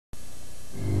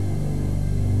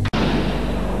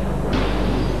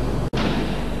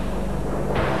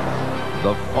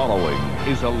following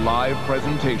is a live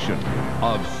presentation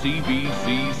of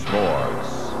CBC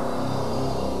Sports.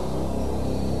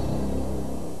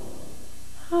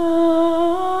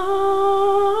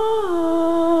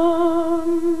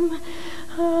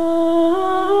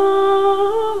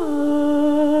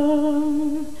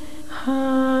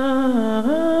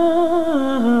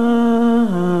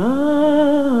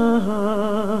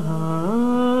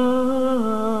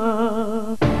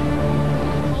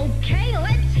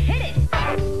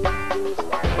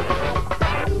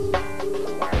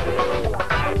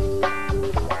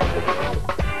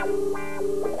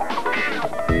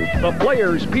 The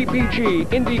Players PPG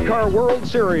IndyCar World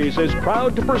Series is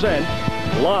proud to present,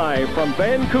 live from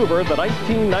Vancouver, the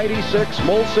 1996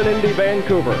 Molson Indy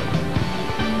Vancouver.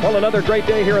 Well, another great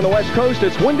day here on the West Coast.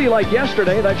 It's windy like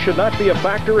yesterday. That should not be a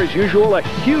factor as usual. A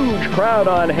huge crowd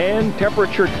on hand,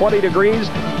 temperature 20 degrees.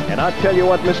 And I'll tell you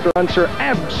what, Mr. Unser,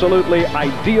 absolutely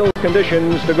ideal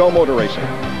conditions to go motor racing.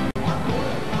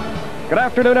 Good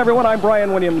afternoon, everyone. I'm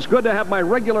Brian Williams. Good to have my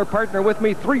regular partner with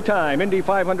me, three-time Indy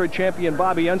 500 champion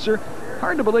Bobby Unser.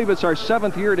 Hard to believe it's our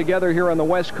 7th year together here on the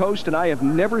West Coast, and I have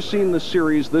never seen the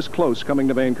series this close coming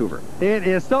to Vancouver. It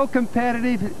is so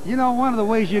competitive. You know, one of the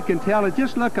ways you can tell is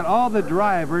just look at all the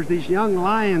drivers, these young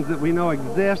lions that we know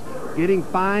exist, getting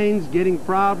fines, getting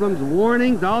problems,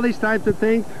 warnings, all these types of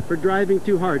things for driving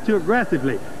too hard, too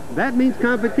aggressively. That means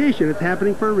competition. It's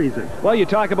happening for a reason. Well, you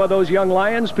talk about those young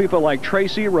lions, people like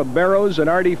Tracy, Ribeiro,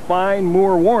 Zanardi, Fine,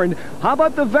 Moore, Warren. How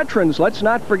about the veterans? Let's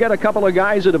not forget a couple of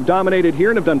guys that have dominated here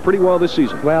and have done pretty well this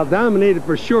season. Well, dominated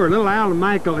for sure. Little Al and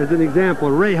Michael is an example.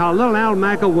 Rahal, Little Al and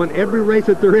Michael won every race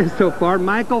that there is so far.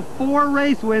 Michael, 4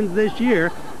 race wins this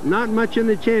year. Not much in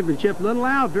the championship. Little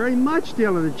Al, very much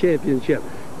still in the championship.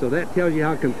 So that tells you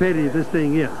how competitive this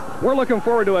thing is. We're looking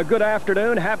forward to a good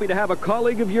afternoon. Happy to have a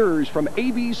colleague of yours from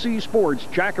ABC Sports,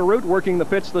 Jack Arute, working the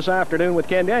pits this afternoon with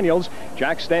Ken Daniels.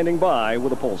 Jack standing by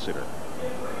with a pole sitter.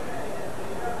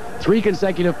 3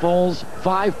 consecutive poles,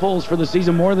 5 poles for the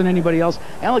season, more than anybody else.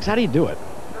 Alex, how do you do it?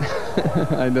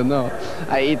 I don't know.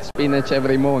 I eat spinach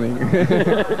every morning.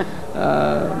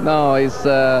 No, it's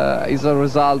a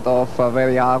result of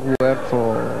very hard work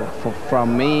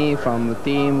from me, from the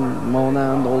team,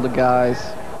 Mona and all the guys.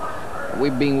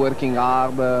 We've been working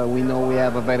hard. We know we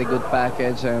have a very good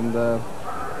package, and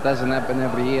it doesn't happen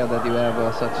every year that you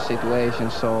have such a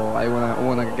situation. So I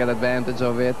wanna get advantage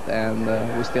of it, and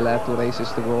we still have 2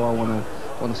 races to go. I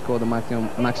wanna score the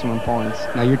maximum points.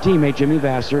 Now your teammate Jimmy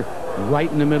Vasser,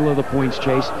 right in the middle of the points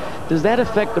chase. Does that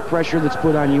affect the pressure that's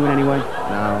put on you in any way?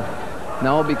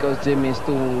 No, because Jimmy is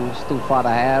too far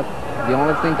ahead. The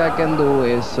only thing I can do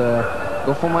is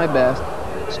go for my best,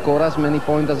 score as many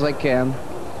points as I can,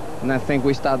 and I think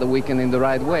we start the weekend in the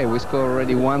right way. We score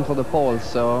already 1 for the pole,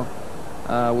 so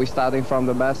we're starting from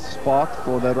the best spot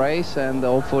for the race, and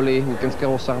hopefully we can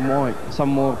score some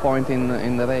more points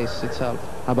in the race itself.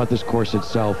 How about this course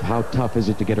itself? How tough is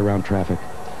it to get around traffic?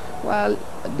 Well,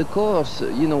 the course,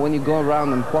 you know, when you go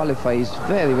around and qualify, is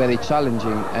very, very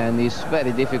challenging, and it's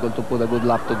very difficult to put a good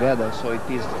lap together, so it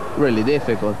is really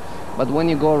difficult. But when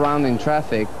you go around in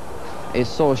traffic, it's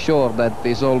so short that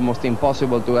it's almost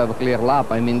impossible to have a clear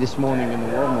lap. I mean, this morning in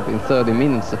the warm-up, in 30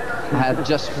 minutes, I had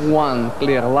just 1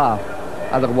 clear lap.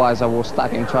 Otherwise, I was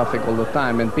stuck in traffic all the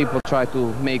time, and people try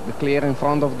to make the clear in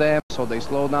front of them, so they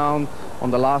slow down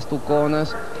on the last 2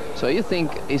 corners. So you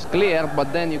think it's clear,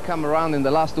 but then you come around in the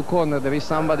last 2 corners, there is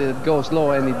somebody that goes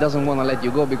slow, and he doesn't want to let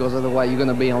you go, because otherwise you're going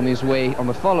to be on his way on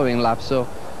the following lap. So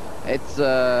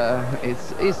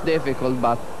it's difficult,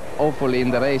 but hopefully in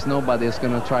the race nobody is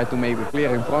going to try to make the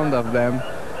clear in front of them,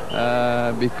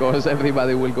 because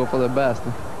everybody will go for the best.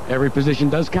 Every position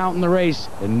does count in the race,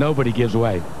 and nobody gives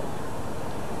way.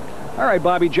 All right,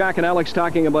 Bobby, Jack and Alex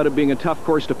talking about it being a tough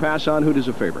course to pass on. Who does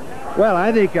it favor? Well,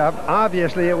 I think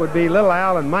obviously it would be Little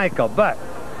Al and Michael, but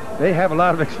they have a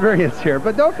lot of experience here.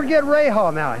 But don't forget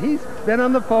Rahal now. He's been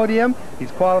on the podium.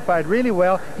 He's qualified really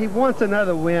well. He wants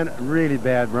another win really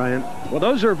bad, Brian. Well,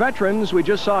 those are veterans. We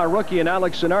just saw a rookie in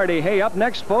Alex Zanardi. Hey, up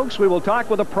next, folks, we will talk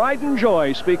with the pride and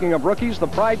joy. Speaking of rookies, the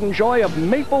pride and joy of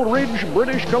Maple Ridge,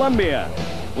 British Columbia.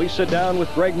 We sit down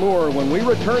with Greg Moore when we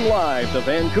return live to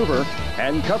Vancouver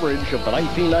and coverage of the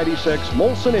 1996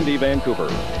 Molson Indy Vancouver.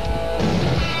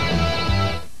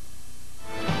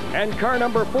 And car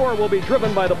number 4 will be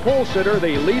driven by the pole sitter,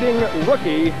 the leading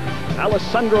rookie,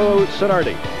 Alessandro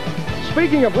Zanardi.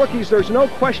 Speaking of rookies, there's no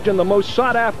question the most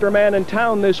sought-after man in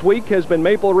town this week has been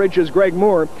Maple Ridge's Greg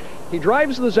Moore. He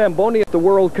drives the Zamboni at the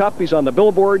World Cup. He's on the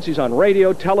billboards. He's on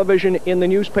radio, television, in the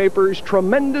newspapers.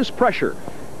 Tremendous pressure.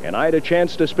 And I had a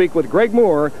chance to speak with Greg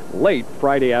Moore late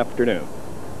Friday afternoon.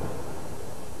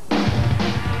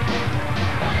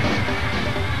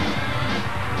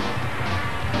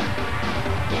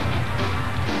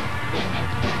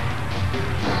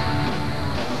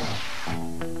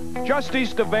 Just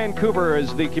east of Vancouver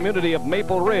is the community of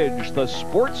Maple Ridge, the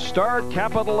sports star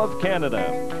capital of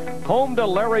Canada. Home to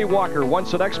Larry Walker,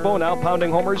 once at Expo, now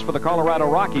pounding homers for the Colorado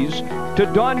Rockies,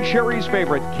 to Don Cherry's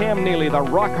favorite, Cam Neely, the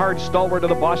rock-hard stalwart of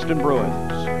the Boston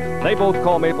Bruins. They both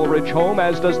call Maple Ridge home,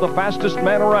 as does the fastest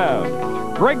man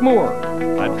around, Greg Moore,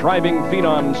 a driving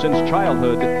phenom since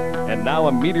childhood, and now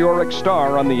a meteoric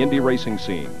star on the Indy racing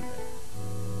scene.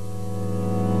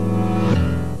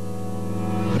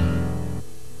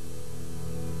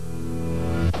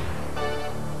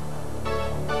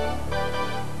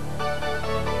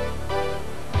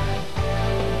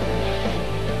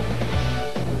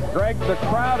 Greg, the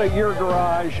crowd at your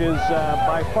garage is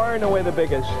by far and away the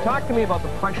biggest. Talk to me about the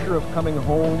pressure of coming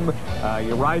home.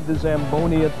 You ride the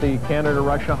Zamboni at the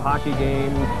Canada-Russia hockey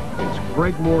game. It's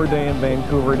Greg Moore Day in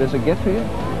Vancouver. Does it get to you?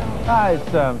 I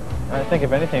think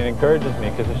if anything, it encourages me,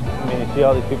 because I mean, you see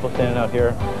all these people standing out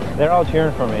here. They're all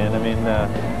cheering for me, and I mean,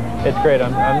 it's great.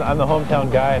 I'm the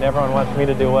hometown guy, and everyone wants me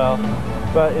to do well.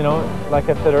 But you know, like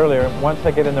I said earlier, once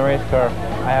I get in the race car,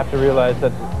 I have to realize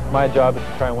that my job is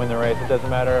to try and win the race. It doesn't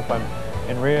matter if I'm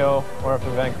in Rio or if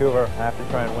in Vancouver. I have to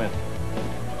try and win.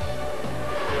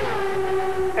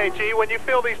 Hey, G, when you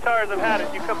feel these tires have had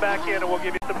it, you come back in and we'll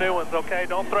give you some new ones, okay?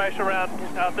 Don't thrash around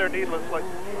out there needlessly.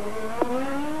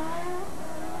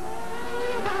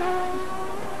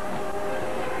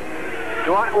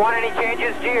 Do you want any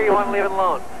changes, G, or you want to leave it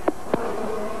alone?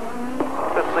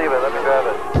 Just leave it. Let me grab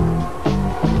it.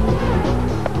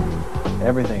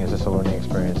 Everything is just a learning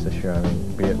experience this year. I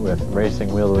mean, be it with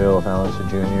racing wheel-to-wheel with Alan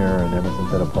Jr. and Emerson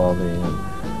Fittipaldi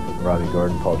and Robbie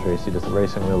Gordon, Paul Tracy, just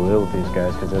racing wheel-to-wheel with these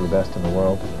guys because they're the best in the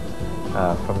world.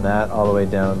 From that all the way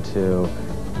down to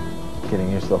getting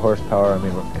used to the horsepower. I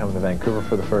mean, we're coming to Vancouver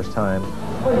for the first time.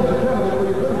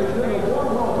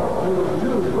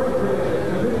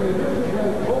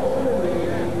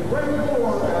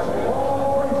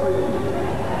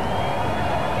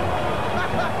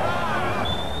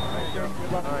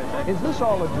 Is this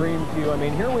all a dream to you? I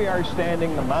mean, here we are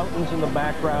standing, the mountains in the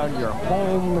background, you're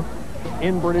home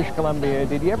in British Columbia.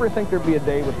 Did you ever think there'd be a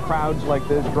day with crowds like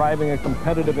this, driving a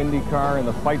competitive Indy car in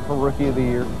the fight for Rookie of the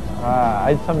Year?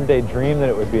 I someday dreamed that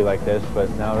it would be like this, but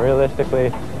now realistically,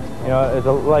 you know, it's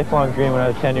a lifelong dream when I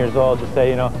was 10 years old to say,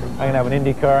 you know, I'm going to have an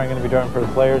Indy car, I'm going to be driving for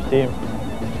the Players team.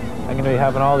 I'm going to be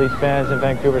having all these fans in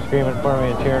Vancouver screaming for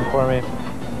me and cheering for me.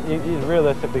 You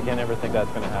realistically can't ever think that's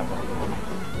going to happen.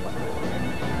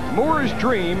 Moore's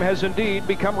dream has indeed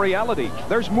become reality.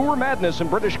 There's Moore madness in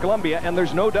British Columbia, and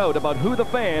there's no doubt about who the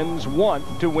fans want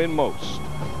to win most.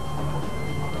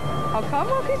 How come?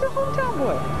 Well, he's a hometown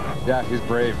boy. Yeah, he's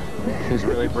brave. He's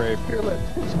really brave.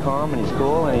 He's calm and he's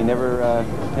cool, and he never,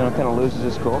 you know, kind of loses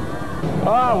his cool.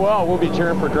 Oh, well, we'll be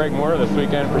cheering for Greg Moore this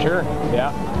weekend for sure.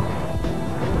 Yeah.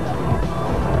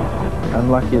 I'm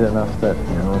lucky enough that,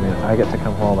 you know, I mean, I get to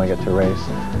come home, I get to race.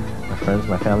 My friends,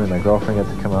 my family, my girlfriend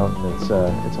get to come out, and it's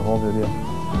a whole new deal.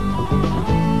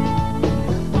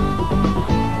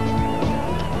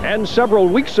 And several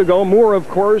weeks ago, Moore, of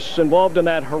course, involved in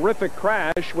that horrific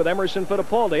crash with Emerson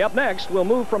Fittipaldi. Up next, we'll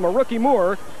move from a rookie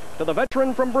Moore to the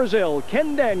veteran from Brazil.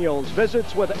 Ken Daniels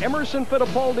visits with Emerson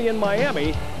Fittipaldi in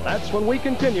Miami. That's when we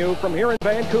continue from here in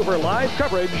Vancouver. Live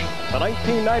coverage, the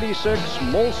 1996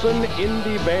 Molson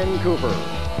Indy Vancouver.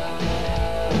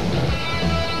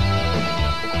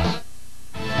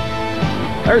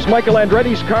 There's Michael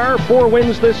Andretti's car. 4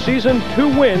 wins this season,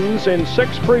 2 wins in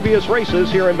 6 previous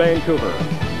races here in Vancouver.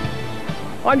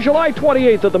 On July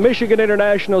 28th at the Michigan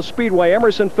International Speedway,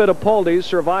 Emerson Fittipaldi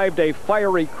survived a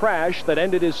fiery crash that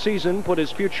ended his season, put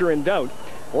his future in doubt.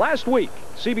 Last week,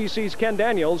 CBC's Ken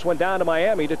Daniels went down to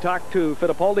Miami to talk to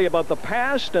Fittipaldi about the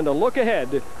past and a look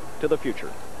ahead to the future.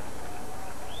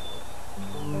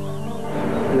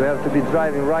 You have to be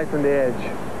driving right on the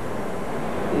edge.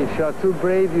 If you are too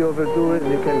brave, you overdo it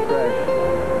and you can crash.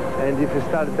 And if you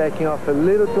start backing off a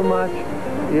little too much,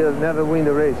 you'll never win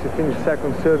the race. You finish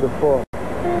second, third, or fourth.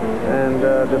 And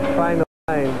the final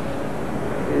line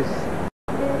is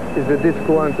the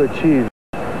difficult one to achieve.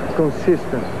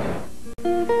 Consistent.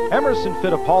 Emerson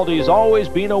Fittipaldi has always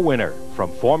been a winner,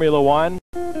 from Formula One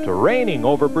to reigning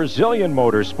over Brazilian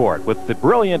motorsport with the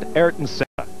brilliant Ayrton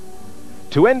Senna,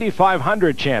 to Indy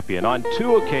 500 champion on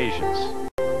 2 occasions.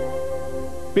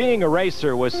 Being a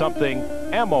racer was something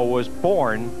Emo was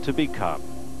born to become.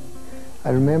 I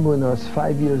remember when I was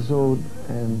 5 years old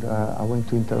and I went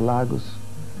to Interlagos,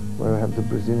 where I have the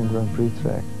Brazilian Grand Prix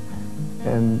track.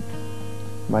 And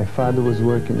my father was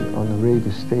working on a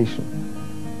radio station,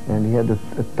 and he had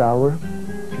a tower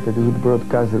that he would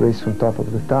broadcast the race from top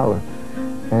of the tower.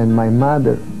 And my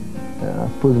mother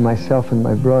put myself and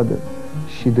my brother,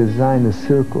 she designed a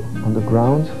circle on the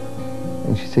ground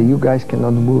And she said, you guys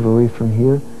cannot move away from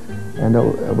here. And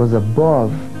I was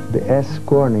above the S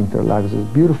corner in Interlagos. It was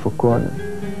a beautiful corner.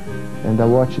 And I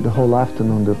watched the whole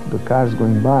afternoon, the cars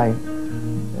going by.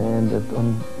 And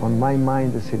on my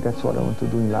mind, I said, that's what I want to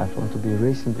do in life. I want to be a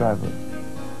racing driver.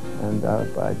 And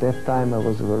by that time, I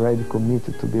was already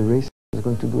committed to be a racing. I was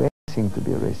going to do anything to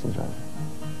be a racing driver.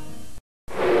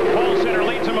 Full center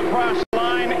leads him across the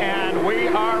line, and we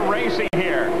are racing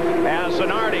here. As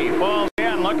Zanardi falls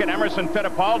in, look at Emerson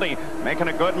Fittipaldi making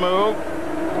a good move.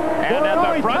 And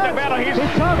at the front of the battle, he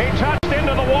touched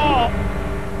into the wall.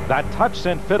 That touch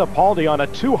sent Fittipaldi on a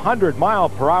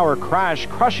 200-mile-per-hour crash,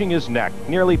 crushing his neck,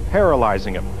 nearly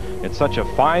paralyzing him. It's such a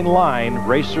fine line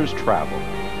racers travel.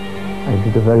 I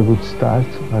did a very good start.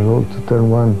 I rode to turn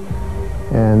one,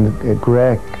 and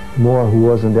Greg Moore, who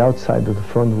was on the outside of the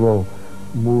front row,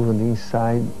 moved on the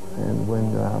inside. And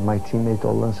when my teammate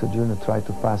Lance Jr. tried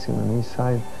to pass him on the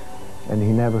inside, and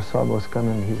he never saw what was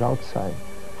coming, he's outside.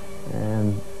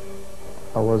 And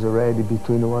I was already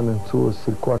between 1 and 2 or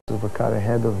 3/4 of a car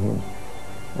ahead of him.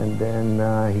 And then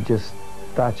he just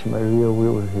touched my rear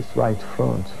wheel with his right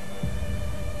front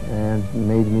and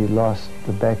made me lost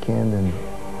the back end, and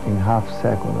in half a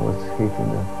second I was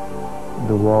hitting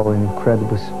the wall in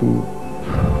incredible speed.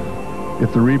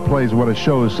 If the replay is what it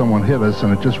shows, someone hit us,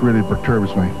 and it just really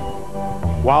perturbs me.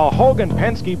 While Hogan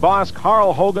Penske boss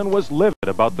Carl Hogan was livid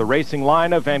about the racing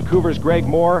line of Vancouver's Greg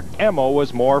Moore, Emo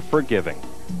was more forgiving.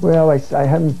 Well, I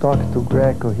haven't talked to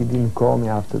Greg, or he didn't call me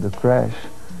after the crash,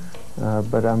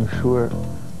 but I'm sure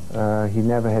he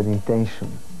never had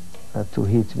intention to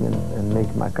hit me and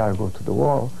make my car go to the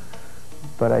wall.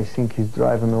 But I think he's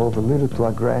driving over a little too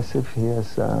aggressive. He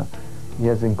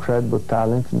has incredible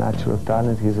talent, natural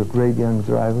talent. He's a great young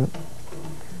driver.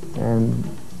 And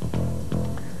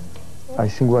I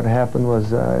think what happened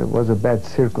was a bad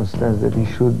circumstance, that he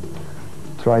should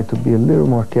try to be a little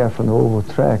more careful on the oval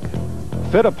track.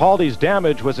 Fittipaldi's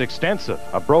damage was extensive: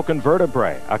 a broken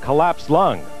vertebrae, a collapsed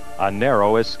lung, a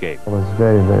narrow escape. I was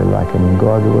very, very lucky. I mean,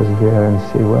 God was there and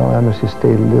said, well, Emerson,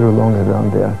 stay a little longer down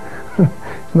there.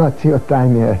 It's not your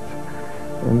time yet.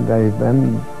 And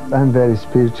I'm very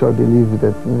spiritual. I believe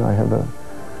that, you know, I have a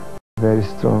very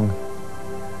strong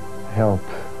help,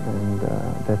 and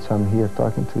that's why I'm here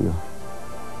talking to you.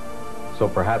 So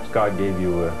perhaps God gave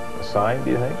you a sign,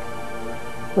 do you think?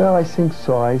 Well, I think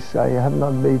so. I have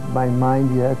not made my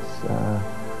mind yet.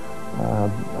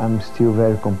 I'm still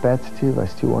very competitive. I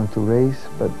still want to race,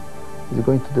 but it's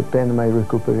going to depend on my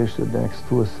recuperation the next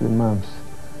 2 or 3 months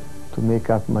to make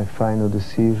up my final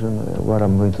decision what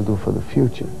I'm going to do for the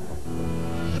future.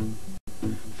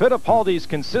 Fittipaldi's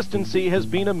consistency has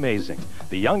been amazing.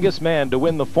 The youngest man to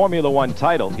win the Formula One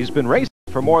title. He's been racing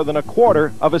for more than a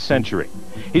quarter of a century.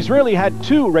 He's really had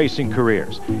 2 racing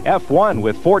careers. F1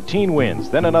 with 14 wins,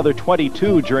 then another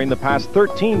 22 during the past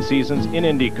 13 seasons in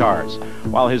IndyCars.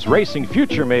 While his racing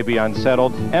future may be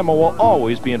unsettled, Emma will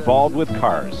always be involved with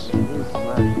cars.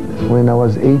 When I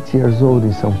was 8 years old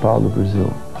in São Paulo,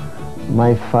 Brazil,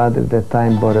 my father at that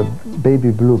time bought a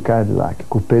baby blue Cadillac,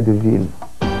 Coupé de Ville.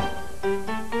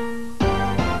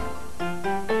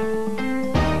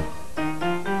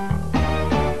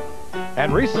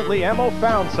 And recently, Emo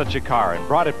found such a car and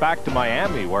brought it back to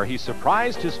Miami, where he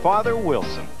surprised his father,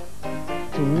 Wilson.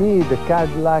 To me, the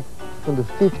Cadillac from the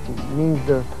 50s means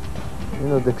the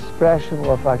expression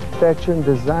of architecture and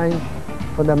design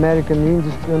for the American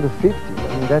industry in the 50s.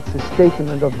 I mean, that's a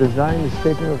statement of design, a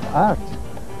statement of art.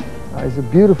 It's a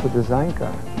beautiful design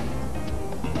car.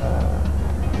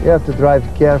 You have to drive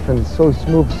carefully. It's so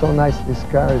smooth, so nice. This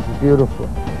car is beautiful.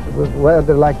 The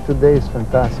weather like today is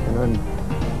fantastic. You know, and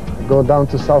I go down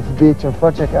to South Beach.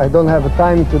 Unfortunately, I don't have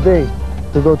time today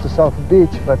to go to South Beach,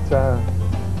 but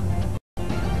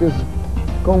it feels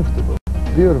comfortable,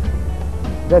 beautiful.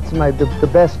 That's the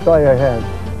best toy I had.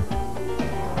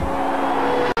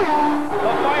 The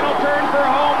final turn for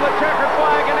home, the checker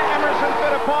flag, and Emerson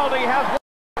Fittipaldi has won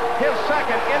his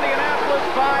second Indianapolis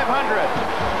 500.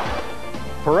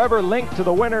 Forever linked to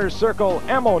the winner's circle,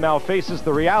 Emo now faces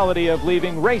the reality of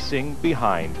leaving racing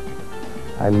behind.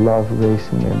 I love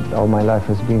racing, and all my life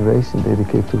has been racing,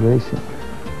 dedicated to racing.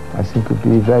 I think it would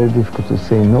be very difficult to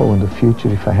say no in the future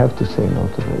if I have to say no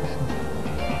to racing.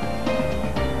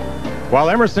 While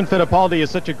Emerson Fittipaldi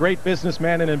is such a great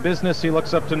businessman, and in business he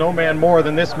looks up to no man more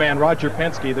than this man, Roger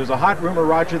Penske. There's a hot rumor,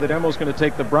 Roger, that Emo's going to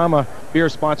take the Brahma beer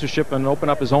sponsorship and open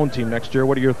up his own team next year.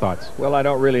 What are your thoughts? Well, I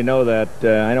don't really know that.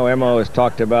 I know Emo has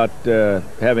talked about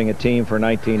having a team for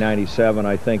 1997.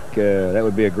 I think that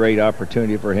would be a great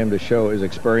opportunity for him to show his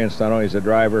experience, not only as a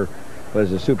driver, but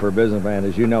as a super businessman.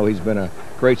 As you know, he's been a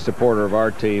great supporter of our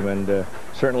team, and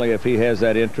certainly if he has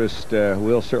that interest,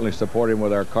 we'll certainly support him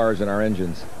with our cars and our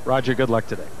engines. Roger, good luck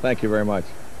today. Thank you very much.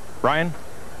 Brian?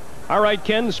 All right,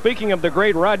 Ken, speaking of the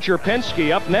great Roger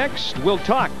Penske, up next, we'll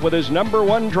talk with his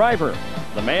 #1 driver,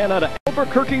 the man out of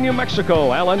Albuquerque, New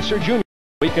Mexico, Al Unser Jr.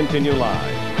 We continue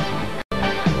live.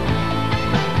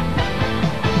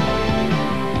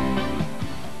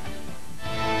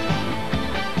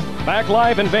 Back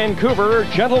live in Vancouver.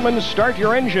 Gentlemen, start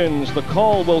your engines. The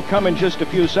call will come in just a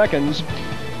few seconds.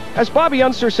 As Bobby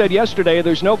Unser said yesterday,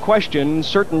 there's no question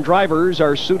certain drivers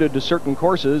are suited to certain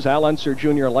courses. Al Unser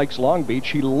Jr. likes Long Beach.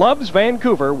 He loves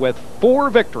Vancouver with 4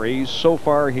 victories so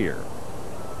far here.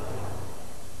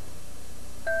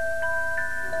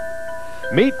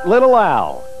 Meet Little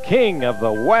Al, king of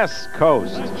the West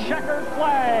Coast. The checkered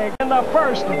flag in the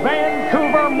first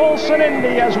Vancouver Molson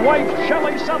Indy as wife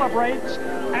Shelley celebrates.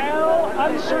 Al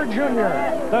Unser Jr.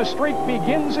 The streak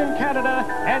begins in Canada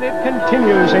and it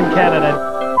continues in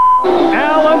Canada.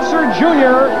 Al Unser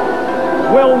Jr.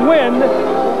 will win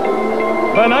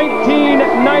the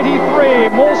 1993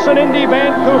 Molson Indy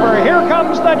Vancouver. Here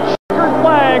comes the checkered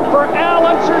flag for Al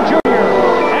Unser Jr.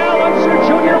 Al Unser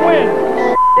Jr. wins.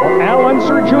 Al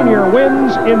Unser Jr.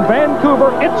 wins in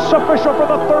Vancouver. It's official for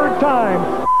the 3rd time.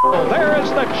 There is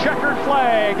the checkered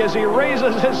flag as he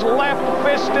raises his left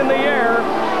fist in the air.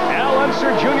 Al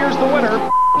Unser Jr.'s the winner.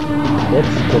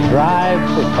 It's the drive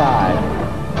for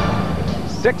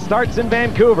 5. 6 starts in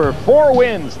Vancouver, 4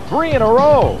 wins, 3 in a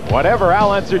row. Whatever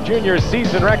Al Unser Jr.'s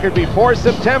season record before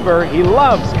September, he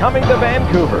loves coming to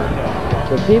Vancouver.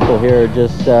 The people here are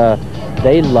just,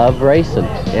 they love racing.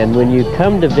 And when you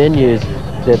come to venues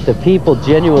that the people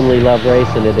genuinely love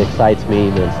racing, it excites me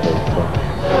immensely. So.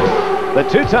 The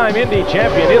 2-time Indy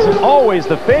champion isn't always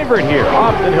the favorite here.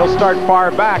 Often he'll start far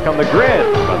back on the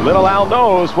grid, but Little Al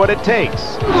knows what it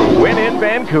takes to win in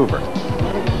Vancouver.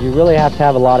 You really have to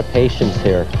have a lot of patience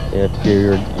here. If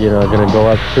you're, going to go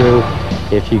up through,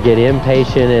 if you get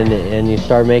impatient and you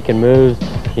start making moves,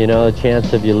 the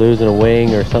chance of you losing a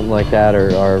wing or something like that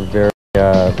are very,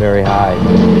 very high.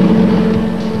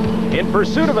 In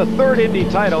pursuit of a 3rd Indy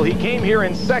title, he came here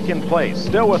in 2nd place,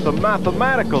 still with a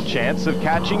mathematical chance of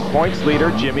catching points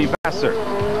leader Jimmy Vasser.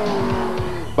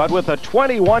 But with a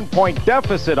 21-point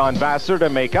deficit on Vasser to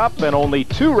make up and only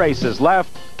 2 races left,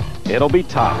 it'll be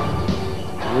tough.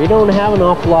 We don't have an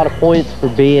awful lot of points for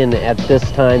being at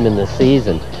this time in the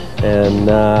season. And,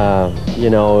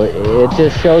 it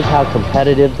just shows how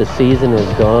competitive the season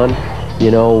has gone.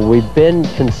 We've been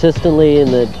consistently in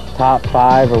the top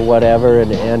 5 or whatever,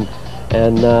 and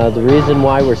the reason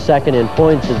why we're 2nd in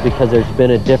points is because there's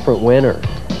been a different winner.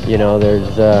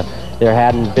 There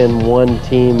hadn't been one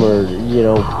team or,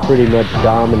 pretty much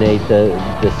dominate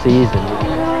the season.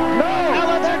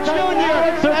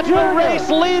 The race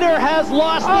leader has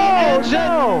lost the engine.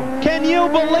 No. Can you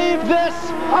believe this?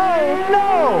 Oh,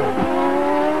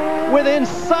 no! Within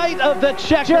sight of the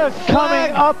checkered flag.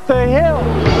 Coming up the hill.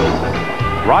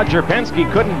 Roger Penske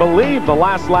couldn't believe the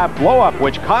last lap blow-up,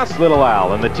 which cost Little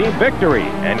Al and the team victory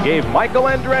and gave Michael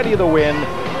Andretti the win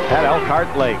at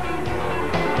Elkhart Lake.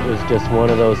 It was just one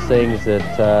of those things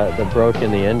that broke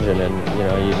in the engine, and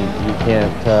you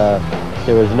can't.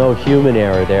 There was no human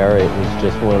error there. It was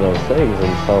just one of those things,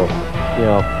 and so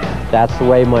that's the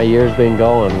way my year's been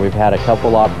going. We've had a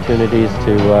couple opportunities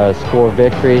to score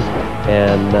victories,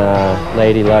 and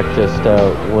Lady Luck just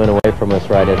went away from us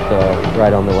right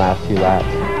on the last few laps.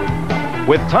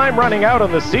 With time running out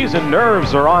on the season,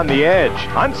 nerves are on the edge.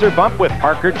 Unser bumped with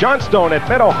Parker Johnstone at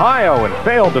Mid-Ohio and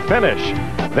failed to finish.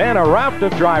 Then a raft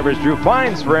of drivers drew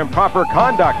fines for improper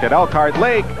conduct at Elkhart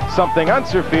Lake, something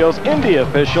Unser feels Indy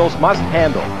officials must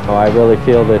handle. I really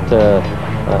feel that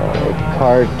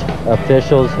kart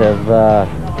officials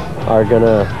are going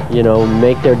to,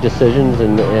 make their decisions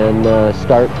and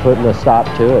start putting a stop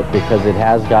to it, because it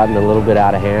has gotten a little bit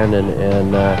out of hand, and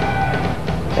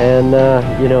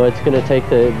it's going to take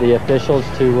the officials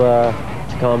to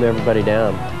calm everybody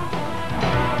down.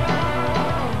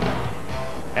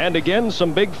 And again,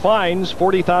 some big fines,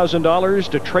 $40,000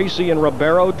 to Tracy and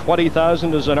Ribeiro,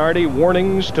 $20,000 to Zanardi,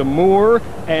 warnings to Moore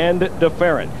and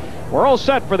DeFerrin. We're all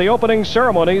set for the opening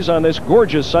ceremonies on this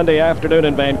gorgeous Sunday afternoon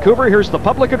in Vancouver. Here's the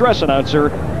public address announcer,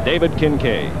 David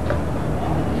Kincaid.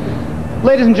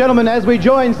 Ladies and gentlemen, as we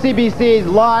join CBC's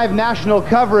live national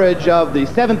coverage of the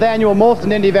 7th annual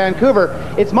Molson Indy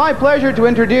Vancouver, it's my pleasure to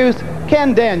introduce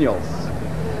Ken Daniels.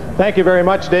 Thank you very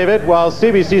much, David. While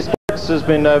CBC Sports has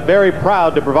been very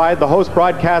proud to provide the host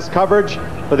broadcast coverage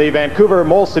for the Vancouver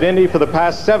Molson Indy for the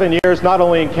past 7 years, not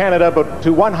only in Canada, but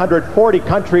to 140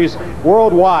 countries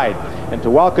worldwide. And to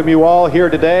welcome you all here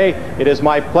today, it is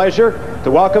my pleasure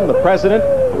to welcome the President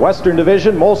The Western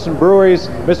Division, Molson Breweries,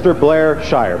 Mr. Blair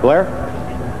Shire. Blair?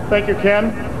 Thank you, Ken.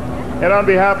 And on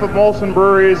behalf of Molson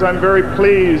Breweries, I'm very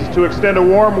pleased to extend a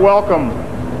warm welcome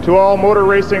to all motor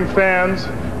racing fans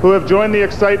who have joined the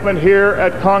excitement here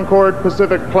at Concord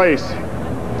Pacific Place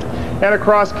and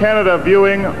across Canada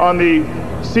viewing on the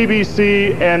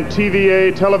CBC and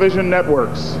TVA television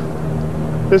networks.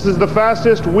 This is the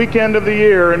fastest weekend of the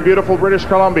year in beautiful British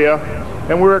Columbia,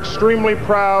 and we're extremely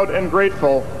proud and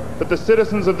grateful that the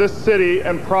citizens of this city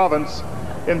and province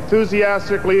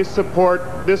enthusiastically support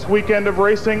this weekend of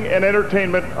racing and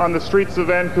entertainment on the streets of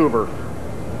Vancouver.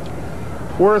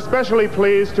 We're especially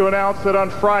pleased to announce that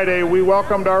on Friday we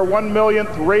welcomed our 1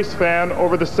 millionth race fan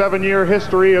over the 7-year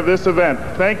history of this event.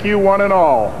 Thank you, one and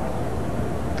all.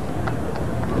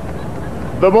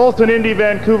 The Molson Indy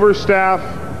Vancouver staff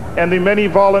and the many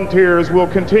volunteers will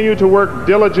continue to work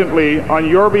diligently on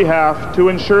your behalf to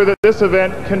ensure that this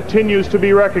event continues to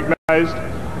be recognized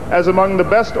as among the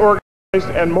best organized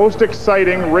and most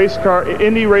exciting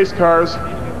Indy races.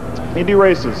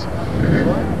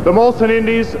 The Molson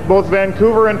Indies, both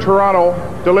Vancouver and Toronto,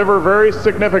 deliver very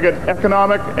significant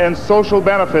economic and social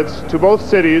benefits to both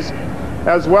cities,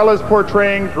 as well as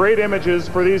portraying great images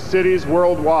for these cities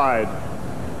worldwide.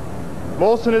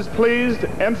 Molson is pleased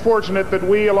and fortunate that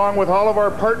we, along with all of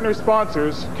our partner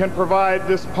sponsors, can provide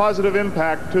this positive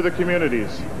impact to the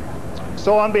communities.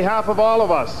 So on behalf of all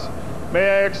of us, may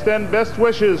I extend best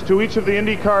wishes to each of the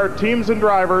IndyCar teams and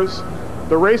drivers,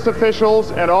 the race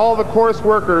officials, and all the course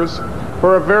workers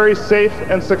for a very safe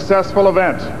and successful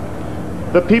event.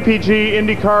 The PPG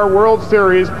IndyCar World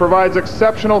Series provides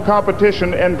exceptional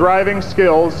competition and driving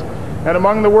skills, and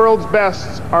among the world's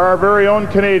best are our very own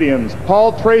Canadians,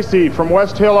 Paul Tracy from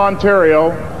West Hill, Ontario,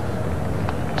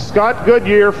 Scott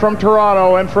Goodyear from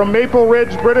Toronto, and from Maple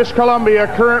Ridge, British Columbia,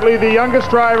 currently the youngest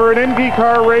driver in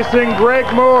IndyCar racing,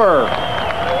 Greg Moore.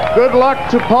 Good luck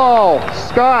to Paul,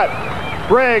 Scott,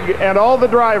 Greg, and all the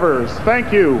drivers.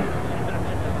 Thank you.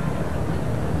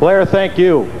 Blair, thank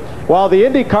you. While the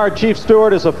IndyCar Chief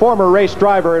Steward is a former race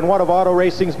driver and one of auto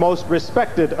racing's most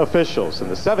respected officials. In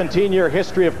the 17-year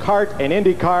history of kart and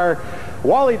IndyCar,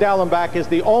 Wally Dallenbach is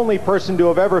the only person to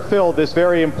have ever filled this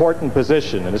very important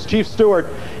position. And as Chief Steward,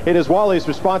 it is Wally's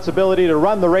responsibility to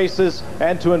run the races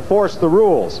and to enforce the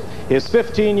rules. His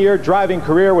 15-year driving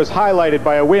career was highlighted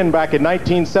by a win back in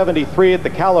 1973 at the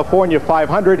California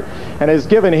 500 and has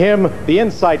given him the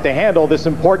insight to handle this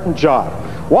important job.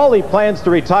 Wally plans to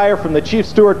retire from the Chief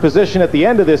Steward position at the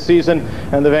end of this season,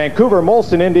 and the Vancouver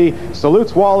Molson Indy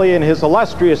salutes Wally in his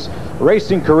illustrious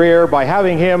racing career by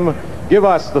having him give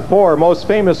us the 4 most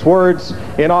famous words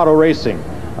in auto racing.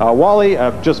 Wally,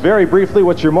 just very briefly,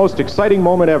 what's your most exciting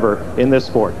moment ever in this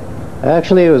sport?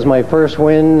 Actually, it was my first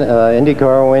win,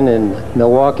 IndyCar win in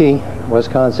Milwaukee,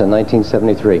 Wisconsin,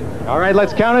 1973. All right,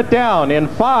 let's count it down in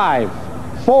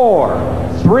 5,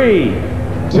 4, 3,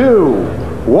 2,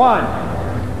 1.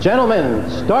 Gentlemen,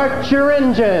 start your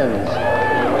engines.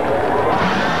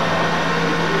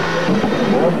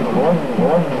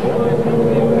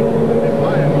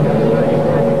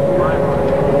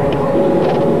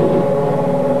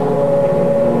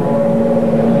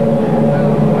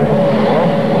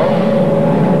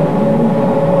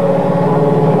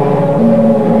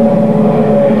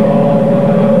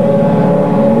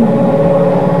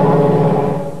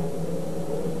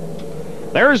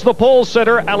 There's the pole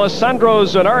sitter, Alessandro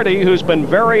Zanardi, who's been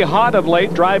very hot of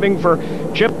late, driving for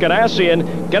Chip Ganassi. And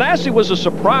Ganassi was a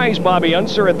surprise, Bobby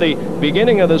Unser, at the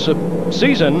beginning of the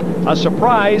season. A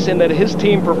surprise in that his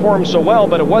team performed so well,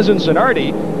 but it wasn't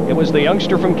Zanardi. It was the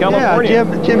youngster from California.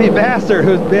 Yeah, Jimmy Vasser,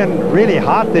 who's been really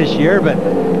hot this year, but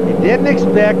he didn't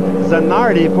expect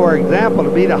Zanardi, for example, to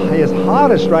be his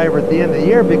hottest driver at the end of the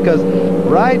year, because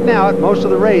right now at most of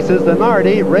the races,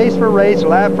 Zanardi, race for race,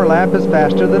 lap for lap, is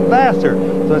faster than Vasser.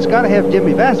 So it's got to have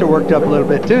Jimmy Vasser worked up a little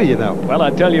bit too, you know. Well, I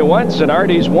tell you what,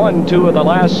 Zanardi's won 2 of the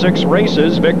last 6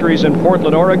 races, victories in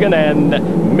Portland, Oregon,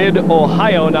 and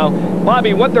Mid-Ohio. Now,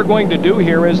 Bobby, what they're going to do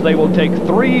here is they will take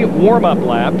 3 warm-up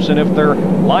laps, and if they're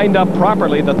lined up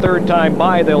properly the 3rd time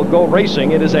by, they'll go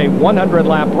racing. It is a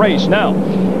 100-lap race. Now,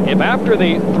 if after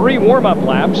the 3 warm-up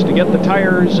laps to get the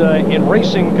tires in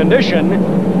racing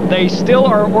condition, they still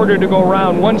are ordered to go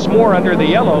around once more under the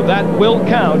yellow, that will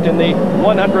count in the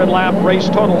 100-lap race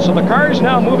total. So the car's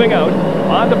now moving out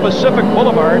onto Pacific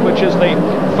Boulevard, which is the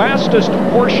fastest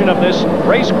portion of this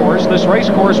race course. This race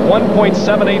course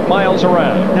 1.78 miles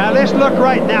around. Now let's look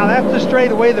right now. That's the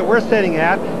straightaway that we're sitting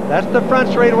at. That's the front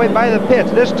straightaway by the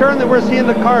pits. This turn that we're seeing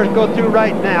the cars go through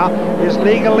right now is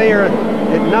legally at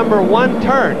number 1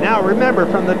 turn. Now remember,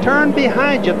 from the turn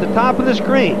behind you at the top of the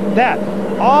screen, that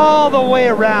all the way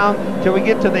around till we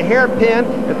get to the hairpin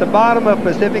at the bottom of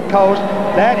Pacific Coast.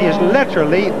 That is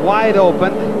literally wide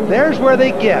open. There's where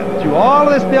they get through all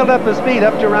of this build-up of speed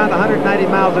up to around 190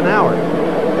 miles an hour.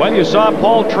 Well, you saw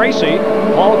Paul Tracy.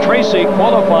 Paul Tracy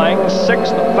qualifying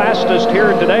 6th fastest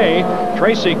here today.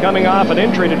 Tracy coming off an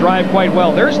injury to drive quite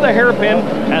well. There's the hairpin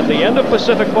at the end of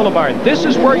Pacific Boulevard. This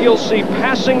is where you'll see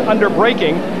passing under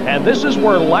braking, and this is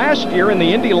where last year in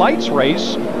the Indy Lights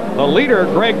race, the leader,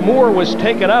 Greg Moore, was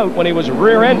taken out when he was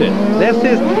rear-ended. This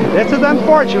is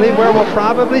unfortunately where we'll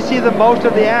probably see the most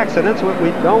of the accidents. We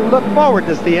don't look forward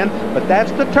to seeing, but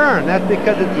that's the turn. That's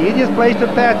because it's the easiest place to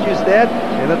pass, you said,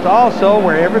 and it's also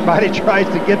where everybody tries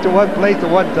to get to one place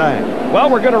at one time. Well,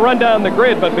 we're going to run down the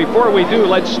grid, but before we do,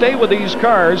 let's stay with these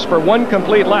cars for one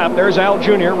complete lap. There's Al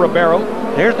Jr., Ribeiro.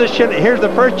 Here's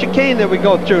the first chicane that we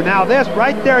go through. Now this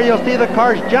right there, you'll see the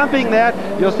cars jumping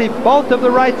that. You'll see both of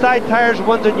the right side tires,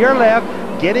 ones on your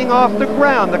left, getting off the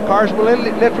ground. The cars will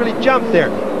literally jump there.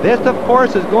 This, of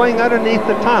course, is going underneath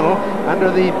the tunnel,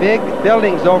 under the big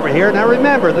buildings over here. Now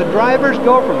remember, the drivers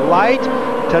go from light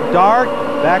to dark,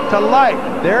 back to light.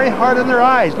 Very hard on their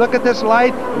eyes. Look at this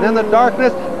light and then the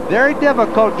darkness. Very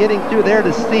difficult getting through there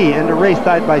to see and to race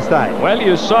side by side. Well,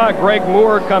 you saw Greg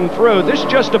Moore come through. This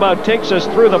just about takes us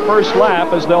through the first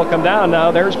lap as they'll come down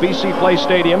now. There's BC Place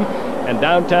Stadium and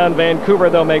downtown Vancouver.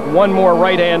 They'll make one more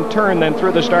right-hand turn then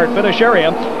through the start-finish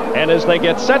area. And as they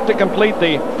get set to complete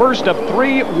the first of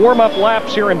 3 warm-up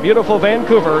laps here in beautiful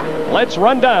Vancouver, let's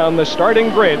run down the starting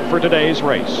grid for today's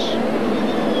race.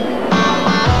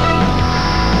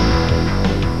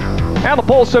 And the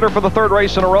pole sitter for the 3rd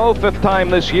race in a row, 5th time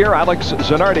this year, Alex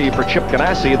Zanardi for Chip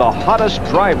Ganassi, the hottest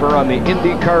driver on the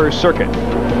IndyCar circuit.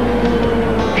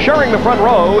 Sharing the front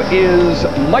row is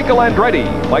Michael Andretti.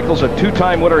 Michael's a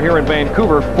 2-time winner here in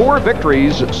Vancouver, 4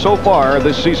 victories so far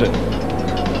this season.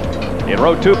 In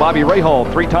row 2, Bobby Rahal,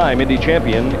 3-time Indy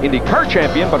champion, IndyCar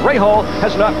champion, but Rahal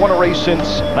has not won a race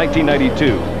since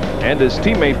 1992. And his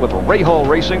teammate with Rahal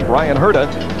Racing, Brian Herta,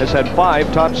 has had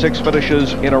 5 top 6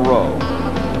 finishes in a row.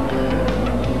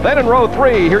 Then in row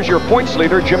 3, here's your points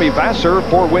leader, Jimmy Vasser,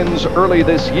 4 wins early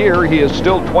this year. He is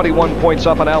still 21 points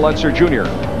up on Al Unser Jr.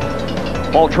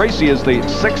 Paul Tracy is the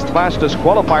 6th fastest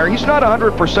qualifier. He's not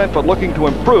 100%, but looking to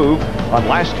improve on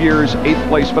last year's 8th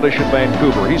place finish in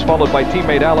Vancouver. He's followed by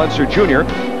teammate Al Unser Jr.,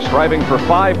 striving for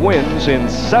 5 wins in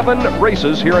 7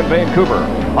 races here in Vancouver.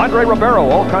 Andre Ribeiro,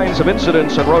 all kinds of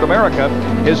incidents in Road America.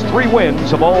 His 3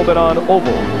 wins have all been on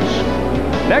ovals.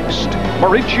 Next,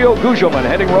 Mauricio Gugelmin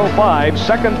heading row 5,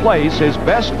 2nd place, his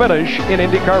best finish in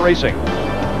IndyCar racing.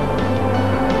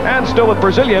 And still with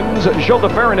Brazilians, Gil de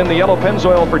Ferran in the yellow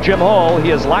Pennzoil for Jim Hall. He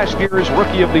is last year's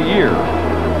Rookie of the Year.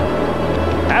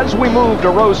 As we move to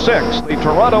row 6, the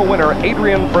Toronto winner,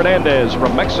 Adrian Fernandez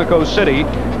from Mexico City.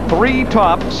 3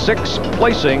 top 6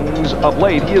 placings of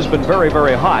late. He has been very,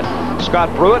 very hot. Scott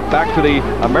Pruitt back to the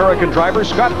American driver.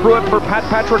 Scott Pruitt for Pat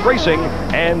Patrick Racing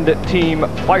and Team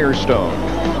Firestone.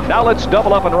 Now let's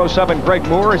double up in row 7. Greg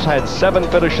Moore has had 7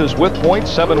 finishes with points,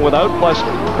 7 without, plus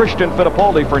Christian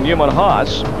Fittipaldi for Newman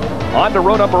Haas. On to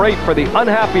row number 8 for the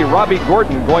unhappy Robbie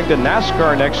Gordon, going to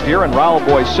NASCAR next year, and Raul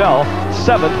Boesel.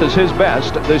 7th is his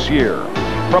best this year.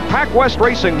 From Pac West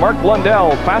Racing, Mark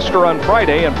Blundell, faster on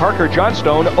Friday, and Parker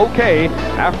Johnstone, okay,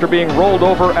 after being rolled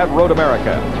over at Road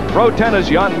America. Row 10 is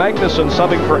Jan Magnussen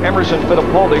subbing for Emerson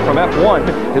Fittipaldi from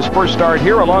F1, his first start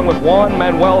here, along with Juan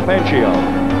Manuel Fangio.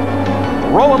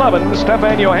 Row 11,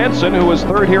 Stefan Johansson, who was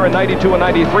 3rd here in 92 and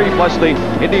 93, plus the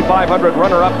Indy 500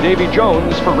 runner-up Davy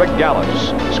Jones for Rick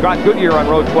Gallis. Scott Goodyear on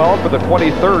row 12 for the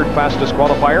 23rd fastest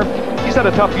qualifier. He's had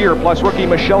a tough year, plus rookie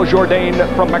Michel Jourdain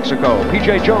from Mexico.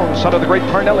 P.J. Jones, son of the great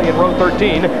Parnelli in row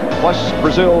 13, plus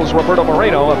Brazil's Roberto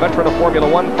Moreno, a veteran of Formula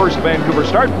One, first Vancouver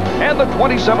start. And the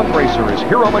 27th racer is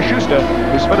Hiro Masushita,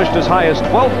 who's finished as high as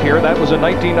 12th here. That was in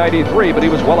 1993, but he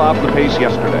was well off the pace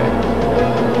yesterday.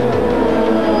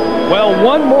 Well,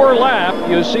 one more lap.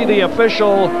 You see the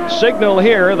official signal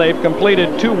here. They've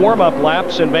completed 2 warm-up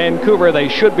laps in Vancouver. They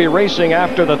should be racing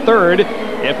after the 3rd.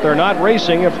 If they're not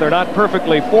racing, if they're not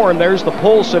perfectly formed, there's the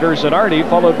pole sitter Zanardi,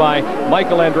 followed by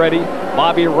Michael Andretti,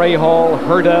 Bobby Rahal,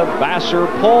 Herta, Vasser,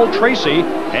 Paul Tracy,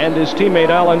 and his teammate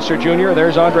Al Unser Jr.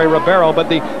 There's Andre Ribeiro. But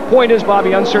the point is,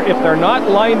 Bobby Unser, if they're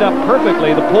not lined up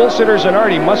perfectly, the pole sitter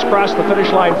Zanardi must cross the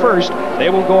finish line first. They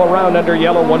will go around under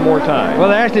yellow one more time. Well,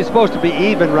 they're actually supposed to be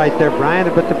even right there,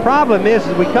 Brian. But the problem is,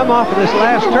 as we come off of this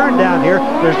last turn down here,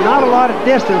 there's not a lot of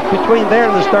distance between there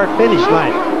and the start-finish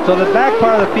line. so the back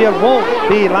part of the field won't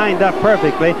be lined up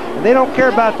perfectly, and they don't care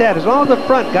about that. As long as the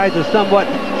front guys are somewhat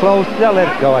close, they'll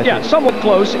let it go, I think. Somewhat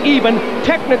close, even.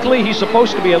 Technically, he's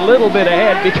supposed to be a little bit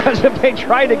ahead, because if they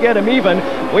try to get him even,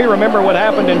 we remember what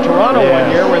happened in Toronto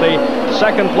one year, where the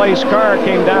second place car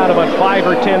came down about 5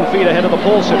 or 10 feet ahead of the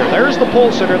pole sitter. There's the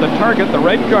pole sitter, the target, the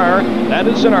red car. That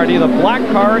is Zanardi. The black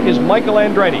car is Michael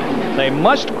Andretti. They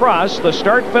must cross the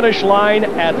start-finish line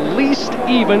at least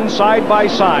even, side by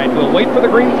side. We'll wait for the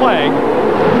green flag.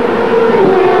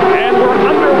 And we're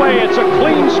underway. It's a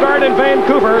clean start in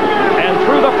Vancouver. And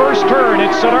through the first turn,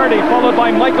 it's Zanardi, followed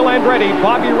by Michael Andretti,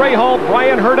 Bobby Rahal,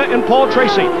 Brian Herta, and Paul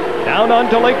Tracy. Down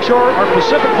onto Lakeshore, or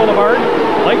Pacific Boulevard.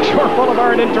 Lakeshore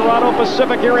Boulevard in Toronto,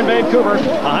 Pacific here in Vancouver.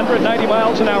 190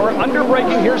 miles an hour. Under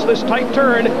braking, here's this tight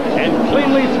turn. And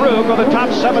cleanly through go the top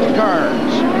 7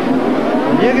 cars.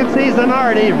 You can see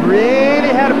Zanardi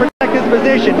really had to protect his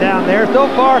position down there. So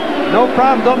far, no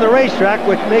problems on the racetrack,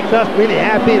 which makes us really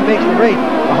happy and makes the race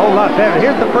a whole lot better.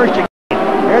 Here's the first chicane.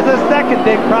 Here's a second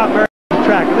big problem on the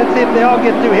track. Let's see if they all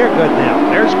get through here good now.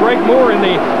 There's Greg Moore in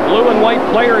the blue and white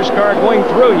players car going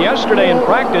through. Yesterday in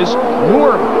practice,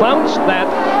 Moore bounced that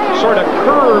sort of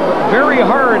curve very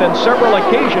hard on several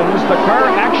occasions. The car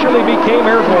actually became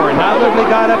airborne. Probably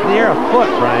got up in the air a foot,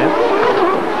 Brian.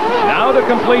 Now to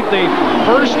complete the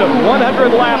first of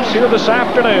 100 laps here this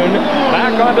afternoon,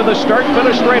 back onto the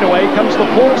start-finish straightaway comes the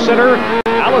pole sitter,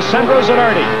 Alessandro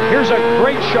Zanardi. Here's a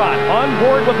great shot on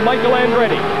board with Michael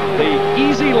Andretti. The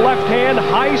easy left-hand,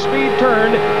 high-speed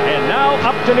turn, and now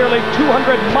up to nearly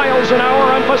 200 miles an hour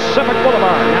on Pacific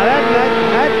Boulevard. Now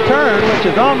that turn, which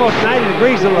is almost 90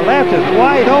 degrees to the left, is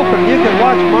wide open. You can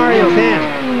watch Mario's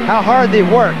hand, how hard they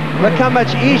work. Look how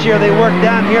much easier they work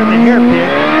down here in the hairpin.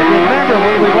 And remember,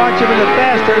 when we watch them in the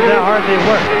fast turns, how hard they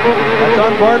work. That's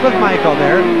on board with Michael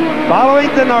there. Following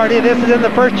Zanardi, this is in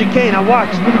the first chicane. Now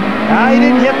watch. He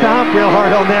didn't hit the hump real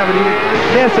hard on that, but he was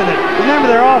missing it. Remember,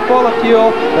 they're all full of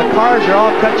fuel. The cars are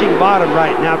all touching bottom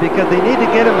right now because they need to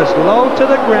get them as low to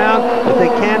the ground as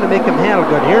they can to make them handle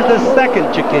good. Here's the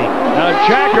second chicane. Now,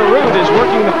 Jack Arute is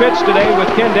working the pits today with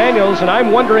Ken Daniels, and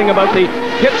I'm wondering about the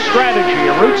pit strategy.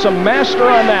 Arute's a master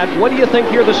on that. What do you think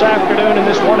here this afternoon in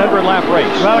this 100-lap race?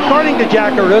 Well, according to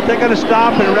Jack Arute, they're going to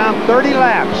stop at around 30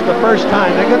 laps the first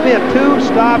time. They're going to be a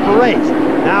 2-stop race.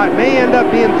 Now, it may end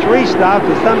up being 3 stops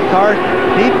with some cars,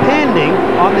 depending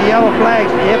on the yellow flags,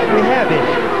 if we have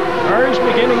any. Cars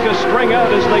beginning to string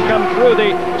out as they come through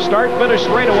the start-finish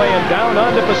straightaway and down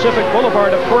onto Pacific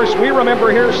Boulevard. Of course, we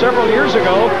remember here several years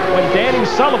ago when Danny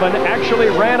Sullivan actually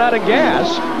ran out of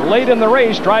gas late in the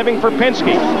race driving for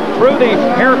Penske. Through the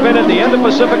hairpin at the end of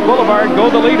Pacific Boulevard go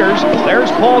the leaders.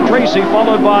 There's Paul Tracy,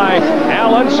 followed by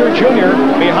Al Unser Jr.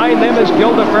 Behind them is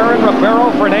Gilda Ferrin,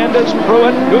 Ribeiro, Fernandez,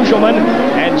 Pruitt, Gugelman,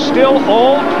 and still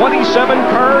all 27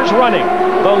 cars running.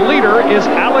 The leader is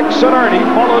Alex Zanardi,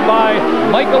 followed by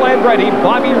Michael Andretti,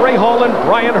 Bobby Rahal, and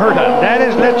Brian Herta. That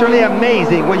is literally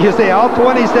amazing when you say all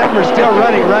 27 are still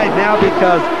running right now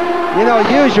because, you know,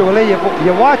 usually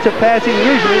you watch a passing,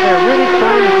 usually they're really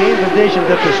trying to gain positions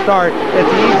at the start at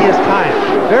the easiest time.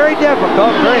 Very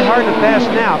difficult, very hard to pass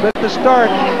now. But at the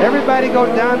start, everybody goes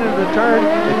down into the turn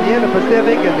at the end of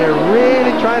Pacific, and they're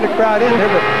really trying to crowd in there,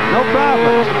 but no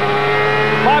problems.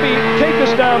 Bobby, take us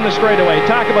down the straightaway.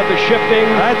 Talk about the shifting.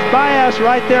 That's bias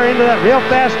right there into that real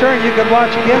fast turn. You can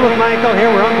watch again with Michael. Here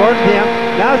we're on board with him.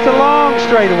 Now it's a long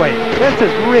straightaway. This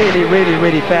is really, really,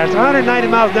 really fast. 190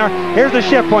 miles an hour. Here's the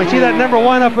shift point. See that number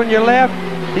 1 up on your left?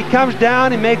 He comes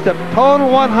down, he makes a total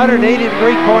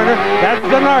 180-degree corner. That's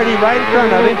Zanardi right in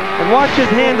front of him. And watch his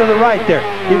hand to the right there.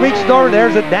 He reaches over,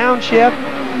 there's a downshift.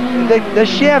 The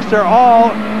shifts are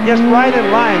all just right in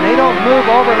line. They don't move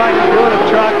over like you do in a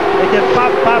truck. They just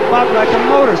pop, pop, pop like a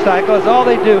motorcycle. That's all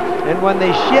they do. And when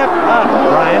they shift up,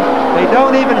 Brian, they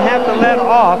don't even have to let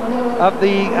off of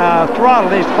the throttle.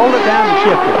 They just hold it down and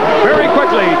shift it. Very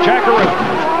quickly, Jack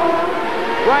Arute.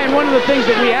 Brian, one of the things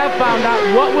that we have found out,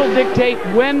 what will dictate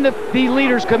when the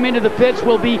leaders come into the pits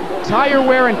will be tire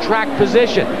wear and track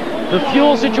position. The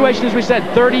fuel situation, as we said,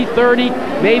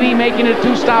 30-30, maybe making it a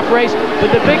 2-stop race.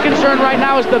 But the big concern right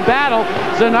now is the battle.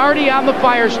 Zanardi on the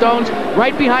Firestones,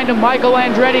 right behind him Michael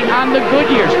Andretti on the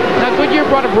Goodyears. Now Goodyear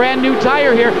brought a brand new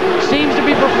tire here, seems to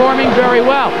be performing very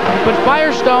well. But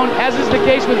Firestone, as is the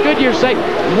case with Goodyear, say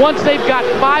once they've got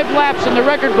 5 laps in the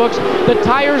record books, the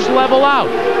tires level out.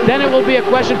 Then it will be a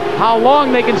question how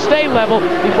long they can stay level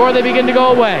before they begin to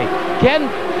go away.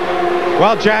 Ken?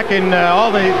 Well, Jack, and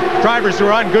all the drivers who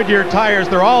are on Goodyear tires,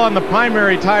 they're all on the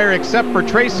primary tire except for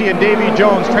Tracy and Davy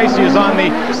Jones. Tracy is on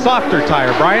the softer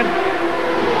tire. Brian?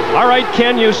 All right,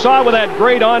 Ken, you saw with that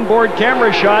great onboard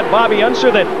camera shot, Bobby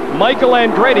Unser, that Michael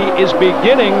Andretti is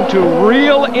beginning to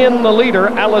reel in the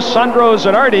leader, Alessandro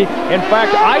Zanardi. In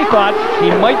fact, I thought he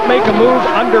might make a move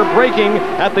under braking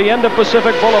at the end of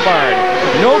Pacific Boulevard.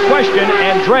 No question,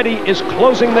 Andretti is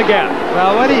closing the gap.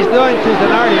 Well, what he's doing to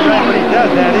Zanardi right when he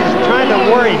does that, he's trying to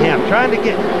worry him, trying to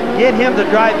get him to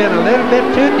drive in a little bit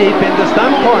too deep into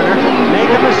some corner,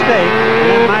 make a mistake, and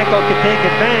then Michael can take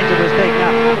advantage of the mistake.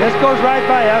 Now, this goes right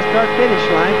by us, start-finish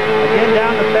line, again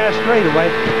down the fast straightaway.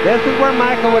 This is where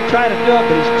Michael would try to do it,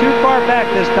 but he's too far back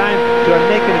this time to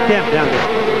make an attempt down there.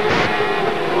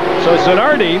 So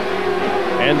Zanardi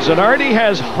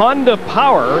has Honda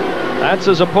power. That's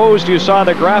as opposed, you saw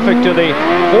the graphic, to the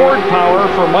Ford power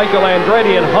for Michael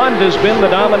Andretti, and Honda's been the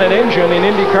dominant engine in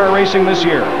IndyCar racing this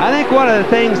year. I think one of the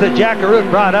things that Jack Arute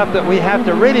brought up that we have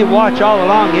to really watch all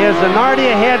along is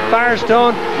Zanardi ahead,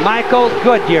 Firestone, Michael,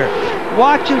 Goodyear.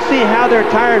 Watch and see how their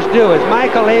tires do. Is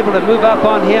Michael able to move up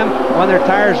on him when their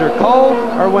tires are cold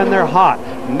or when they're hot?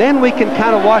 And then we can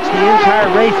kind of watch the entire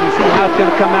race and see how it's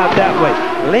going to come out that way.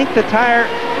 Link the tire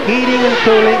heating and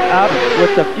cooling up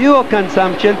with the fuel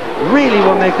consumption really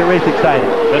will make the race exciting.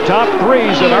 The top three,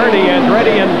 Zanardi,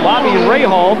 Andretti, and Bobby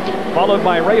Rahal, followed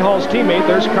by Rahal's teammate.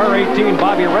 There's car 18,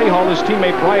 Bobby Rahal. His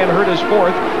teammate Brian Hurt is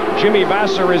fourth. Jimmy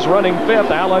Vasser is running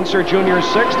fifth. Al Unser Jr.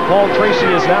 sixth. Paul Tracy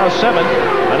is now seventh.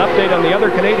 An update on the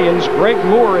other Canadians. Greg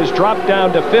Moore is dropped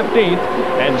down to 15th,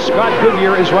 and Scott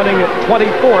Goodyear is running at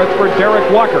 24th for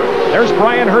Derek Walker. There's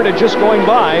Brian Hurta just going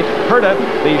by. Hurta,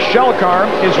 the shell car,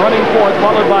 is running fourth,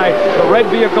 followed by the red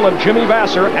vehicle of Jimmy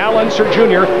Vasser, Al Unser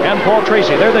Jr., and Paul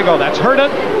Tracy. There they go. That's Hurta,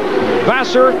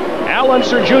 Vasser, Al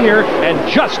Unser Jr., and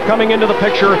just coming into the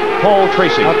picture, Paul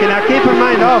Tracy. Okay, now keep in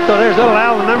mind also, there's little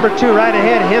Al, the number 2 right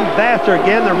ahead, him, Vasser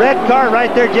again. The red car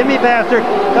right there, Jimmy Vasser,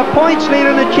 the points leader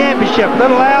in the championship.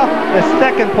 Little Al, the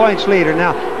second points leader.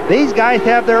 Now, these guys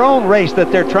have their own race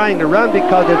that they're trying to run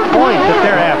because it's points that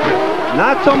they're after.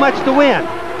 Not so much to win,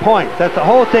 points. That's the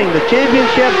whole thing. The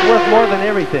championship's worth more than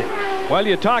everything. Well,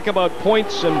 you talk about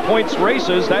points and points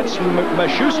races. That's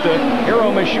Mashusta, Hiro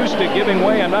Mashusta, giving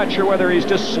way. I'm not sure whether he's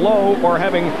just slow or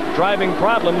having driving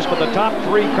problems, but the top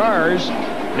three cars,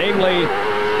 namely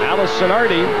Alice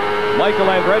Zanardi, Michael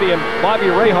Andretti, and Bobby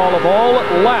Rahal, have all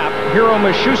lapped Hiro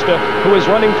Mashusta, who is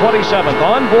running 27th.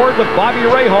 On board with Bobby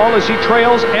Rahal as he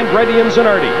trails Andretti and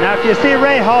Zanardi. Now, if you see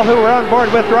Rahal, who we're on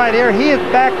board with right here, he is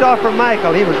backed off from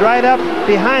Michael. He was right up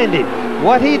behind him.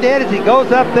 What he did is he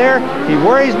goes up there, he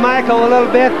worries Michael a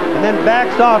little bit, and then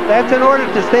backs off. That's in order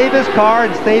to save his car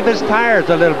and save his tires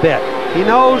a little bit. He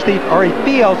knows, or he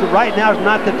feels, that right now is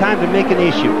not the time to make an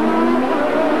issue.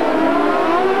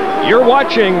 You're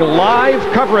watching live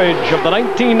coverage of the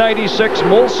 1996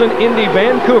 Molson Indy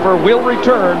Vancouver. We'll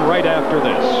return right after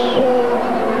this.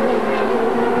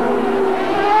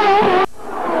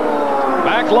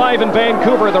 Live in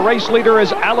Vancouver, the race leader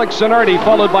is Alex Zanardi,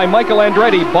 followed by Michael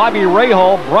Andretti, Bobby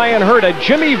Rahal, Brian Hurta.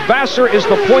 Jimmy Vasser is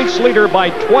the points leader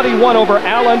by 21 over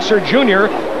Al Unser Jr.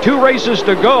 2 races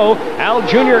to go. Al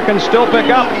Jr. can still pick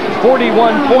up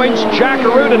 41 points. Jack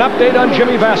Arute, an update on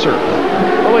Jimmy Vasser.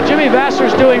 Well, what Jimmy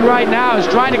Vasser's doing right now is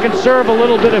trying to conserve a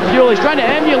little bit of fuel. He's trying to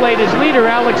emulate his leader,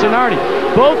 Alex Zanardi.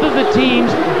 Both of the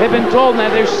teams have been told now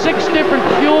there's 6 different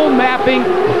fuel mapping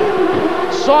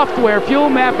software, fuel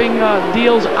mapping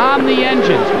deals on the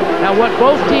engines. Now, what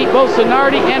both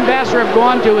Zanardi and Vasser have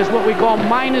gone to is what we call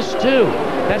 -2.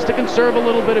 That's to conserve a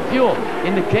little bit of fuel.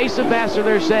 In the case of Vasser,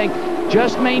 they're saying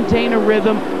just maintain a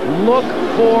rhythm, look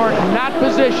for not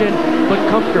position, but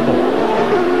comfortable.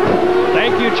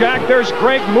 Thank you, Jack. There's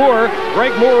Greg Moore.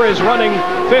 Greg Moore is running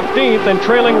 15th and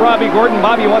trailing Robbie Gordon.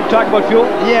 Bobby, you want to talk about fuel?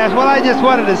 Yes, well, I just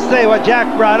wanted to say what Jack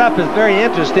brought up is very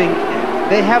interesting.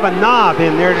 They have a knob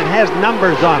in there that has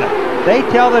numbers on it. They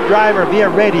tell the driver via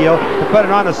radio to put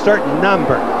it on a certain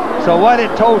number. So what it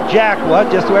told Jack was,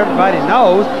 just so everybody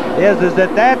knows, is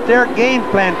that that's their game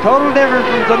plan. Total different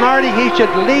from Zanardi. He should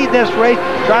lead this race,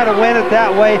 try to win it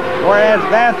that way, whereas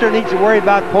Vasser needs to worry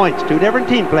about points. 2 different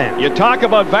team plans. You talk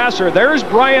about Vasser. There's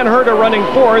Brian Hurta running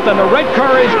 4th, and the red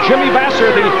car is Jimmy Vasser,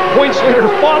 the points leader,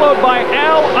 followed by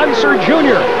Al Unser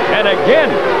Jr. And again,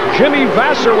 Jimmy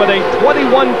Vasser with a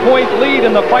 21-point lead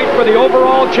in the fight for the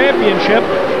overall championship.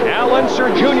 Al Unser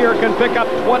Jr. can pick up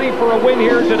 20 for a win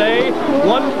here today.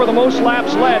 1 for the most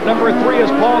laps led. Number 3 is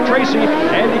Paul Tracy,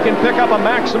 and he can pick up a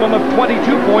maximum of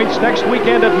 22 points next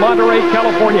weekend at Monterey,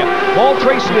 California. Paul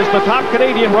Tracy is the top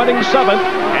Canadian, running 7th,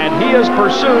 and he is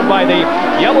pursued by the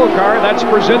yellow car. That's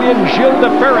Brazilian Gilles de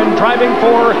Ferran driving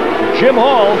for Jim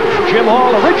Hall. Jim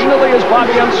Hall, originally, as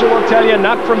Bobby Unser will tell you,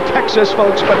 not from Texas,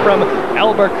 folks, but from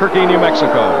Albuquerque, New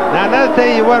Mexico. Now, another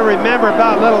thing you want to remember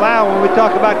about little Al when we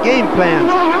talk about game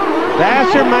plans.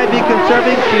 Vassar might be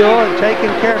conserving fuel and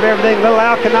taking care of everything. Little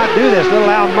Al cannot do this. Little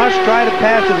Al must try to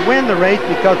pass and win the race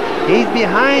because he's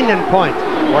behind in points,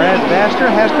 whereas Vassar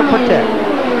has to protect.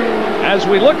 As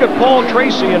we look at Paul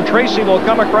Tracy, and Tracy will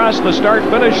come across the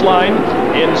start-finish line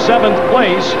in 7th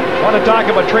place. Want to talk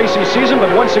about Tracy's season,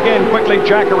 but once again, quickly,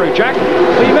 Jackaroo. Jack?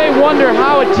 Well, you may wonder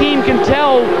how a team can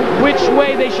tell which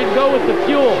way they should go with the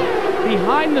fuel.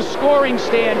 Behind the scoring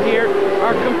stand here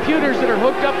are computers that are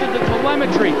hooked up to the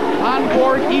telemetry on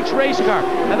board each race car.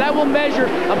 Now that will measure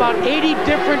about 80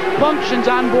 different functions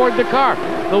on board the car.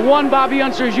 The one, Bobby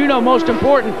Unser, as you know, most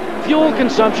important, fuel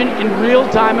consumption in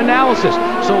real-time analysis.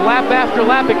 So lap after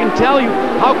lap, it can tell you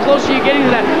how close are you getting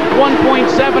to that 1.7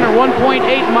 or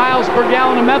 1.8 miles per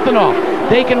gallon of methanol.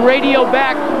 They can radio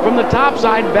back from the top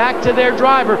side back to their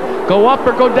driver, go up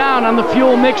or go down on the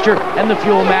fuel mixture and the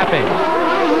fuel mapping.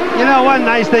 You know, one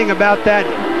nice thing about that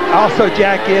also,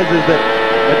 Jack, is that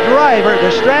the driver,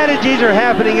 the strategies are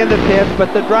happening in the pits,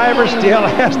 but the driver still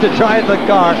has to drive the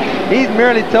car. He's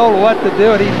merely told what to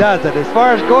do, and he does it. As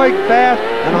far as going fast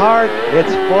and hard,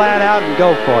 it's flat out and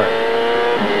go for it.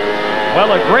 Well,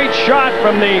 a great shot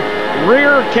from the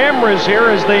rear cameras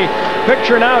here as the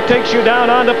picture now takes you down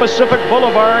onto Pacific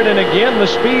Boulevard, and again the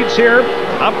speeds here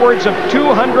upwards of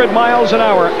 200 miles an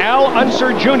hour. Al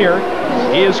Unser Jr.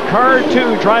 is car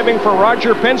 2 driving for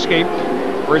Roger Penske,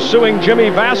 pursuing Jimmy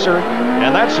Vassar,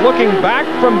 and that's looking back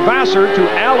from Vassar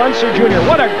to Al Unser Jr.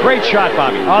 What a great shot,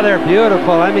 Bobby. Oh, they're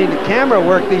beautiful. I mean, the camera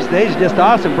work these days is just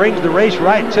awesome. Brings the race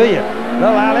right to you.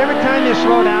 Well, Al, every time you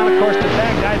slow down, of course, the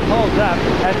back guy pulls up.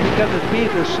 That's because the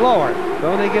speeds are slower.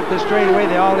 But when they get the straightaway,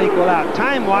 they all equal out.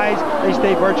 Time-wise, they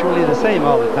stay virtually the same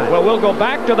all the time. Well, we'll go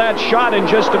back to that shot in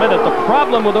just a minute. The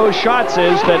problem with those shots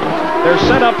is that they're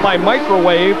set up by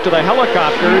microwave to the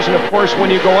helicopters, and of course, when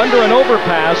you go under an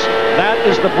overpass, that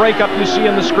is the breakup you see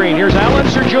in the screen. Here's Al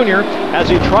Unser Jr. as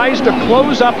he tries to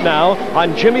close up now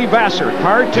on Jimmy Vassar.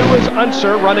 Car 2 is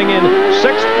Unser running in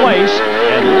 6th place,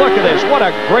 and look at this. What a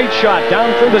great shot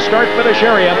down through the start-finish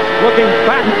area, looking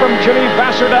back from Jimmy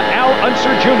Vassar to Al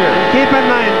Unser Jr. Keep in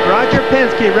mind, Roger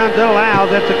Penske runs Little Al.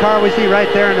 That's the car we see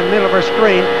right there in the middle of our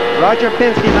screen. Roger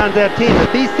Penske runs that team.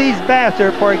 If he sees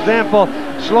Vassar, for example,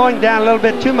 slowing down a little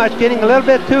bit too much, getting a little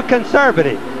bit too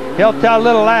conservative, he'll tell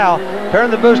Little Al,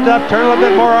 turn the boost up, turn a little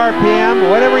bit more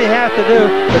RPM, whatever you have to do,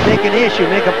 but make an issue,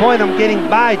 make a point of getting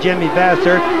by Jimmy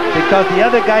Vassar, because the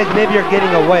other guys maybe are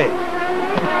getting away.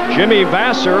 Jimmy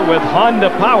Vassar with Honda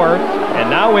power, and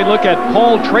now we look at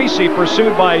Paul Tracy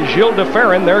pursued by Gilles de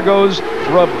Ferran. There goes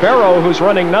Ribeiro, who's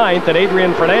running 9th, and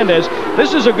Adrian Fernandez.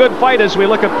 This is a good fight as we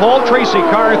look at Paul Tracy,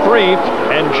 car 3,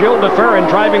 and Gilles de Ferran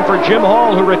driving for Jim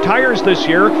Hall, who retires this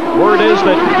year. Word is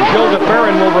that Gilles de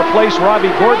Ferran will replace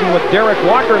Robbie Gordon with Derek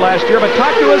Walker last year. But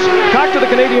talk to the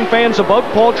Canadian fans about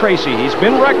Paul Tracy. He's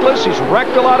been reckless, he's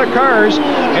wrecked a lot of cars,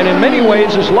 and in many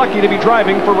ways is lucky to be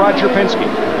driving for Roger Penske.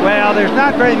 Well, there's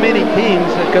not very many teams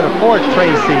that could afford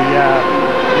Tracy.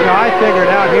 You know, I figured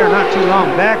out here not too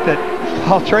long back that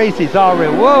Paul Tracy's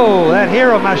already, whoa, that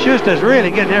hero Maschusta's really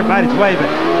getting everybody's way, but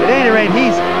at any rate,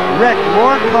 he's wrecked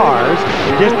more cars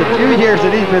in just a few years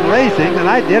that he's been racing than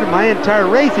I did in my entire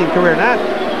racing career.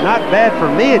 Not bad for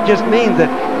me. It just means that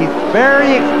he's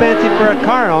very expensive for a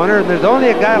car owner, and there's only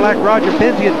a guy like Roger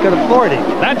Penske that could afford him.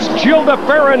 That's Gilles de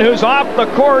Ferran, who's off the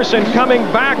course and coming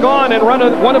back on and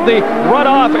running one of the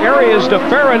runoff areas. De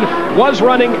Ferran was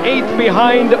running 8th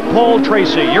behind Paul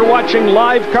Tracy. You're watching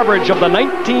live coverage of the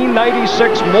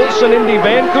 1996 Molson Indy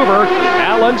Vancouver.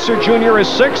 Al Unser Jr. is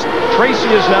 6th,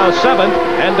 Tracy is now 7th,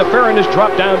 and de Ferran has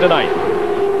dropped down to 9th.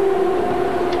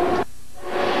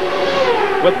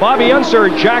 With Bobby Unser,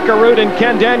 Jack Arute, and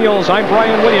Ken Daniels, I'm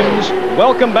Brian Williams.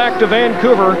 Welcome back to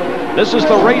Vancouver. This is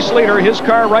the race leader, his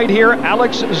car right here,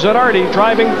 Alex Zanardi,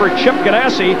 driving for Chip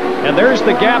Ganassi. And there's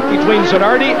the gap between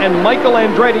Zanardi and Michael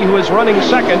Andretti, who is running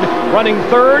 2nd. Running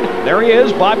 3rd, there he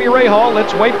is, Bobby Rahal.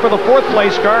 Let's wait for the 4th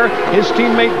place car, his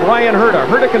teammate Brian Herta.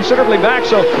 Herta considerably back,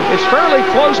 so it's fairly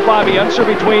close, Bobby Unser,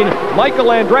 between Michael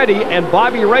Andretti and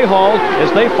Bobby Rahal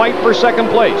as they fight for 2nd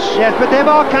place. Yes, but they've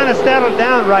all kind of settled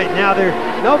down right now.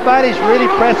 Nobody's really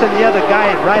pressing the other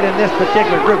guy right in this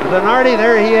particular group. Zanardi,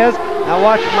 there he is. Now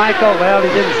watch Michael. Well, he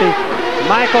didn't see.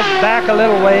 Michael's back a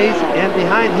little ways, and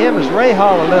behind him is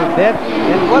Rahal a little bit.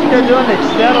 And what they're doing,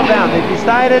 they've settled down. They've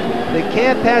decided they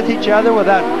can't pass each other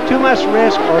without too much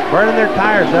risk or burning their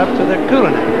tires up, so they're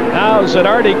cooling it. Now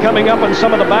Zanardi coming up on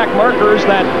some of the back markers.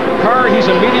 That car he's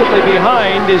immediately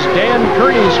behind is Dan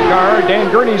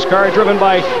Gurney's car, driven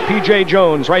by P.J.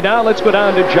 Jones. Right now, let's go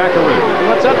down to Jack Arute.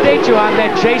 Let's update you on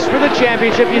that chase for the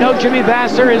championship. You know Jimmy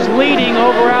Vassar is leading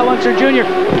over Al Unser Jr.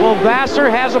 Well, Vassar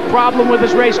has a problem with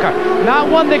his race car. Not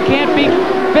one that can't be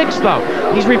fixed, though.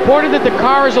 He's reported that the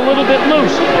car is a little bit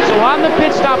loose. So on the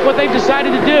pit stop, what they've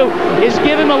decided to do is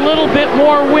give him a little bit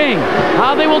more wing.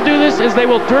 How they will do this is they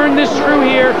will turn this screw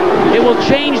here. It will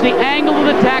change the angle of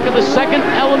attack of the second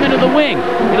element of the wing.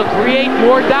 It'll create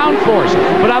more downforce.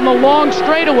 But on the long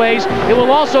straightaways, it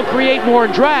will also create more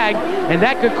drag, and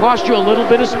that could cost you a little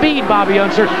bit of speed, Bobby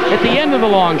Unser, at the end of the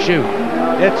long shoot.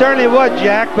 It certainly would,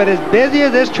 Jack, but as busy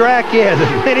as this track is,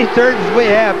 as many turns as we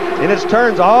have, and it's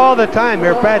turns all the time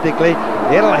here practically,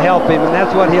 it'll help him, and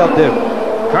that's what he'll do.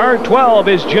 Car 12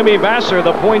 is Jimmy Vasser,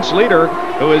 the points leader,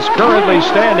 who is currently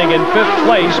standing in 5th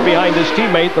place behind his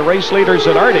teammate, the race leader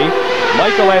Zanardi,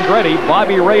 Michael Andretti,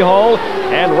 Bobby Rahal,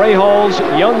 and Rahal's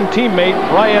young teammate,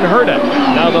 Brian Herta.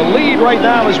 Now the lead right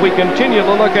now as we continue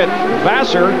to look at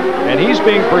Vasser, and he's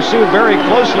being pursued very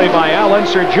closely by Al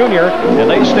Unser Jr., and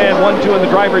they stand 1-2 in the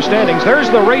driver's standings. There's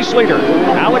the race leader,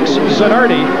 Alex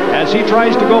Zanardi, as he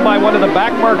tries to go by one of the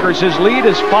back markers. His lead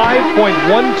is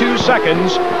 5.12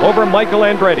 seconds over Michael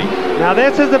Andretti. Now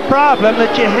this is the problem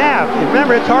that you have.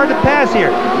 Remember, it's hard to pass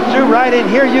here. Through right in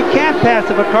here, you can't pass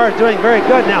if a car is doing very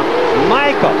good. Now,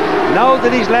 Michael knows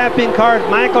that he's lapping cars.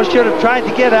 Michael should have tried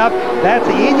to get up. That's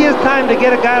the easiest time to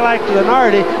get a guy like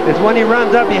Zanardi is when he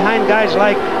runs up behind guys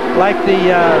like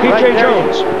the P.J.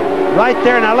 Jones. Right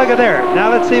there. Now look at there. Now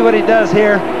let's see what he does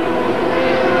here.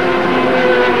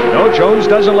 No, Jones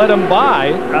doesn't let him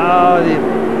by. Oh,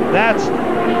 that's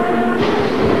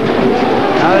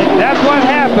what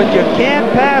happens. You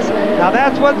can't pass. Now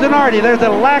that's what Zanardi, there's a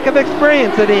lack of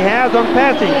experience that he has on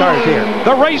passing cars here.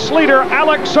 The race leader,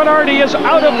 Alex Zanardi, is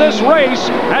out of this race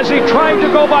as he tried to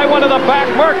go by one of the back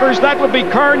markers. That would be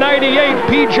car 98,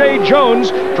 P.J.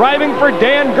 Jones, driving for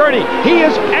Dan Gurney. He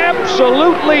is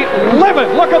absolutely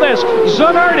livid. Look at this.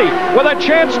 Zanardi with a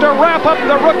chance to wrap up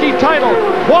the rookie title,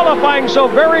 qualifying so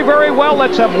very, very well.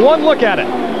 Let's have one look at it.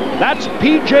 That's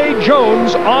P.J.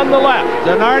 Jones on the left.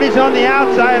 Zanardi's on the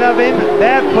outside of him.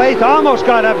 Bad place, almost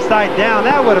got upside down.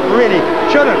 That would have really,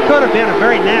 could have been a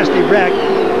very nasty wreck.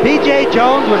 P.J.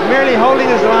 Jones was merely holding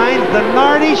his line.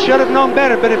 Zanardi should have known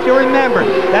better, but if you remember,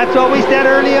 that's what we said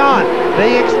early on. The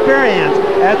experience,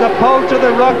 as opposed to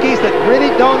the rookies that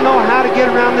really don't know how to get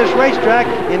around this racetrack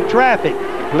in traffic.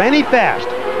 Plenty fast.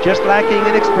 Just lacking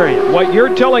in experience. What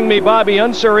you're telling me, Bobby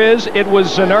Unser, is it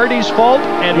was Zanardi's fault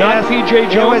and not P.J.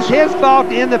 Jones? It was his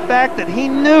fault in the fact that he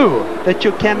knew that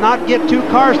you cannot get two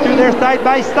cars through there side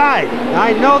by side. Now,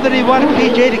 I know that he wanted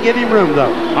P.J. to give him room,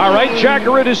 though. All right, Jack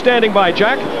Arute is standing by.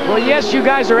 Jack? Well, yes, you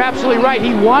guys are absolutely right.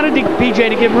 He wanted P.J.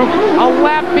 to give room a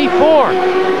lap before.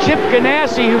 Chip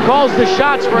Ganassi, who calls the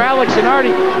shots for Alex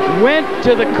Zanardi, went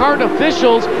to the kart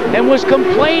officials and was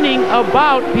complaining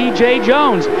about P.J.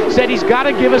 Jones. Said he's got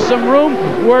to give us some room.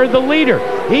 We're the leader.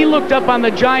 He looked up on the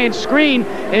giant screen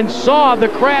and saw the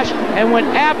crash and went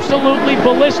absolutely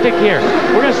ballistic here.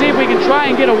 We're going to see if we can try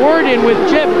and get a word in with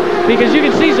Chip, because you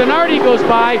can see Zanardi goes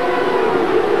by.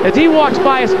 As he walks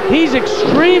by us, he's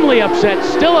extremely upset,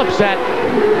 still upset.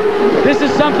 This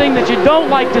is something that you don't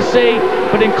like to see,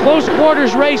 but in close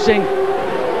quarters racing,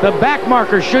 the back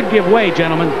marker should give way,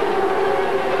 gentlemen.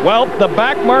 Well, the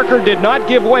back marker did not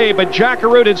give way, but Jack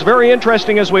Arute, it's very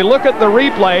interesting as we look at the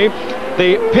replay.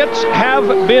 The pits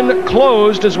have been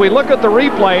closed. As we look at the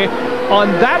replay, on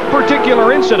that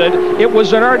particular incident, it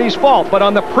was Zanardi's fault. But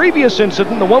on the previous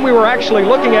incident, the one we were actually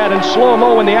looking at in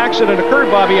slow-mo when the accident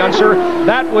occurred, Bobby Unser,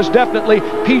 that was definitely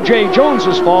P.J.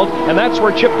 Jones's fault, and that's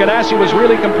where Chip Ganassi was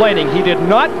really complaining. He did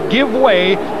not give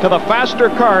way to the faster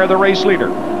car, the race leader.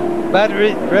 But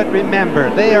remember,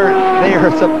 they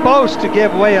are supposed to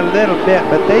give way a little bit,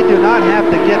 but they do not have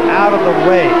to get out of the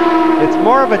way. It's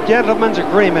more of a gentleman's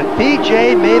agreement.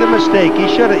 P.J. made a mistake. He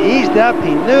should have eased up.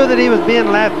 He knew that he was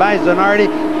being lapped by Zanardi,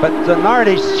 but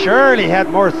Zanardi surely had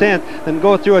more sense than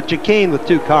go through a chicane with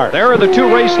two cars. There are the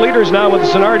two race leaders now with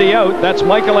Zanardi out. That's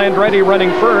Michael Andretti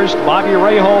running first, Bobby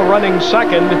Rahal running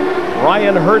second,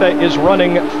 Brian Herta is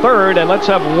running third, and let's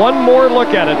have one more look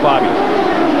at it, Bobby.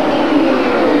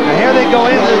 Here they go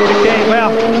into the chicane.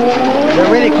 Well,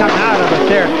 they really come out of it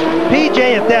there.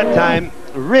 P.J. at that time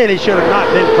really should have not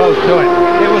been close to it.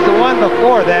 It was the one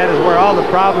before that is where all the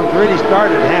problems really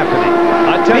started happening.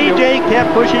 P.J.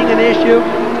 kept pushing an issue.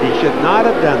 He should not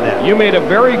have done that. You made a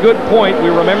very good point. We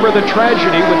remember the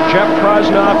tragedy with Jeff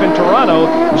Krosnoff in Toronto.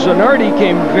 Zanardi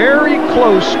came very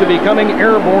close to becoming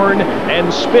airborne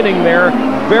and spinning there.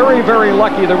 Very, very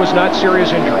lucky there was not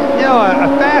serious injury. You know,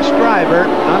 a fast driver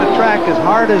on a track as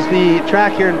hard as the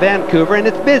track here in Vancouver, and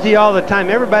it's busy all the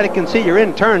time. Everybody can see you're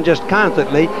in turn just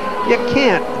constantly. You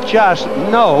can't just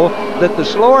know that the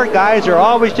slower guys are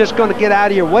always just going to get out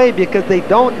of your way because they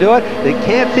don't do it. They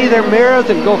can't see their mirrors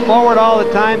and go forward all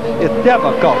the time. It's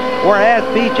difficult. Whereas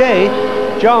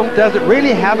P.J. Jones doesn't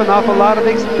really have an awful lot of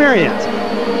experience.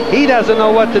 He doesn't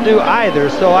know what to do either,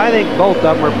 so I think both of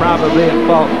them are probably at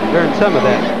fault during some of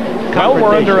that. Well,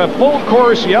 we're under a full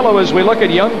course yellow as we look at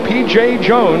young P.J.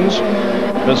 Jones,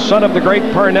 the son of the great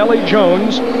Parnelli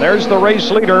Jones. There's the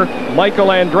race leader, Michael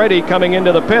Andretti, coming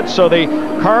into the pits. So the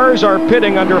cars are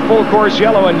pitting under full course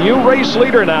yellow. A new race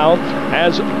leader now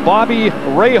as Bobby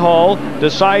Rahal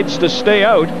decides to stay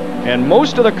out. And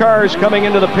most of the cars coming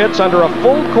into the pits under a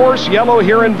full course yellow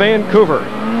here in Vancouver,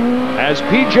 as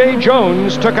P.J.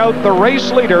 Jones took out the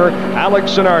race leader, Alex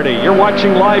Zanardi. You're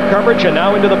watching live coverage, and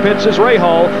now into the pits is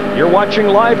Rahal. You're watching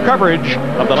live coverage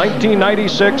of the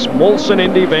 1996 Molson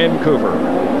Indy Vancouver.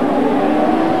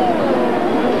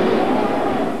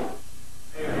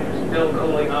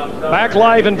 Back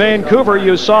live in Vancouver,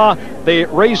 you saw the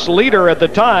race leader at the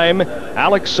time,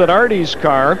 Alex Zanardi's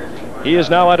car. He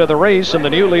is now out of the race, and the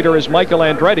new leader is Michael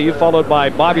Andretti, followed by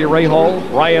Bobby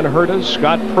Rahal, Ryan Herta,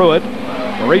 Scott Pruitt.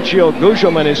 Mauricio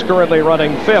Gugelmin is currently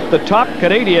running fifth. The top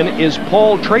Canadian is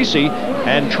Paul Tracy,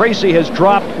 and Tracy has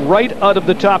dropped right out of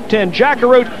the top 10. Jack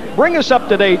Arute, bring us up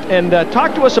to date and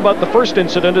talk to us about the first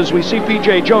incident as we see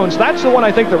P.J. Jones. That's the one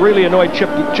I think that really annoyed Chip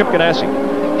Ganassi.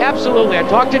 Absolutely. I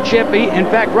talked to Chippy. In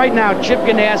fact, right now, Chip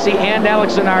Ganassi and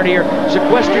Alex Zanardi are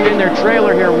sequestered in their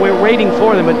trailer here. We're waiting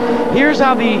for them. But here's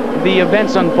how the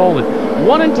events unfolded.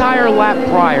 One entire lap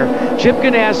prior, Chip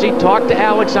Ganassi talked to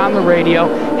Alex on the radio,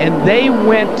 and they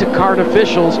went to kart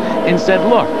officials and said,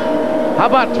 look, how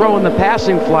about throwing the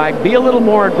passing flag? Be a little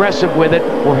more aggressive with it.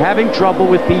 We're having trouble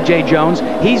with P.J. Jones.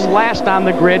 He's last on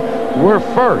the grid. We're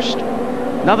first.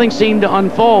 Nothing seemed to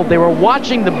unfold. They were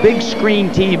watching the big screen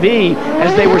TV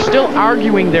as they were still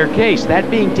arguing their case,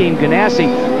 that being Team Ganassi,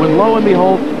 when lo and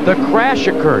behold, the crash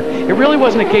occurred. It really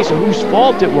wasn't a case of whose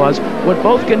fault it was. What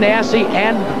both Ganassi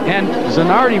and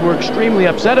Zanardi were extremely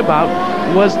upset about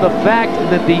was the fact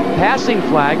that the passing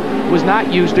flag was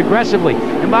not used aggressively.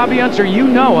 And Bobby Unser, you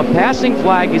know a passing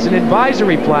flag is an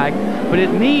advisory flag, but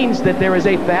it means that there is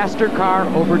a faster car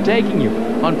overtaking you.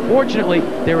 Unfortunately,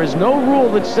 there is no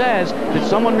rule that says that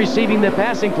someone receiving the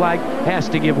passing flag has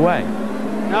to give way.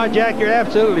 No, Jack, you're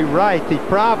absolutely right. The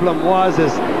problem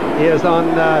is on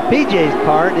PJ's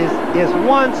part is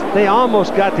once they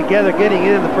almost got together getting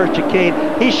into the first chicane,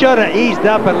 he should have eased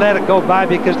up and let it go by,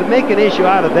 because to make an issue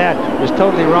out of that is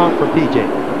totally wrong for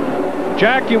PJ.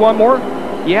 Jack, you want more?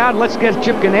 Yeah, let's get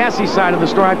Chip Ganassi's side of the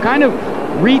story. I've kind of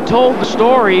retold the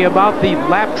story about the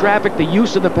lap traffic, the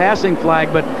use of the passing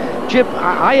flag, but Chip,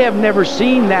 I have never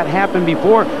seen that happen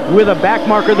before with a back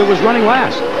marker that was running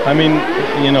last. I mean,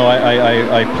 you know,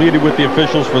 I pleaded with the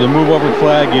officials for the move over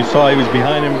flag. You saw he was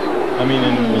behind him, I mean,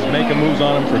 and was making moves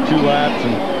on him for 2 laps,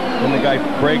 and then the guy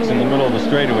breaks in the middle of the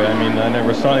straightaway. I mean, I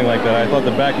never saw anything like that. I thought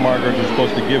the back markers were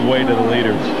supposed to give way to the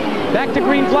leaders. Back to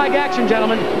green flag action,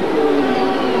 gentlemen.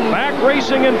 Back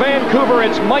racing in Vancouver,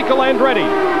 it's Michael Andretti,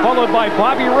 followed by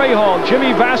Bobby Rahal,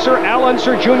 Jimmy Vasser, Al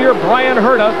Unser Jr., Brian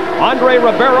Herta, Andre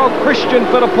Ribeiro, Christian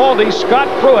Fittipaldi, Scott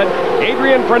Pruitt,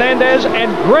 Adrian Fernandez,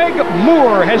 and Greg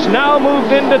Moore has now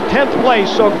moved into 10th place.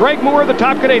 So Greg Moore, the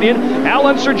top Canadian, Al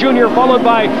Unser Jr., followed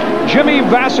by Jimmy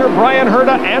Vasser, Brian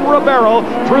Herta, and Ribeiro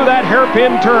through that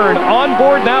hairpin turn. On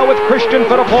board now with Christian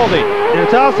Fittipaldi. And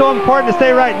it's also important to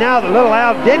say right now that little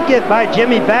Al did get by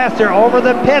Jimmy Vasser over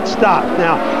the pit stop.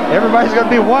 Now, everybody's going to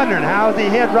be wondering, how is he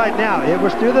hit right now? It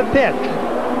was through the pit.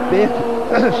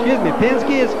 Excuse me,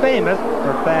 Penske is famous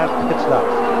for fast pit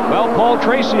stops. Well, Paul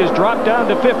Tracy has dropped down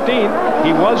to 15th.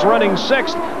 He was running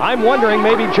 6th. I'm wondering,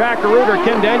 maybe Jack Arute or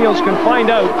Ken Daniels can find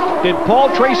out, did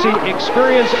Paul Tracy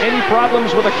experience any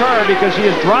problems with the car, because he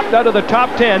has dropped out of the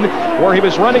top 10 where he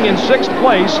was running in 6th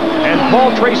place, and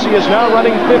Paul Tracy is now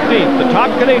running 15th. The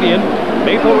top Canadian,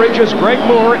 Maple Ridge's Greg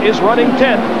Moore, is running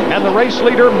 10th, and the race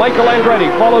leader, Michael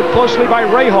Andretti, followed closely by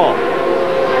Rahal.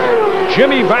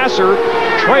 Jimmy Vasser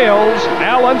trails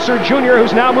Al Unser Jr.,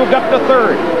 who's now moved up to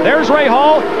 3rd. There's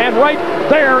Rahal, and right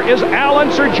there is Al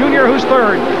Unser Jr., who's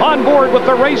 3rd. On board with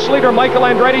the race leader, Michael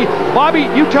Andretti. Bobby,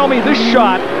 you tell me this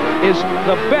shot is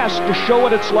the best to show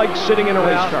what it's like sitting in a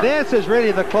race car. This is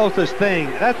really the closest thing.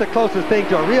 That's the closest thing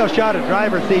to a real shot a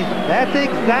driver sees. That's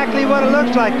exactly what it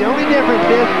looks like. The only difference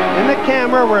is in the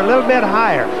camera we're a little bit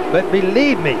higher. But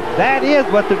believe me, that is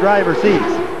what the driver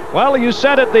sees. Well, you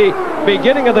said at the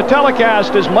beginning of the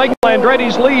telecast, as Michael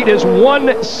Andretti's lead is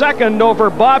 1 second over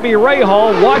Bobby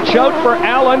Rahal. Watch out for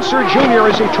Al Unser Jr.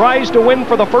 as he tries to win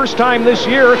for the first time this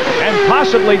year and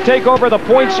possibly take over the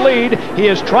points lead. He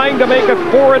is trying to make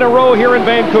it 4 in a row here in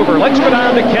Vancouver. Let's go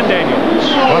down to Ken Daniels.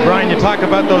 Well, Brian, you talk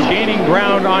about those gaining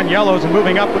ground on yellows and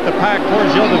moving up with the pack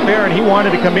for Gilles de Ferran. He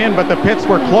wanted to come in, but the pits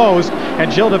were closed,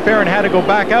 and Gilles de Ferran had to go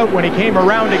back out when he came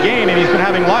around again, and he's been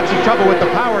having lots of trouble with the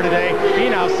power today. He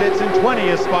now sits in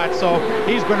 20th spot, so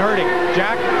he's been hurting.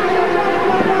 Jack?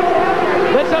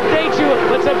 Let's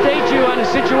update you on a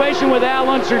situation with Al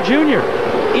Unser Jr.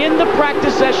 In the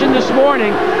practice session this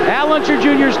morning, Al Unser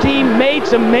Jr.'s team made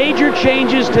some major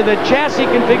changes to the chassis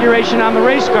configuration on the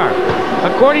race car.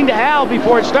 According to Al,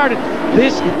 before it started,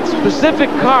 this specific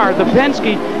car, the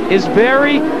Penske, is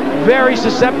very, very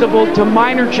susceptible to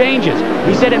minor changes.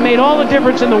 He said it made all the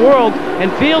difference in the world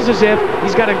and feels as if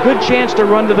he's got a good chance to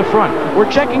run to the front.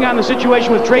 We're checking on the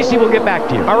situation with Tracy. We'll get back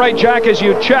to you. All right, Jack, as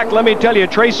you check, let me tell you,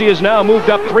 Tracy has now moved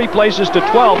up 3 places to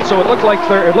 12th, so it looks like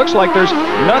there's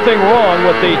nothing wrong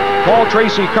with the Paul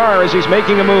Tracy car as he's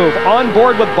making a move. On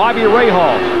board with Bobby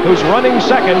Rahal, who's running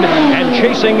second and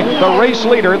chasing the race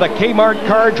leader, the Kmart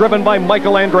car driven by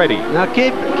Michael Andretti. Now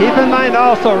keep in mind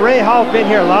also, Rahal's been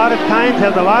here a lot of times,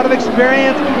 has a lot of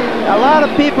experience. A lot of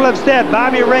people have said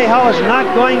Bobby Rahal is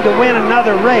not going to win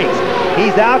another race.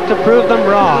 He's out to prove them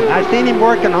wrong. I've seen him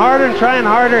working harder and trying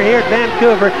harder here at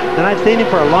Vancouver than I've seen him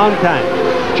for a long time.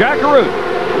 Jack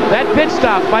Arute. That pit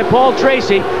stop by Paul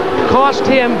Tracy cost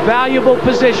him valuable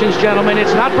positions, gentlemen.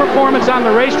 It's not performance on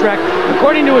the racetrack.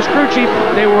 According to his crew chief,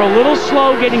 they were a little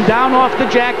slow getting down off the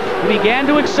jack. He began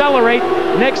to accelerate.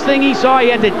 Next thing he saw, he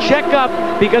had to check up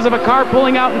because of a car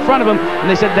pulling out in front of him, and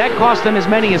they said that cost them as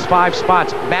many as 5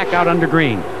 spots back out under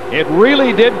green. It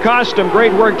really did cost him.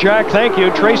 Great work, Jack. Thank you.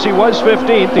 Tracy was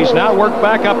 15th. He's now worked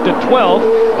back up to 12th.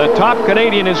 The top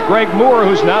Canadian is Greg Moore,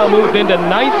 who's now moved into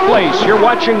 9th place. You're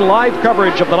watching live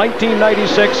coverage of the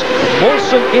 1996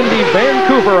 Molson Indy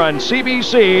Vancouver on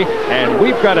CBC, and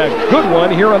we've got a good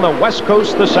one here on the West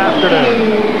Coast this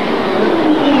afternoon.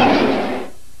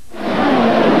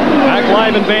 Back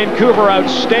live in Vancouver,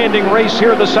 outstanding race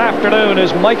here this afternoon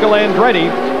as Michael Andretti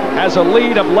has a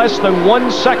lead of less than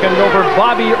 1 second over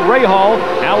Bobby Rahal.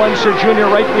 Al Unser Jr.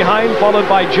 right behind, followed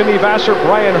by Jimmy Vasser,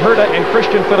 Brian Herta, and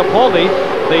Christian Fittipaldi.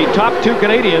 The top 2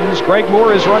 Canadians, Greg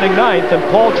Moore is running 9th, and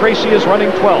Paul Tracy is running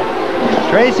 12th.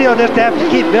 Tracy will just have to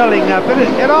keep building up.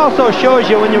 It also shows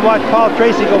you when you watch Paul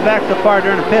Tracy go back so far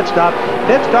during a pit stop.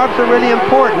 Pit stops are really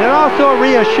important. It also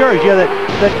reassures you that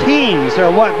the teams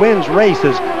are what wins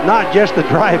races, not just the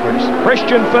drivers.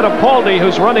 Christian Fittipaldi,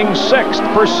 who's running 6th,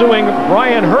 pursuing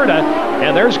Brian Herta.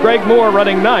 And there's Greg Moore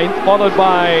running 9th, followed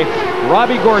by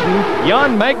Robbie Gordon.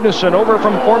 Jan Magnussen over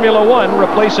from Formula One,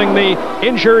 replacing the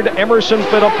injured Emerson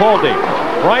Fittipaldi.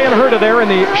 Brian Herta there in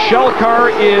the Shell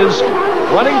car is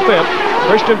running 5th.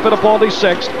 Christian Fittipaldi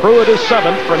 6th. Pruitt is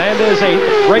 7th. Fernandez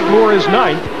 8th. Greg Moore is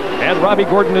 9th. And Robbie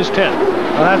Gordon is 10th.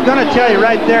 Well, I was going to tell you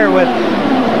right there with...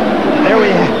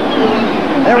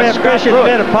 There we have Christian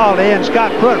Fittipaldi and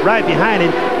Scott Pruitt right behind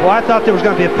him. Well, I thought there was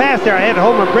going to be a pass there. I had to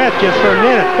hold my breath just for a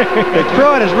minute. But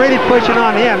Pruitt is really pushing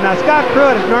on him. Now, Scott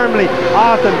Pruitt is normally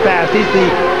awesome fast. He's the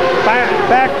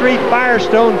factory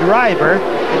Firestone driver.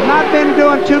 He's not been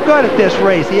doing too good at this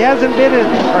race. He hasn't been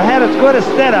had as good a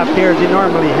setup here as he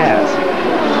normally has.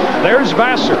 There's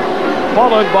Vasser,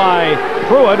 followed by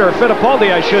Pruitt, or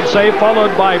Fittipaldi, I should say,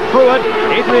 followed by Pruitt,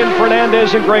 Adrian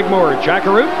Fernandez, and Greg Moore. Jack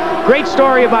Arute? Great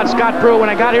story about Scott Pruitt. When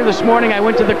I got here this morning, I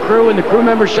went to the crew, and the crew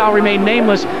members shall remain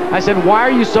nameless. I said, why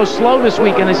are you so slow this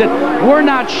week? And they said, we're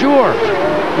not sure.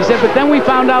 He said, but then we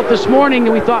found out this morning,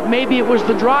 and we thought maybe it was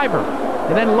the driver.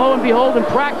 And then lo and behold, in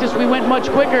practice, we went much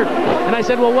quicker. And I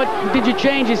said, well, what did you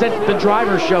change? He said, the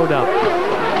driver showed up.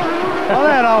 Well,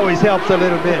 that always helps a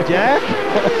little bit, Jack.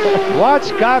 Watch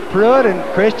Scott Pruitt and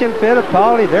Christian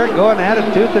Fittipaldi. They're going at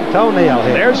it tooth and toenail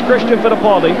here. There's Christian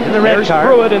Fittipaldi. In the red There's car.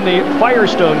 Pruitt in the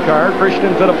Firestone car.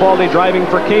 Christian Fittipaldi driving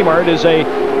for Kmart is a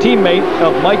teammate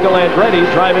of Michael Andretti,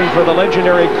 driving for the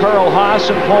legendary Carl Haas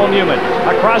and Paul Newman.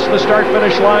 Across the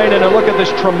start-finish line, and a look at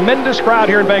this tremendous crowd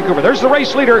here in Vancouver. There's the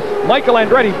race leader, Michael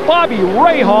Andretti. Bobby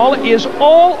Rahal is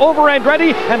all over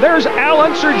Andretti, and there's Al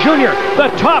Unser Jr.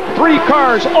 The top 3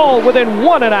 cars all within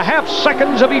 1.5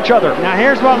 seconds of each other. Now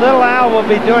here's what little Al will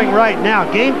be doing right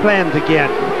now. Game plans again.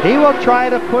 He will try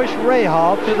to push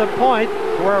Rahal to the point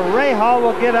where Rahal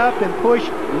will get up and push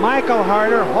Michael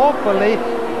harder. Hopefully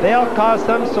they'll cause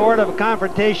some sort of a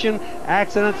confrontation,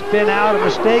 accident, spin out, a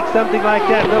mistake, something like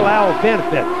that. Little Al will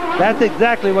benefit. That's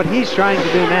exactly what he's trying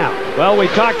to do now. Well, we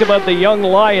talked about the young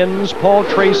Lions. Paul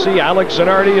Tracy, Alex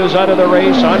Zanardi is out of the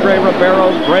race. Andre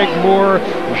Ribeiro, Greg Moore,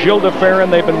 Gilles de Ferran.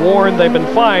 They've been warned, they've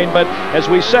been fined. But as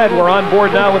we said, we're on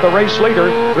board now with the race leader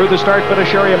through the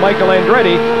start-finish area, Michael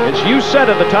Andretti. As you said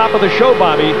at the top of the show,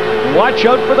 Bobby, watch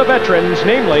out for the veterans,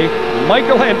 namely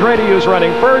Michael Andretti, who's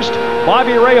running first,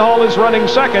 Bobby Rahal is running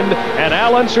second, and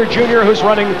Al Unser Jr. who's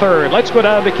running third. Let's go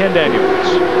down to Ken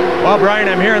Daniels. Well, Brian,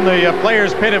 I'm here in the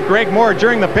players' pit of Greg Moore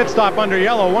during the pit stop under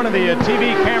yellow. One of the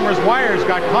TV camera's wires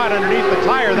got caught underneath the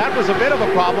tire. That was a bit of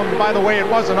a problem. By the way, it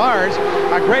wasn't ours.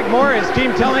 Greg Moore, his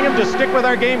team telling him to stick with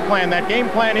our game plan. That game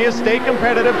plan is stay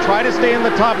competitive, try to stay in the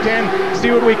top 10,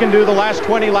 see what we can do the last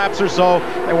 20 laps or so.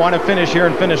 They want to finish here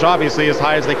and finish, obviously, as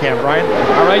high as they can, Brian.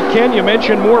 All right, Ken, you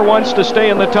mentioned Moore wants to stay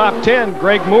in the top 10.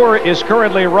 Greg Moore is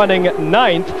currently running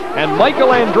 9th, and Michael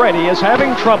Andretti is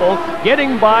having trouble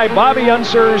getting by Bobby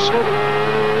Unser's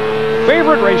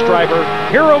favorite race driver,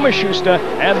 Hiro Mashusta,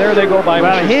 and there they go by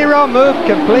Mashusta. Hiro moved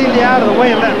completely out of the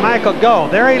way and let Michael go.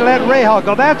 There he let Rahal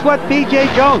go. That's what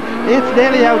P.J. Jones,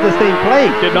 incidentally, that was the same play.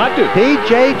 Did not do.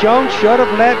 P.J. Jones should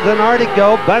have let Zanardi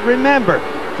go, but remember,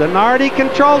 Zanardi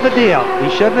controlled the deal. He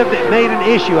shouldn't have made an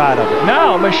issue out of it.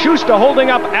 Now Mashusta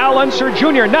holding up Al Unser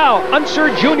Jr. Now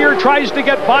Unser Jr. tries to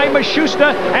get by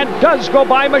Mashusta and does go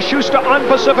by Mashusta on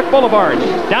Pacific Boulevard.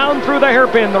 Down through the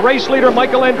hairpin, the race leader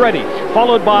Michael Andretti,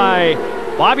 followed by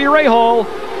Bobby Rahal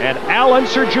and Al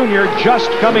Unser Jr.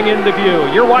 just coming into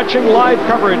view. You're watching live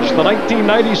coverage, the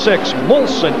 1996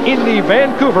 Molson Indy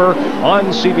Vancouver on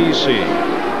CBC.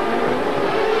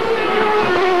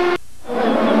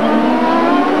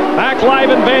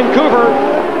 Live in Vancouver,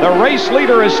 the race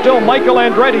leader is still Michael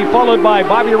Andretti, followed by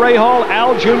Bobby Rahal,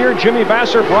 Al Jr., Jimmy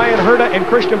Vasser, Brian Herta, and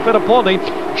Christian Fittipaldi.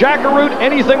 Jack Arute,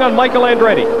 anything on Michael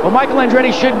Andretti? Well, Michael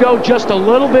Andretti should go just a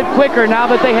little bit quicker now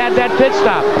that they had that pit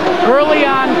stop. Early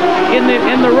on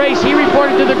in the race, he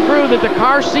reported to the crew that the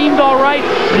car seemed all right,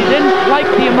 but he didn't like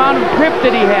the amount of grip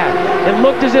that he had. It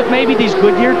looked as if maybe these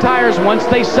Goodyear tires, once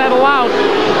they settle out,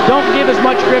 don't give as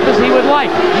much grip as he would like.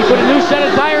 He put a new set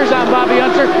of tires on Bobby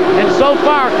Unser, and so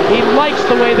far, he likes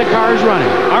the way the car is running.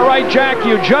 All right, Jack,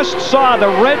 you just saw the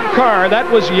red car. That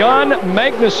was Jan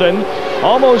Magnussen,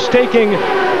 almost taking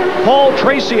Paul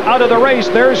Tracy out of the race.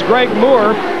 There's Greg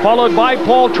Moore, followed by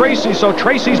Paul Tracy. So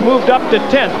Tracy's moved up to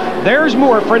 10th. There's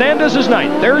Moore. Fernandez is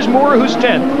 9th. There's Moore, who's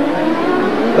 10th.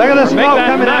 Look at the smoke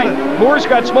coming out. Moore's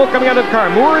got smoke coming out of the car.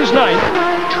 Moore is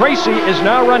 9th. Tracy is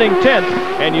now running 10th,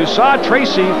 and you saw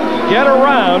Tracy get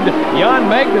around Jan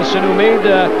Magnussen, who made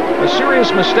a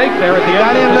serious mistake there at the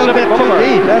end of the Pacific Boulevard. Got in a little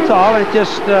bit too deep, that's all. It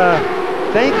just,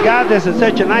 thank God this is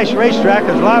such a nice racetrack.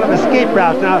 There's a lot of escape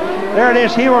routes. Now, there it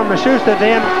is, Hiro Mashusta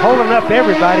then holding up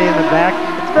everybody in the back.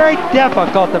 It's very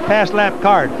difficult to pass lap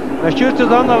cars.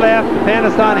 Mashusta's on the left, the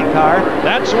Panasonic car.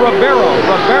 That's Ribeiro.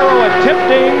 Ribeiro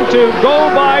attempting to go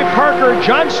by Parker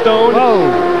Johnstone.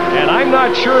 Whoa. And I'm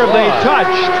not sure if they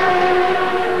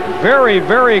touched. Very,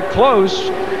 very close.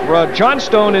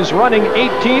 Johnstone is running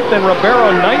 18th and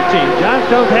Ribeiro 19th.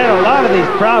 Johnstone's had a lot of these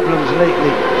problems lately.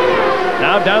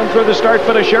 Now down through the start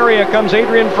finish area comes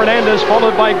Adrian Fernandez,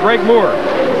 followed by Greg Moore.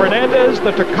 Fernandez,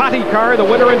 the Ducati car, the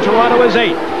winner in Toronto, is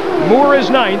 8th. Moore is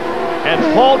 9th. And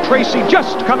Paul Tracy,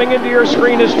 just coming into your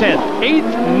screen, is 10th.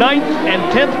 8th, 9th, and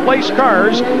 10th place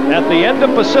cars at the end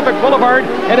of Pacific Boulevard.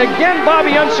 And again,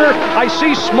 Bobby Unser, I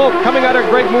see smoke coming out of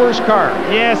Greg Moore's car.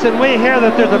 Yes, and we hear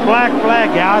that there's a black flag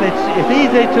out. It's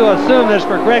easy to assume this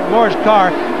for Greg Moore's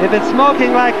car. If it's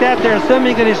smoking like that, they're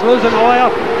assuming that he's losing oil,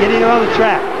 getting on the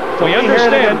track. So we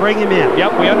understand. Bring him in.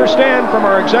 Yep, we understand from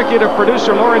our executive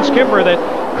producer, Lawrence Kimber, that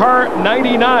car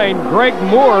 99, Greg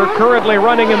Moore, currently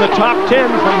running in the top 10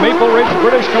 from Maple Ridge,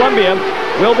 British Columbia,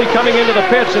 will be coming into the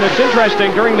pits. And it's interesting,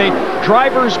 during the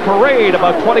driver's parade,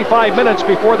 about 25 minutes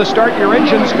before the start your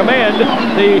engines command,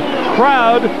 the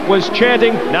crowd was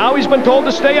chanting, now he's been told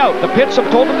to stay out. The pits have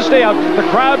told him to stay out. The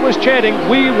crowd was chanting,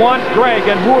 we want Greg,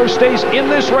 and Moore stays in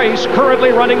this race, currently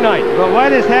running 9th. But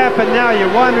what has happened now,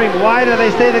 you're wondering, why do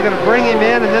they say they're going to bring him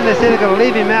in and then they say they're going to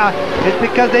leave him out? It's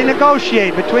because they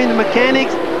negotiate between the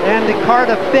mechanics and the cart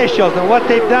officials, and what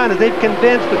they've done is they've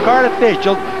convinced the cart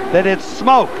officials that it's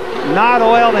smoke, not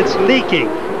oil that's leaking.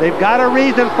 They've got a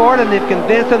reason for it, and they've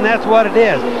convinced them that's what it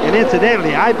is. And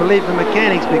incidentally, I believe the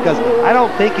mechanics, because I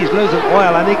don't think he's losing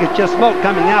oil. I think it's just smoke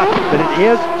coming out, but it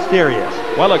is serious.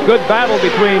 Well, a good battle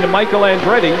between Michael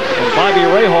Andretti and Bobby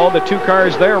Rahal, the two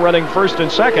cars there running first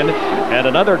and second, and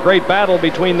another great battle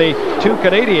between the two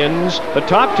Canadians, the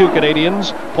top two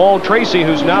Canadians, Paul Tracy,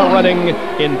 who's now running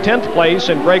in 10th place,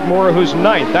 and Greg Moore, who's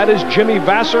 9th. That is Jimmy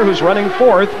Vasser, who's running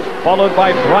 4th, followed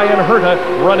by Brian Herta,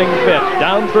 running 5th.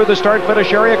 Down through the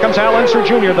start-finish area comes Al Unser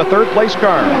Jr., the third-place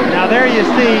car. Now there you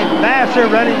see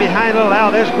Vasser running behind little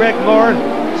Al. There's Greg Moore.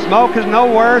 Smoke is no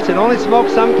worse. It only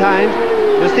smokes sometimes.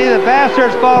 You see the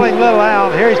Vasser's following little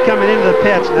Al. Here he's coming into the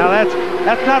pits. Now that's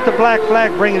That's not the black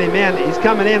flag bringing him in. He's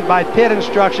coming in by pit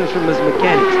instructions from his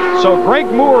mechanics. So Greg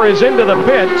Moore is into the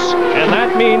pits, and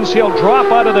that means he'll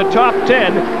drop out of the top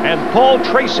 10, and Paul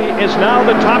Tracy is now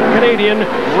the top Canadian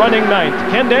running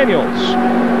 9th. Ken Daniels.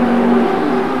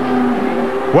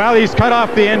 Well, he's cut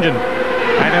off the engine.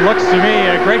 And it looks to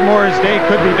me Greg Moore's day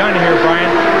could be done here, Brian.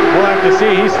 We'll have to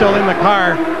see. He's still in the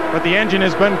car, but the engine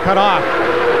has been cut off.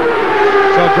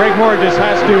 So Greg Moore just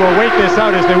has to wait this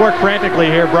out as they work frantically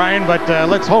here, Brian. But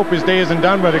let's hope his day isn't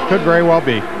done, but it could very well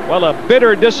be. Well, a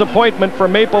bitter disappointment for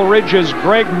Maple Ridge's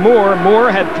Greg Moore.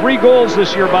 Moore had 3 goals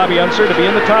this year, Bobby Unser, to be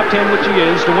in the top 10, which he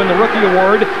is, to win the Rookie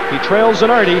Award. He trails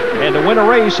Zanardi, and to win a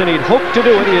race, and he'd hoped to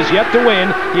do it. He has yet to win.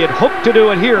 He had hoped to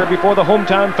do it here before the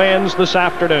hometown fans this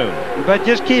afternoon. But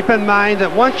just keep in mind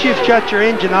that once you've shut your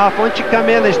engine off, once you come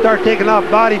in, they start taking off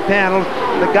body panels,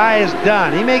 the guy is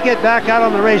done. He may get back out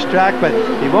on the racetrack, but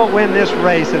he won't win this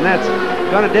race, and that's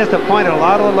going to disappoint a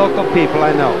lot of the local people,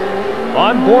 I know.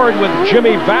 On board with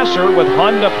Jimmy Vassar with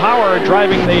Honda Power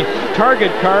driving the target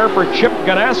car for Chip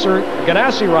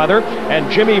Ganassi,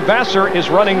 and Jimmy Vassar is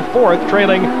running 4th,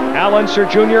 trailing Al Unser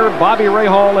Jr., Bobby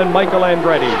Rahal, and Michael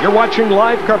Andretti. You're watching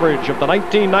live coverage of the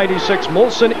 1996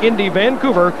 Molson Indy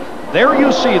Vancouver. There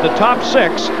you see the top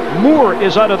 6. Moore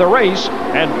is out of the race,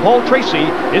 and Paul Tracy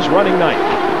is running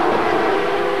 9th.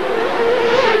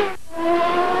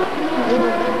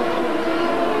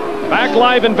 Back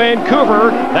live in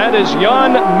Vancouver, that is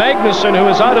Jan Magnussen, who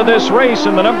is out of this race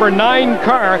in the number 9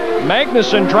 car.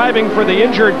 Magnussen driving for the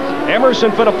injured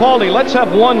Emerson Fittipaldi. Let's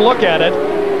have one look at it.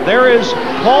 There is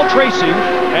Paul Tracy,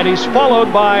 and he's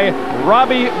followed by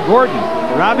Robbie Gordon.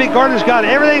 Robbie Gordon's got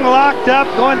everything locked up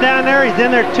going down there. He's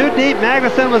in there too deep.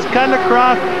 Magnussen was cutting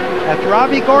across. That's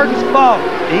Robbie Gordon's fault.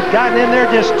 He'd gotten in there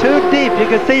just too deep. You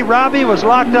can see Robbie was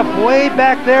locked up way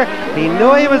back there. He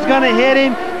knew he was going to hit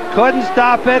him. Couldn't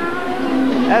stop it.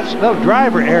 That's a little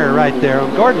driver error right there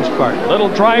on Gordon's part.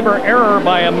 Little driver error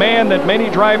by a man that many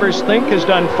drivers think has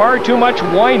done far too much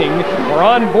whining. We're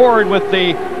on board with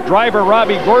the driver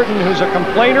Robbie Gordon, who's a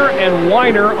complainer and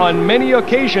whiner on many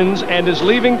occasions and is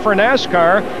leaving for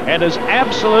NASCAR and has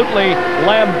absolutely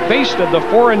lambasted the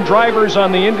foreign drivers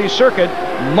on the Indy circuit,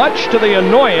 much to the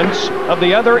annoyance of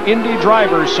the other Indy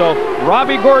drivers. So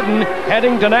Robbie Gordon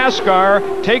heading to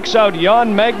NASCAR takes out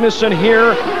Jan Magnussen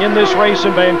here in this race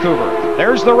in Vancouver.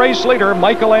 There's the race leader,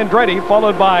 Michael Andretti,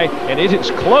 followed by, and it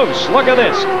is close, look at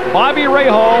this, Bobby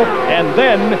Rahal, and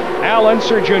then Al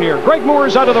Unser Jr. Greg Moore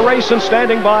is out of the race and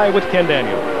standing by with Ken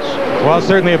Daniels. Well,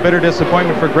 certainly a bitter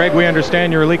disappointment for Greg. We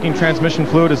understand you're leaking transmission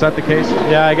fluid. Is that the case?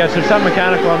 Yeah, I guess there's some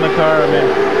mechanical in the car. I mean,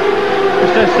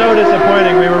 it's just so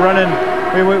disappointing. We were running,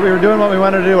 we were doing what we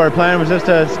wanted to do. Our plan was just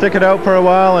to stick it out for a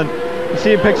while and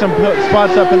see pick some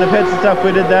spots up in the pits and stuff.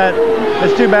 We did that.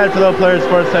 It's too bad for the players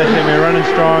sports side team. We were running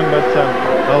strong, but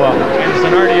oh well. And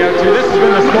Zanardi out too. This has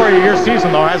been the story of your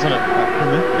season, though, hasn't it?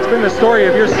 It's been the story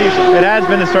of your season. It has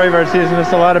been the story of our season.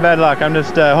 It's a lot of bad luck. I'm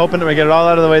just hoping that we get it all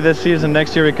out of the way this season.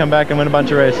 Next year we come back and win a bunch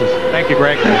of races. Thank you,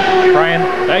 Greg. Brian.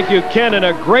 Thank you, Ken. In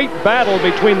a great battle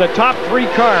between the top 3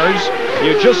 cars.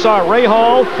 You just saw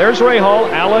Rahal. There's Rahal.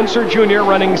 Al Unser Jr.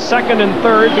 running 2nd and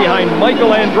 3rd behind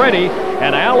Michael Andretti.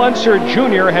 And Al Unser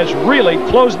Jr. has really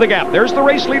closed the gap. There's the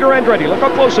race leader, Andretti. Look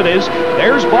how close it is.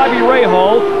 There's Bobby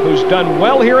Rahal, who's done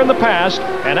well here in the past,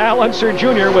 and Al Unser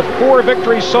Jr. with 4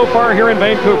 victories so far here in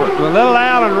Vancouver. Well, little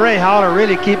Al and Rahal are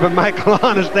really keeping Michael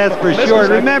honest, that's for sure.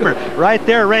 Remember, right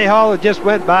there, Rahal just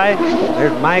went by.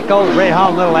 There's Michael, Rahal,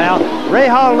 and little Al.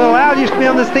 Rahal and little Al used to be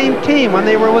on the same team when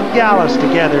they were with Gallus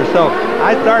together. So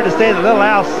I started to say that little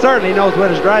Al certainly knows what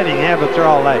his driving habits are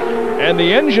all like. And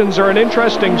the engines are an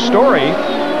interesting story.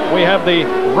 We have the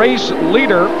race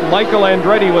leader, Michael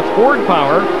Andretti, with Ford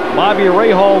Power, Bobby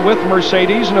Rahal with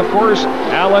Mercedes, and of course,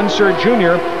 Al Unser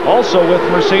Jr. also with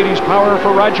Mercedes Power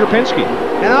for Roger Penske.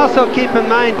 And also keep in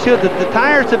mind, too, that the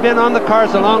tires have been on the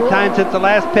cars a long time since the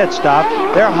last pit stop.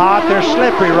 They're hot, they're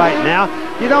slippery right now.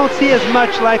 You don't see as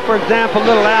much like, for example,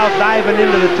 little Al diving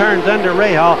into the turns under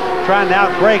Rahal, trying to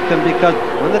outbrake them, because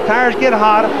when the tires get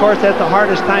hot, of course, that's the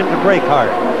hardest time to brake hard.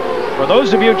 For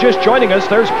those of you just joining us,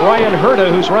 there's Brian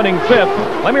Herta, who's running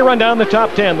 5th. Let me run down the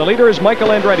top 10. The leader is Michael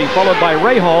Andretti, followed by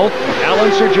Rahal, Al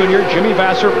Unser Jr., Jimmy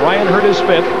Vassar, Brian Herta's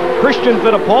 5th. Christian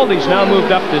Fittipaldi's now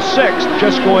moved up to 6th,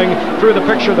 just going through the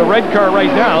picture of the red car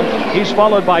right now. He's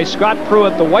followed by Scott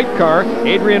Pruitt, the white car.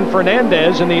 Adrian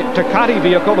Fernandez in the Ducati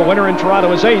vehicle, the winner in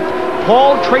Toronto, is 8th.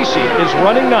 Paul Tracy is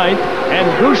running 9th,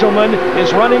 and Gugelman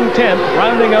is running 10th,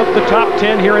 rounding out the top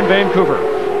 10 here in Vancouver.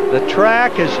 The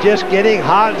track is just getting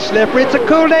hot and slippery. It's a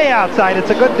cool day outside. It's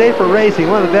a good day for racing,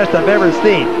 one of the best I've ever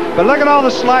seen. But look at all the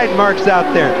slide marks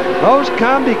out there. Those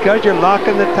come because you're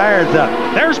locking the tires up.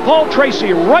 There's Paul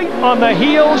Tracy right on the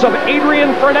heels of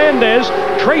Adrian Fernandez.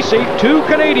 Tracy, 2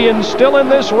 Canadians still in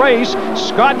this race.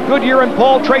 Scott Goodyear and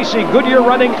Paul Tracy. Goodyear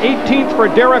running 18th for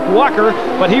Derek Walker,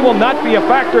 but he will not be a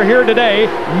factor here today.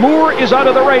 Moore is out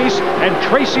of the race, and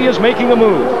Tracy is making a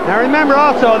move. Now remember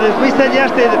also, as we said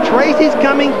yesterday, that Tracy's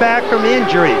coming back from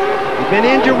injury. He's been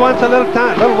injured once a little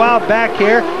while back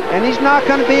here, and he's not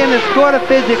going to be in as good a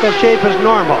physical shape as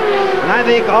normal. And I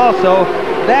think also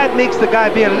that makes the guy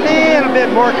be a little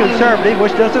bit more conservative,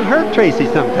 which doesn't hurt Tracy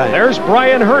sometimes. There's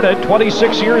Brian Herta,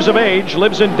 26 years of age,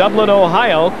 lives in Dublin,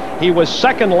 Ohio. He was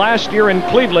second last year in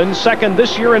Cleveland, second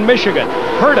this year in Michigan.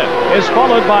 Herta is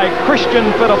followed by Christian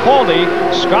Fittipaldi,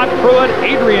 Scott Pruitt,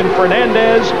 Adrian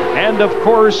Fernandez, and of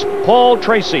course, Paul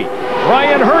Tracy.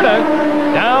 Brian Herta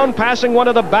down, passing one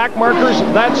of the back markers.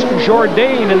 That's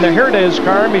Jourdain in the Herdez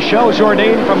car, Michel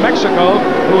Jourdain from Mexico,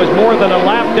 who is more than a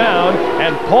lap down,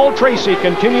 and Paul Tracy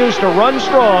continues to run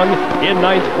strong in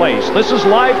 9th place. This is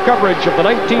live coverage of the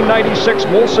 1996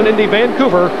 Molson Indy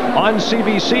Vancouver on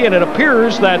CBC, and it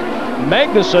appears that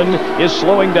Magnussen is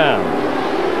slowing down.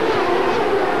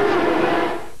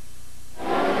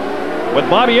 With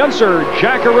Bobby Unser,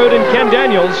 Jack Arute, and Ken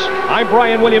Daniels, I'm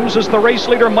Brian Williams as the race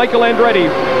leader Michael Andretti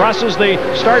crosses the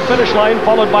start-finish line,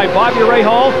 followed by Bobby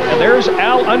Rahal, and there's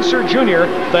Al Unser Jr.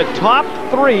 The top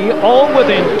 3 all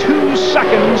within 2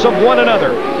 seconds of one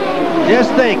another.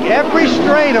 Just think, every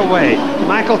straightaway,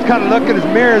 Michael's kind of looking at his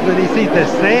mirrors and he sees the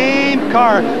same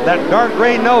car, that dark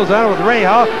gray nose on it with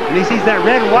Rahal, and he sees that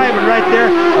red and white one right there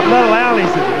of little Al. He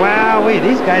says, wowee,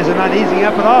 these guys are not easing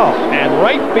up at all. And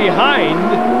right behind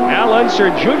Al Unser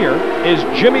Jr. is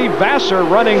Jimmy Vasser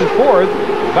running 4th.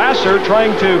 Vasser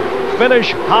trying to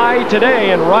finish high today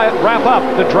and wrap up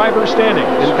the driver's standings.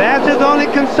 And that's his only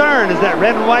concern, is that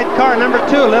red and white car, number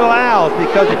 2, Little Al's,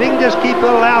 because if he can just keep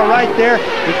Little Al right there,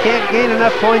 he can't gain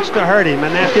enough points to hurt him,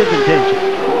 and that's his intention.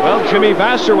 Well, Jimmy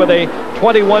Vasser with a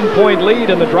 21-point lead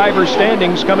in the driver's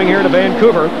standings coming here to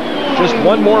Vancouver. Just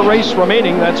one more race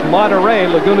remaining. That's Monterey,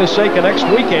 Laguna Seca next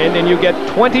weekend, and you get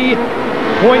 20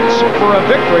 points for a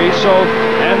victory. So,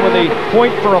 and with a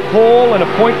point for a pole and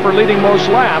a point for leading most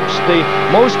laps, the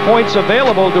most points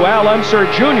available to Al Unser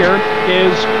Jr.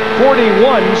 is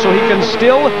 41, so he can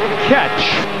still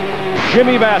catch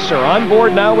Jimmy Vasser. On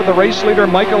board now with the race leader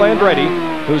Michael Andretti,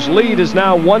 whose lead is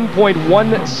now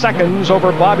 1.1 seconds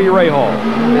over Bobby Rahal.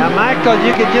 Now, Michael,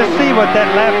 you can just see what that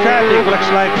lap traffic looks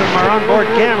like from our onboard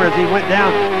camera as he went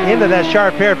down into that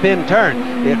sharp hairpin turn.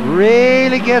 It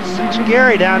really gets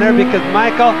scary down there because,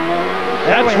 Michael...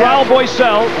 That's Rahal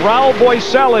Boissel. Rahal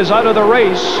Boissel is out of the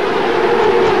race.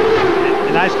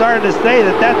 And I started to say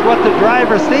that that's what the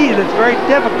driver sees. It's very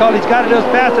difficult. He's got to do his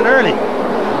passing early.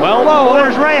 Well, whoa,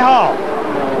 there's Rahal.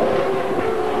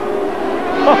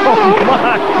 Oh,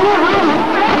 my.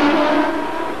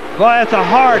 Boy, that's a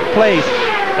hard place.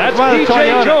 That's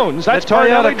P.J. Jones. That's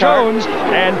Toyota Jones.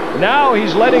 And now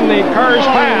he's letting the cars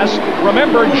pass.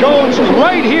 Remember, Jones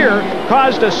right here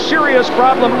caused a serious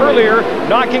problem earlier,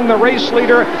 knocking the race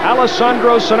leader,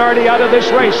 Alessandro Sonardi, out of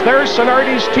this race. There's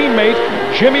Sonardi's teammate,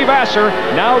 Jimmy Vasser,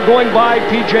 now going by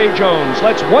P.J. Jones.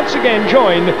 Let's once again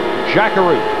join Jack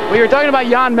Arute. We were talking about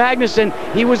Jan Magnussen.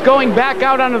 He was going back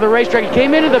out onto the racetrack. He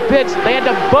came into the pits. They had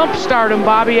to bump start him,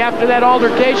 Bobby, after that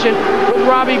altercation with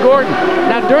Robbie Gordon.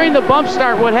 Now, during the bump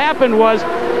start, what happened was,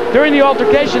 during the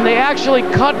altercation, they actually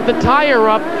cut the tire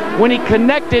up when he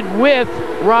connected with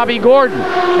Robbie Gordon.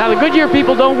 Now, the Goodyear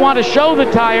people don't want to show the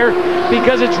tire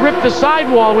because it's ripped the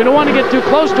sidewall. We don't want to get too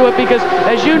close to it because,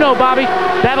 as you know, Bobby,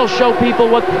 that'll show people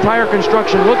what the tire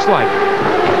construction looks like.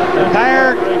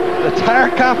 The tire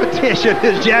competition,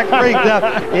 as Jack brings up,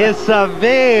 is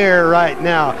severe right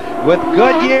now. With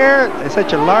Goodyear,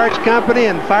 such a large company,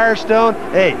 and Firestone,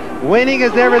 hey, winning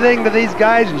is everything to these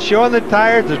guys, and showing the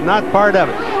tires is not part of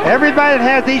it. Everybody that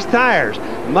has these tires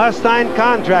must sign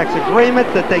contracts,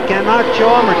 agreements that they cannot show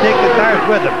them or take the tires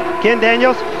with them. Ken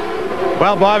Daniels?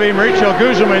 Well, Bobby, Mauricio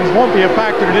Guzmans won't be a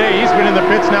factor today. He's been in the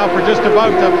pits now for just about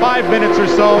 5 minutes or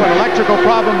so. An electrical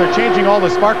problem. They're changing all the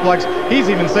spark plugs. He's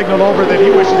even signaled over that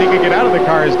he wishes he could get out of the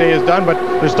car. His day is done, but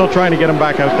they're still trying to get him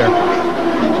back out there.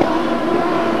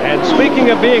 And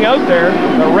speaking of being out there,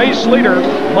 the race leader,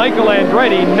 Michael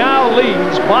Andretti, now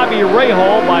leads Bobby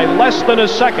Rahal by less than a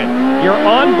second. You're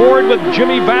on board with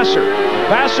Jimmy Vasser.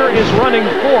 Vasser is running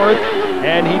 4th,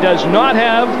 and he does not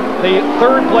have the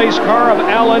 3rd place car of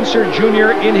Al Unser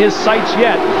Jr. in his sights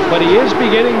yet, but he is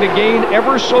beginning to gain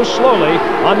ever so slowly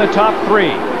on the top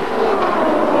 3.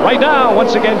 Right now,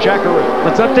 once again, Jackaroo.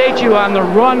 Let's update you on the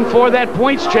run for that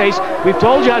points chase. We've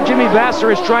told you how Jimmy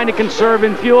Vasser is trying to conserve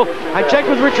in fuel. I checked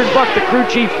with Richard Buck, the crew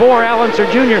chief for Al Unser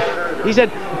Jr. He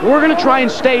said, we're going to try and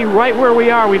stay right where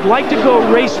we are. We'd like to go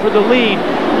race for the lead,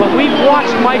 but we've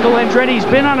watched Michael Andretti. He's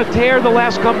been on a tear the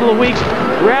last couple of weeks.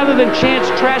 Rather than chance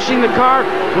trashing the car,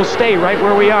 we'll stay right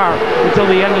where we are until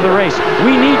the end of the race.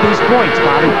 We need these points,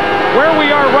 Bobby. Where we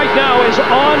are right now is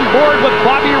on board with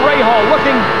Bobby Rahal,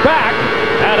 looking back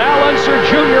at Al Unser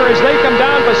Jr. as they come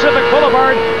down Pacific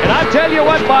Boulevard. And I tell you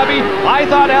what, Bobby, I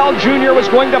thought Al Jr. was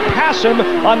going to pass him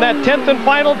on that 10th and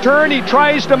final turn. He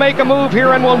tries to make a move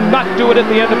here and will not do it at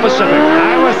the end of Pacific.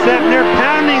 I was sitting there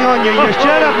pounding on you. You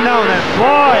should have known it.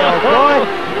 Boy, oh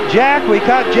boy. Jack, we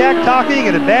caught Jack talking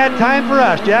at a bad time for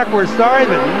us. Jack, we're sorry,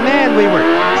 but man, we were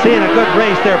seeing a good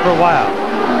race there for a while.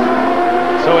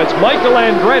 So it's Michael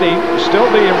Andretti, still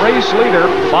the race leader.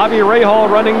 Bobby Rahal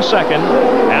running second.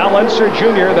 Al Unser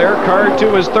Jr., their car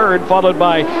 2 is third, followed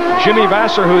by Jimmy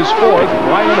Vasser, who's fourth.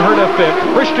 Ryan Herta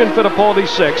fifth. Christian Fittipaldi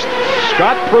sixth.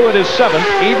 Scott Pruitt is seventh.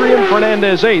 Adrian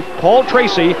Fernandez eighth. Paul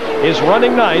Tracy is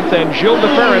running ninth, and Gilles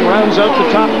DeFerrin rounds out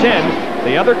the top 10.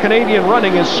 The other Canadian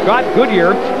running is Scott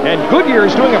Goodyear, and Goodyear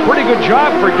is doing a pretty good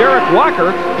job for Derek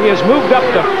Walker. He has moved up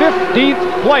to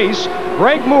 15th place.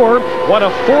 Greg Moore, one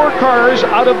of 4 cars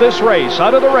out of this race.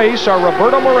 Out of the race are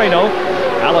Roberto Moreno,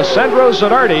 Alessandro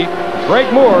Zanardi,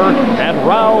 Greg Moore, and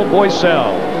Raul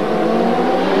Boisel.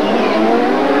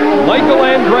 Michael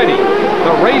Andretti,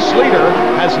 the race leader,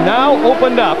 has now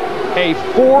opened up a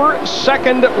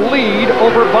 4-second lead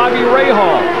over Bobby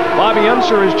Rahal. Bobby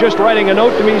Unser is just writing a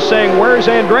note to me saying, where's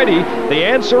Andretti? The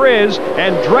answer is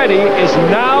Andretti is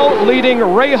now leading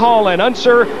Rahal and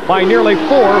Unser by nearly 4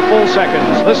 full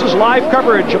seconds. This is live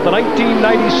coverage of the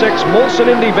 1996 Molson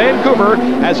Indy Vancouver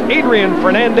as Adrian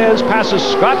Fernandez passes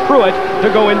Scott Pruitt to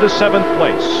go into 7th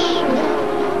place.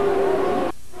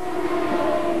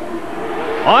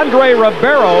 Andre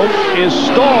Ribeiro is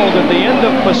stalled at the end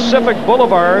of Pacific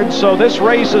Boulevard, so this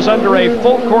race is under a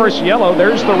full course yellow.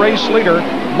 There's the race leader,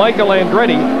 Michael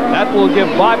Andretti. That will give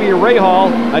Bobby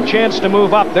Rahal a chance to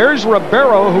move up. There's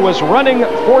Ribeiro, who was running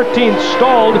 14th,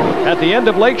 stalled at the end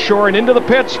of Lakeshore and into the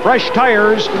pits. Fresh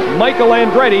tires, Michael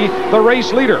Andretti, the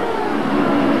race leader.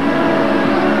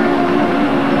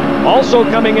 Also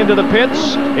coming into the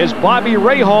pits is Bobby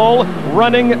Rahal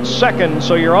running second.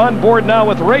 So you're on board now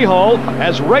with Rahal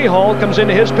as Rahal comes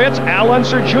into his pits. Al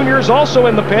Unser Jr. is also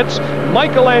in the pits.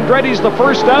 Michael Andretti's the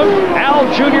first out.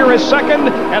 Al Jr. is second,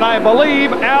 and I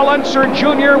believe Al Unser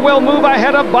Jr. will move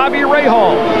ahead of Bobby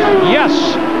Rahal. Yes,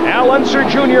 Al Unser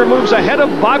Jr. moves ahead of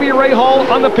Bobby Rahal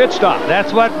on the pit stop.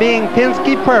 That's what being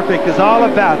Penske perfect is all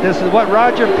about. This is what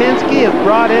Roger Penske has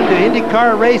brought into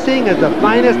IndyCar racing as the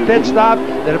finest pit stop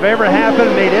that have ever happened,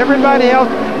 made everybody else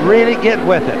really get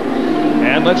with it.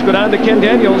 And let's go down to Ken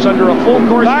Daniels under a full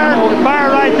course.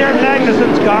 Fire right there,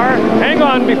 Magnussen's car. Hang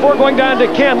on, before going down to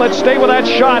Ken, let's stay with that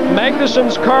shot.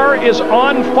 Magnussen's car is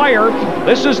on fire.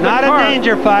 This is not a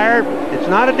danger fire. It's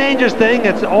not a dangerous thing.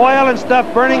 It's oil and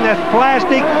stuff burning. That's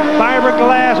plastic,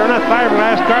 fiberglass, or not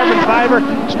fiberglass, carbon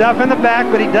fiber stuff in the back,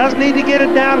 but he does need to get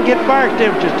it down and get fire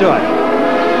extinguishers to it.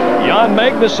 Jan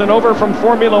Magnussen over from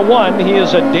Formula One. He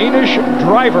is a Danish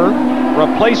driver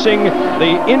replacing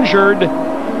the injured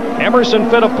Emerson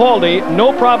Fittipaldi.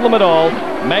 No problem at all.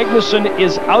 Magnussen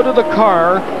is out of the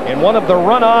car in one of the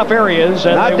runoff areas.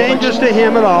 And not dangerous to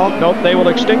him at all. Nope, they will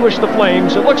extinguish the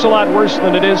flames. It looks a lot worse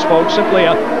than it is, folks. Simply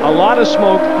a lot of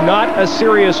smoke, not a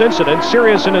serious incident.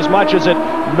 Serious in as much as it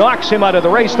knocks him out of the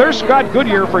race. There's Scott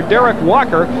Goodyear for Derek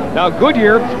Walker. Now,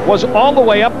 Goodyear was all the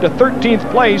way up to 13th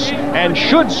place, and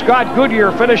should Scott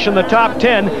Goodyear finish in the top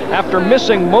 10 after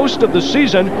missing most of the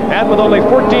season, and with only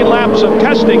 14 laps of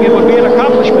testing, it would be an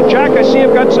accomplishment. Jack, I see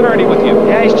you've got Zanardi with you.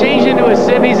 Yeah, he's changed into his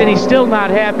civvies, and he's still not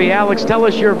happy. Alex, tell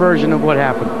us your version of what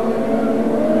happened.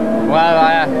 Well,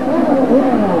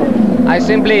 I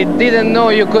simply didn't know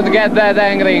you could get that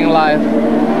angry in life.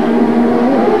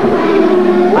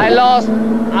 I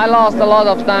lost a lot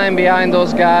of time behind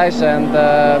those guys, and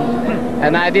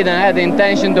I didn't have the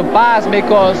intention to pass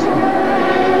because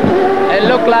it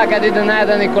looked like I didn't have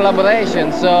any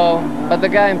collaboration. So, but the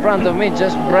guy in front of me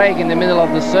just braked in the middle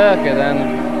of the circuit,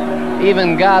 and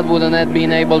even God wouldn't have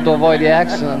been able to avoid the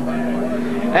accident.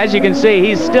 As you can see,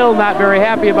 he's still not very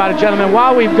happy about it, gentlemen.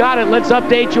 While we've got it, let's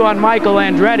update you on Michael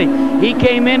Andretti. He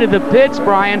came into the pits,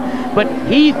 Brian, but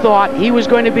he thought he was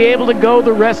going to be able to go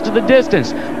the rest of the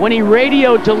distance. When he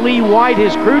radioed to Lee White,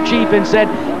 his crew chief, and said,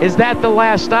 "Is that the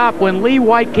last stop?" When Lee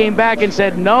White came back and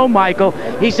said, "No, Michael,"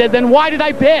 he said, "Then why did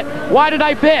I pit? Why did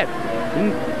I pit?"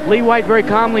 And Lee White very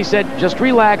calmly said, just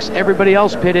relax, everybody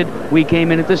else pitted, we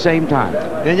came in at the same time.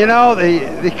 And you know,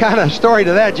 the kind of story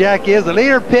to that, Jack, is the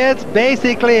leader pits,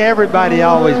 basically everybody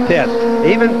always pits.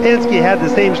 Even Penske had the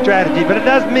same strategy, but it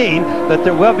does mean that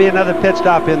there will be another pit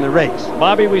stop in the race.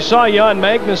 Bobby, we saw Jan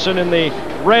Magnussen in the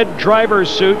red driver's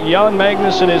suit. Jan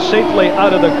Magnussen is safely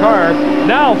out of the car.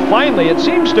 Now, finally, it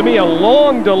seems to me a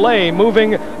long delay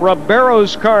moving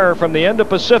Ribeiro's car from the end of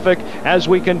Pacific as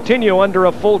we continue under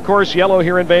a full course yellow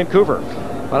here in Vancouver.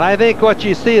 Well, I think what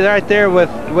you see right there with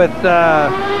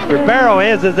Ribeiro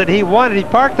is that he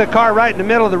parked the car right in the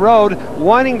middle of the road,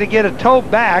 wanting to get a tow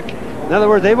back. In other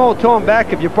words, they won't tow him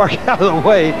back if you park out of the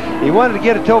way. He wanted to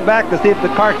get a tow back to see if the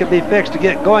car could be fixed to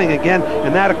get going again,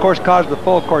 and that, of course, caused the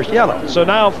full course yellow. So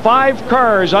now 5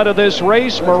 cars out of this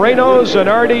race: Moreno,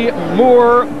 Zanardi,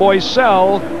 Moore,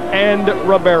 Boisel, and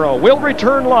Ribeiro. We'll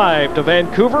return live to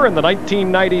Vancouver in the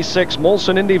 1996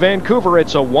 Molson Indy Vancouver.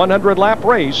 It's a 100-lap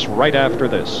race right after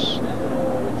this.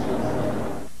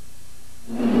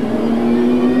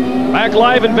 Back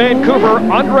live in Vancouver,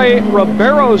 Andre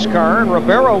Ribeiro's car, and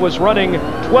Ribeiro was running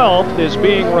 12th, is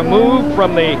being removed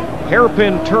from the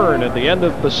hairpin turn at the end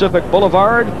of Pacific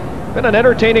Boulevard. Been an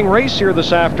entertaining race here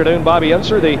this afternoon, Bobby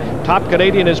Unser. The top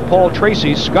Canadian is Paul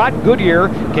Tracy. Scott Goodyear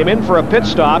came in for a pit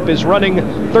stop, is running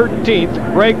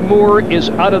 13th. Greg Moore is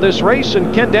out of this race,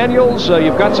 and Ken Daniels,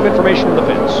 you've got some information on the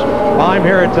pits. Well, I'm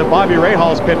here at Bobby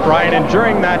Rahal's pit, Brian, and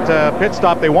during that pit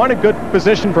stop, they wanted good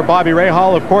position for Bobby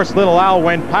Rahal. Of course, Little Al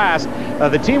went past.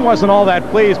 The team wasn't all that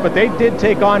pleased, but they did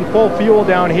take on full fuel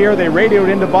down here. They radioed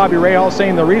into Bobby Rahal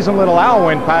saying the reason Little Al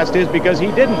went past is because he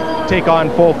didn't take on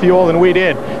full fuel, and we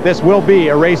did. This will be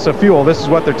a race of fuel. This is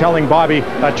what they're telling Bobby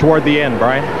toward the end,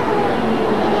 Brian.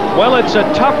 Well, it's a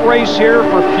tough race here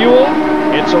for fuel.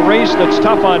 It's a race that's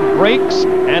tough on brakes,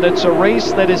 and it's a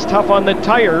race that is tough on the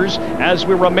tires as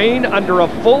we remain under a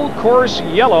full course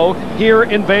yellow here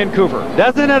in Vancouver.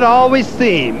 Doesn't it always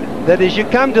seem that as you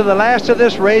come to the last of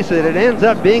this race that it ends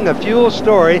up being a fuel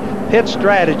story, pit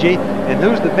strategy, and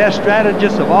who's the best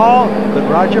strategist of all but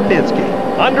Roger Penske?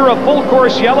 Under a full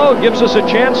course yellow gives us a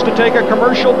chance to take a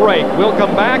commercial break. We'll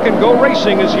come back and go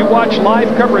racing as you watch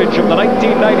live coverage of the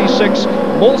 1996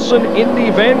 Molson Indy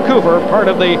Vancouver, part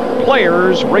of the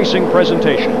Players Racing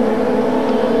presentation.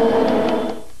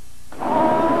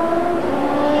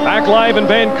 Back live in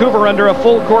Vancouver under a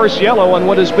full course yellow on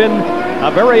what has been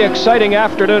a very exciting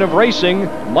afternoon of racing.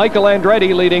 Michael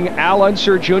Andretti leading Al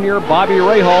Unser Jr., Bobby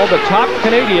Rahal. The top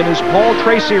Canadian is Paul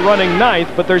Tracy running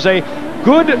 9th, but there's a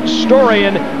good story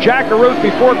in Jack Arute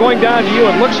before going down to you.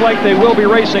 It looks like they will be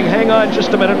racing. Hang on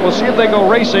just a minute. We'll see if they go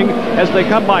racing as they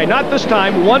come by. Not this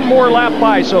time. One more lap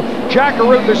by. So Jack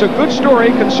Arute, there's a good story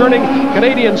concerning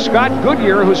Canadian Scott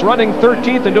Goodyear, who's running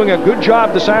 13th and doing a good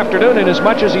job this afternoon, in as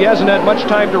much as he hasn't had much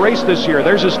time to race this year.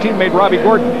 There's his teammate Robbie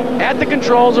Gordon. At the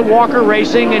controls of Walker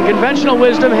Racing, and conventional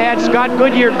wisdom had Scott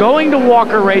Goodyear going to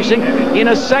Walker Racing in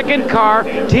a second car,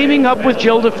 teaming up with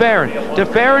Gilles DeFerrin.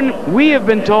 DeFerrin, we have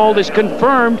been told, is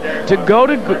confirmed to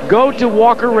go to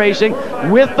Walker Racing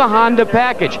with the Honda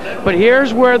package. But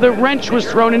here's where the wrench was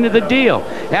thrown into the deal.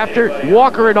 After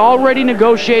Walker had already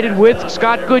negotiated with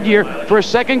Scott Goodyear for a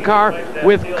second car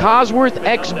with Cosworth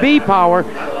XB power,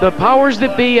 the powers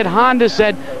that be at Honda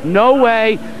said, no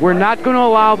way, we're not going to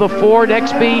allow the Ford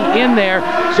XB in there,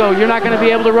 so you're not going to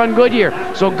be able to run Goodyear.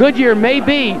 So Goodyear may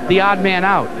be the odd man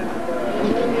out.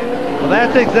 Well,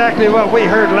 that's exactly what we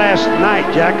heard last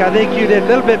night, Jack. I think you did a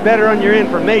little bit better on your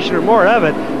information, or more of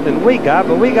it, than we got,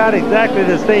 but we got exactly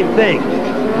the same thing.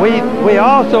 We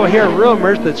also hear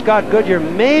rumors that Scott Goodyear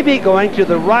may be going to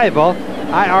the rival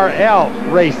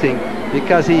IRL Racing,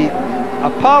 because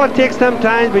politics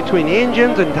sometimes between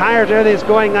engines and tires, everything's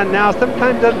going on now,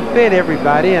 sometimes doesn't fit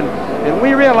everybody, and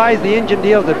we realize the engine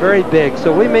deals are very big,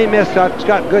 so we may miss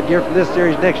Scott Goodyear from this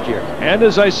series next year. And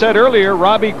as I said earlier,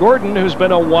 Robbie Gordon, who's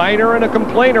been a whiner and a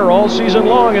complainer all season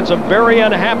long, it's a very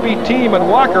unhappy team, and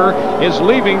Walker is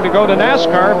leaving to go to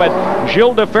NASCAR, but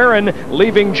Gilles DeFerrin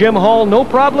leaving Jim Hall. No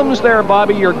problems there,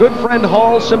 Bobby. Your good friend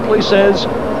Hall simply says,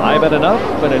 I've had enough,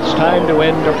 and it's time to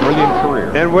end a brilliant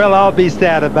career. And we'll all be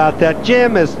sad about that.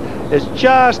 Jim is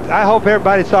just, I hope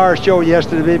everybody saw our show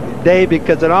yesterday,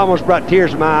 because it almost brought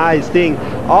tears to my eyes seeing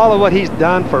all of what he's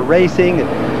done for racing.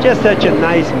 Just such a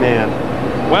nice man.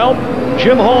 Well,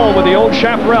 Jim Hall with the old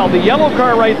Chaparral. The yellow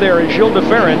car right there is Gilles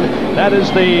DeFerrin. That is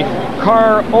the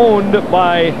car owned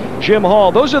by Jim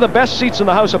Hall. Those are the best seats in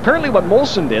the house. Apparently what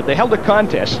Molson did, they held a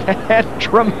contest, had a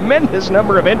tremendous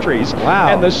number of entries. Wow.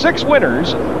 And the 6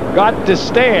 winners got to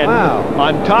stand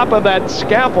on top of that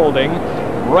scaffolding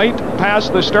right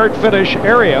past the start-finish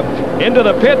area. Into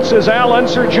the pits is Al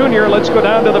Unser Jr. Let's go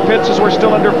down to the pits as we're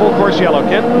still under full course yellow.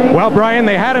 Ken? Well, Brian,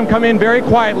 they had him come in very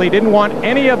quietly. Didn't want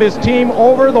any of his team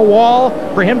over the wall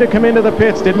for him to come into the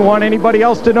pits. Didn't want anybody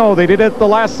else to know. They did it at the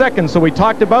last second. So we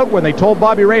talked about when they told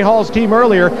Bobby Rahal's team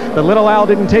earlier that little Al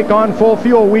didn't take on full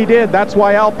fuel. We did. That's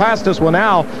why Al passed us. Well,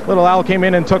 now little Al came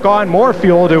in and took on more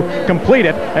fuel to complete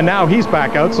it, and now he's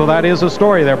back out. So that is a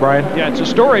story there, Brian. Yeah, it's a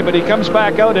story, but he comes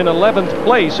back out in 11th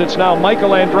place. It's now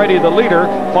Michael Andretti, the leader,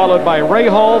 followed by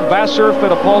Rahal, Vassar,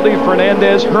 Fittipaldi,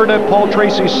 Fernandez, Herta, Paul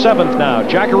Tracy, 7th now.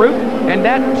 Jackaroo? And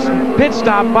that pit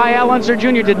stop by Al Unser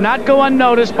Jr. did not go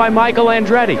unnoticed by Michael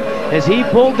Andretti. As he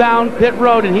pulled down pit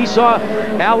road and he saw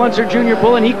Al Unser Jr.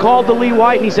 pull in, he called to Lee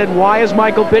White and he said, why is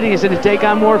Michael pitting? He said, to take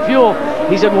on more fuel.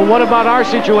 He said, well, what about our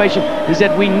situation? He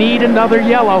said, we need another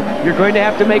yellow. You're going to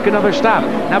have to make another stop.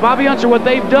 Now, Bobby Unser, what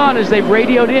they've done is they've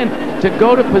radioed in to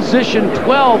go to position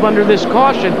 12 under this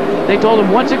caution. They told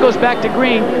him once it goes back to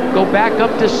green, go back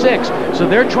up to 6. So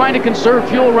they're trying to conserve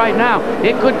fuel right now.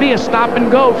 It could be a stop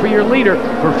and go for your leader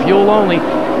for fuel only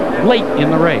late in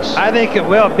the race. I think it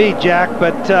will be, Jack,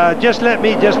 but just let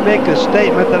me just make a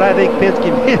statement that I think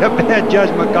Penske made a bad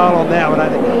judgment call on that one.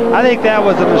 I think that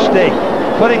was a mistake.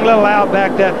 Putting little Al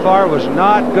back that far was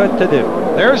not good to do.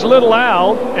 There's little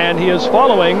Al, and he is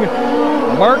following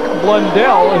Mark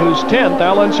Blundell, who's 10th.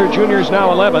 Al Unser Jr. is now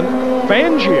 11th.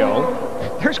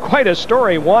 Fangio, there's quite a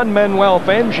story. Juan Manuel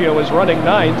Fangio is running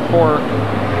 9th for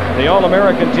the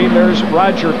All-American team. There's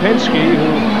Roger Penske,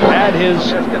 who had his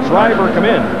driver come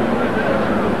in.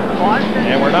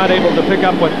 And we're not able to pick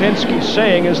up what Penske's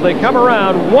saying as they come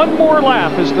around. One more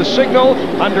lap is the signal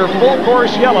under full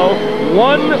course yellow.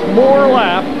 One more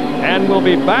lap, and we'll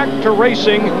be back to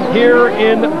racing here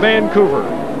in Vancouver.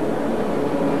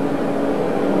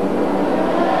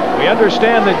 We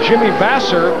understand that Jimmy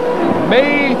Vassar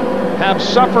may have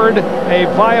suffered a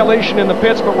violation in the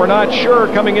pits, but we're not sure.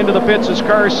 Coming into the pits is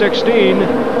car 16,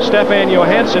 Stefan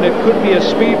Johansson. It could be a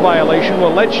speed violation.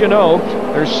 We'll let you know.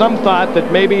 There's some thought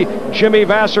that maybe Jimmy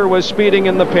Vassar was speeding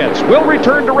in the pits. We'll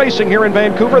return to racing here in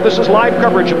Vancouver. This is live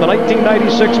coverage of the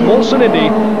 1996 Molson Indy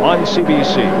on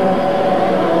CBC.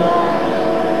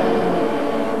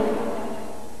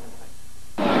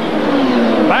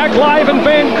 Live in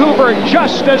Vancouver,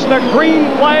 just as the green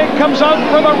flag comes out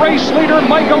for the race leader,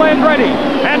 Michael Andretti.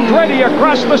 Andretti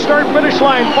across the start-finish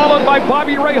line, followed by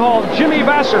Bobby Rahal, Jimmy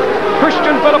Vassar.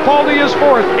 Christian Fittipaldi is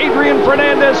 4th. Adrian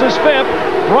Fernandez is 5th.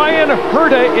 Brian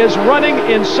Herta is running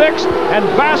in 6th, and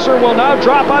Vassar will now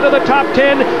drop out of the top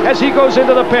 10 as he goes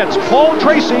into the pits. Paul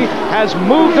Tracy has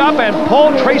moved up, and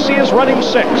Paul Tracy is running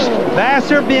 6th.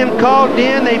 Vassar being called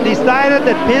in. They've decided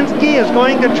that Penske is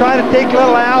going to try to take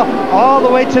little Al all the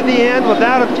way to the end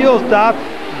without a fuel stop.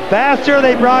 Vassar,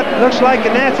 they brought, looks like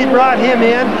Ganassi brought him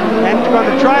in and going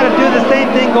to try to do the same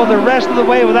thing, go the rest of the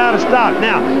way without a stop.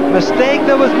 Now, mistake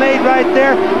that was made right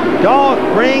there, don't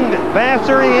bring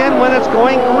Vassar in when it's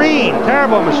going green.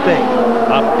 Terrible mistake.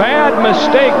 A bad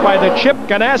mistake by the Chip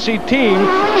Ganassi team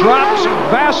drops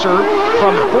Vassar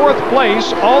from 4th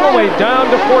place all the way down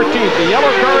to 14th. The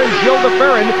yellow car is Gilles de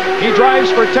Ferran. He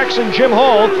drives for Texan Jim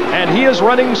Hall, and he is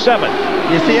running 7th.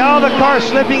 You see all the cars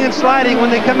slipping and sliding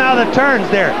when they come out of the turns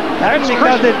there. That's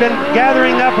because they've been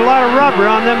gathering up a lot of rubber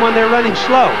on them when they're running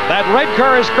slow. That red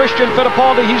car is Christian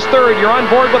Fittipaldi. He's 3rd. You're on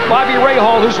board with Bobby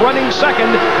Rahal, who's running 2nd,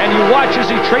 and you watch as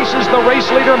he traces the race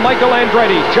leader, Michael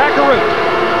Andretti. Jackaroo.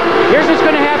 Here's what's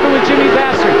going to happen with Jimmy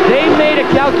Vassar. They made a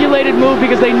calculated move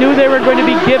because they knew they were going to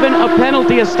be given a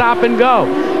penalty, a stop and go.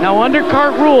 Now, under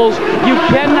kart rules, you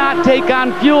cannot take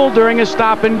on fuel during a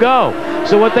stop and go.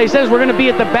 So what they said is, we're going to be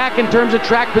at the back in terms of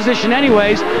track position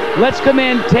anyways. Let's come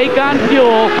in, take on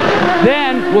fuel,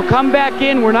 then we'll come back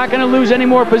in. We're not going to lose any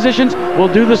more positions.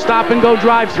 We'll do the stop and go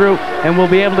drive-through, and we'll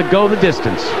be able to go the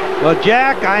distance. Well,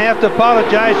 Jack, I have to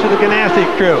apologize to the Ganassi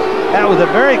crew. That was a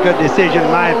very good decision,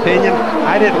 in my opinion.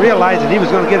 I didn't realize that he was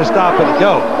going to get a stop and a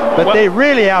go. But they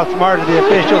really outsmarted the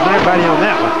officials and everybody on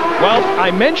that one. Well, I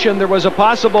mentioned there was a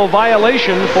possible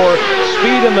violation for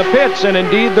speed in the pits, and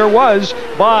indeed there was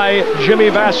by Jimmy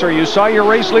Vassar. You saw your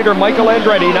race leader, Michael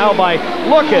Andretti, now by,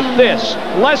 look at this,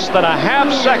 less than a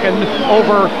half second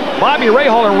over Bobby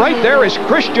Rahal, and right there is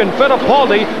Christian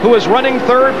Fittipaldi, who is running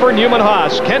 3rd for Newman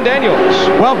Haas. Ken Daniels.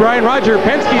 Well, Brian, Roger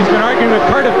Penske's been arguing with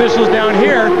kart officials down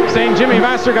here, saying Jimmy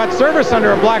Vassar got service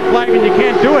under a black flag and you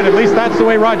can't do it. At least that's the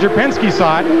way Roger Penske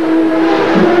saw it.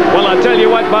 Well, I'll tell you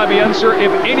what, Bobby Unser,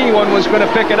 if anyone was going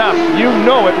to pick it up, you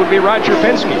know it would be Roger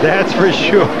Penske. That's for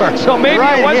sure. So maybe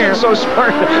it wasn't so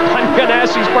smart on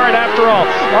Ganassi's part after all.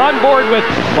 On board with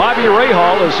Bobby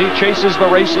Rahal as he chases the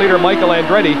race leader, Michael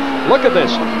Andretti. Look at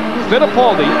this.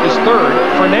 Fittipaldi is third.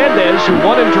 Fernandez, who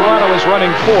won in Toronto, is running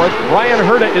fourth. Brian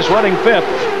Herta is running fifth.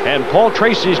 And Paul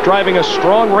Tracy's driving a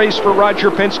strong race for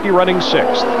Roger Penske, running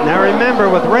sixth. Now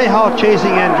remember, with Rahal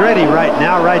chasing Andretti right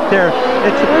now, right there,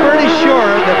 it's pretty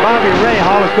sure that Bobby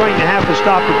Rahal is going to have to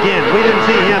stop again. We didn't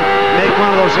see him make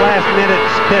one of those last-minute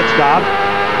pit stops.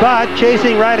 But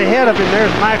chasing right ahead of him,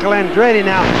 there's Michael Andretti.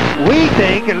 Now, we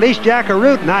think, at least Jack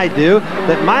Arute and I do,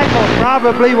 that Michael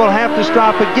probably will have to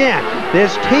stop again.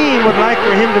 This team would like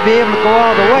for him to be able to go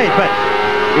all the way, but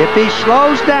if he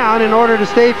slows down in order to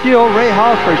save fuel,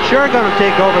 Rahal's for sure going to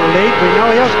take over the lead. We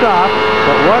know he'll stop,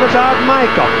 but what about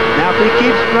Michael? Now, if he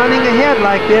keeps running ahead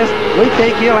like this, we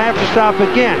think he'll have to stop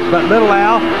again. But Little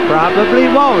Al probably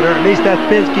won't, or at least that's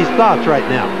Penske's thoughts right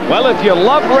now. Well, if you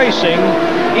love racing,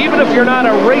 even if you're not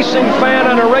a racing fan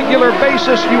on a regular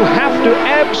basis, you have to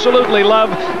absolutely love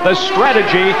the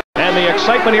strategy and the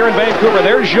excitement here in Vancouver.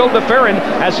 There's Gilles de Ferran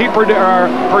as he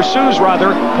pursues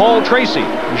Paul Tracy.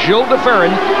 Gilles de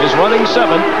Ferran is running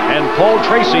seventh, and Paul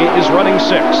Tracy is running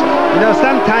sixth. You know,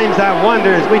 sometimes I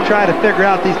wonder as we try to figure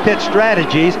out these pit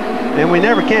strategies, and we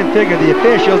never can figure the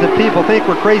officials, if people think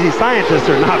we're crazy scientists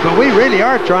or not, but we really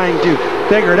are trying to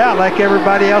figure it out like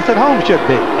everybody else at home should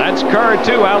be. That's car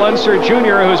 2, Al Unser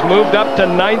Jr., who's moved up to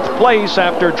 9th place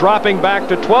after dropping back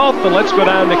to 12th, and let's go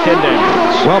down to Ken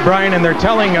Daniels. Well, Brian, and they're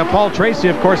telling Paul Tracy,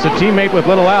 of course, a teammate with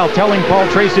Little Al, telling Paul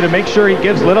Tracy to make sure he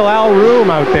gives Little Al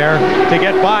room out there to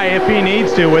get by if he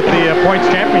needs to, with the points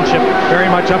championship very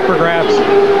much up for grabs.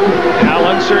 Al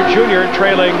Unser Jr.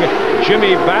 trailing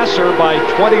Jimmy Vasser by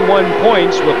 21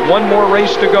 points with one more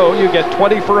race to go. You get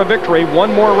 20 for a victory.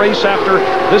 One more race after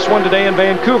this one today in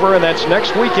Vancouver, and that's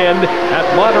next weekend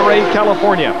at Monterey,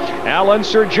 California. Al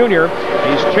Unser Jr.,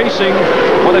 he's chasing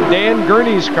one of Dan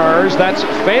Gurney's cars. That's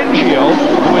Fangio,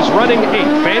 who is running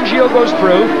 8th. Fangio goes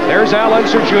through. There's Al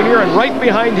Unser Jr., and right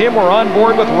behind him we're on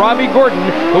board with Robbie Gordon,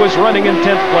 who is running in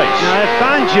 10th place. Now, at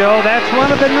Fangio, that's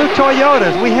one of the new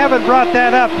Toyotas. We haven't brought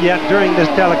that up yet during this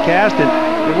telecast, and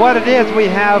what it is, we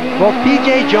have both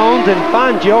P.J. Jones and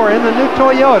Fangio are in the new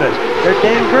Toyotas. They're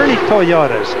Dan Gurney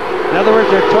Toyotas. In other words,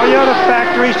 they're Toyota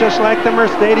factories, just like the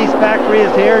Mercedes factory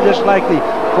is here, just like the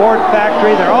Ford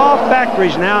factory. They're all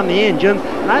factories now in the engines,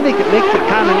 and I think it makes it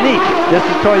kind of neat. This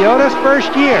is Toyota's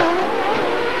first year,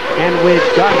 and we've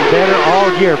gotten better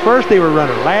all year. First, they were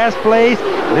running last place,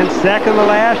 and then second to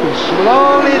last, and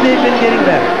slowly they've been getting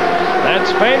better.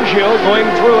 That's Fangio going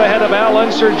through ahead of Al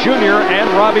Unser Jr. and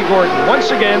Robbie Gordon.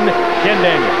 Once again, Ken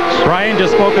Daniels. Brian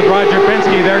just spoke with Roger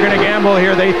Penske. They're going to gamble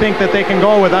here. They think that they can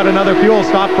go without another fuel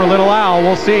stop for Little Al.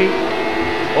 We'll see.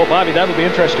 Oh, Bobby, that'll be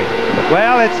interesting.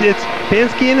 Well, it's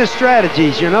Penske and his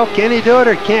strategies. You know, can he do it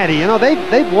or can't he? You know,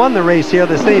 they've won the race here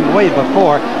the same way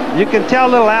before. You can tell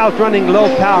Little Al's running low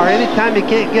power. Anytime he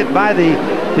can't get by the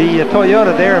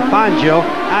Toyota there, Fangio,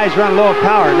 he's running low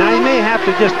power. Now, he may have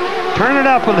to just turn it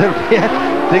up a little bit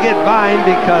to get by him,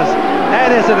 because that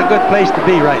isn't a good place to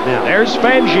be right now. There's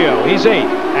Fangio. He's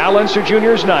 8th. Al Unser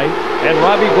Jr. is 9th. And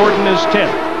Robbie Gordon is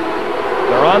 10th.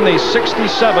 They're on the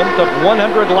 67th of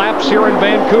 100 laps here in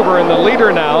Vancouver, and the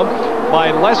leader now by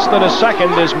less than a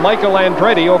second is Michael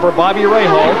Andretti over Bobby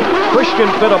Rahal. Christian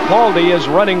Fittipaldi is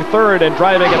running 3rd and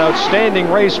driving an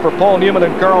outstanding race for Paul Newman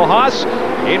and Carl Haas.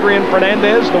 Adrian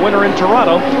Fernandez, the winner in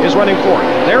Toronto, is running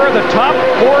 4th. There are the top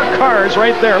 4 cars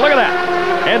right there. Look at that.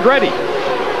 Andretti,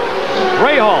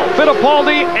 Rahal,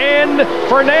 Fittipaldi, and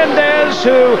Fernandez,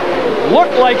 who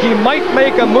looked like he might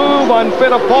make a move on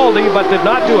Fittipaldi, but did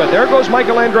not do it. There goes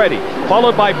Michael Andretti,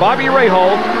 followed by Bobby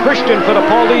Rahal, Christian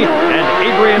Fittipaldi, and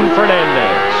Adrian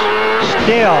Fernandez.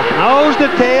 Still, nose to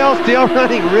tail, still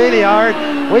running really hard.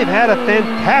 We've had a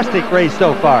fantastic race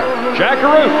so far. Jack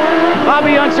Arute.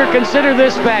 Bobby Unser, consider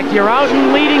this fact. You're out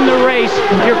and leading the race.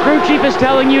 Your crew chief is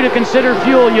telling you to consider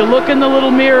fuel. You look in the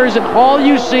little mirrors, and all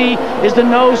you see is the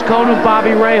nose cone of Bobby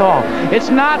Rahal. It's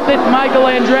not that Michael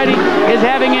Andretti is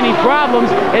having any problems.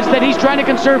 It's that he's trying to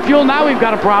conserve fuel. Now we've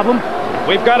got a problem.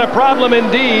 We've got a problem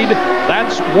indeed.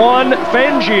 That's Juan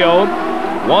Fangio.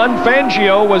 Juan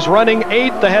Fangio was running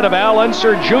 8th ahead of Al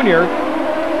Unser Jr.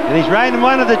 And he's riding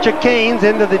one of the chicanes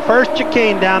into the first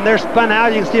chicane down there, spun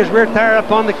out. You can see his rear tire up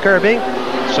on the curbing.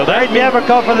 So that's very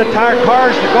difficult for the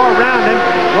cars to go around him.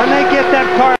 When they get that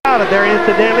car out of there,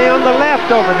 incidentally, on the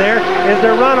left over there is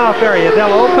their runoff area.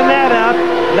 They'll open that up,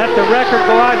 let the wrecker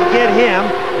go out and get him.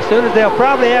 As soon as they'll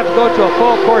probably have to go to a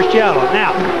full course yellow.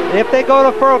 Now, if they go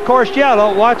to full course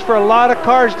yellow, watch for a lot of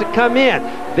cars to come in.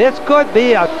 This could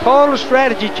be a total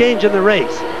strategy change in the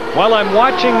race. While I'm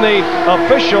watching the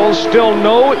officials, still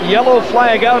no yellow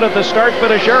flag out at the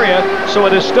start-finish area, so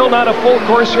it is still not a full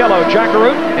course yellow. Jack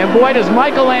Arute? And boy, does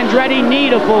Michael Andretti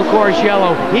need a full course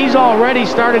yellow. He's already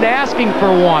started asking for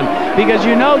one, because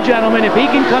you know, gentlemen, if he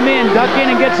can come in, duck in,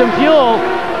 and get some fuel,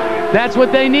 that's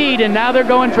what they need, and now they're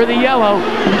going for the yellow.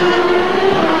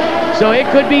 So it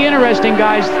could be interesting,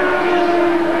 guys.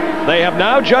 They have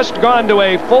now just gone to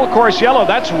a full course yellow.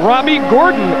 That's Robbie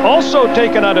Gordon also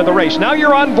taken out of the race. Now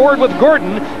you're on board with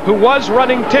Gordon, who was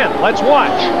running 10th. Let's watch.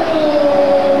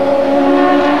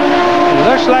 It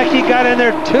looks like he got in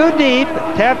there too deep.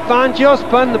 Tab Fangio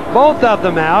spun both of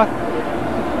them out.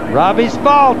 Robbie's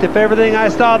fault if everything I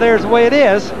saw there is the way it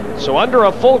is. So under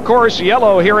a full course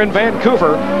yellow here in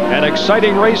Vancouver, an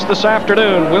exciting race this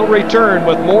afternoon. We'll return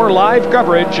with more live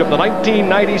coverage of the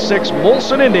 1996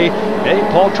 Molson Indy. Hey,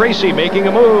 Paul Tracy making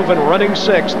a move and running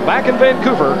 6th back in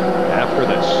Vancouver after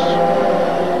this.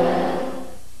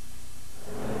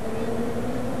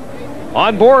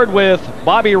 On board with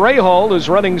Bobby Rahal, who's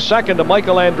running 2nd to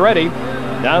Michael Andretti.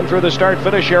 Down through the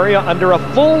start-finish area under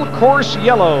a full course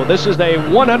yellow. This is a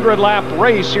 100-lap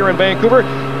race here in Vancouver.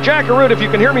 Jack Arute, if you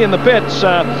can hear me in the pits,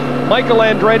 Michael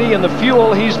Andretti and the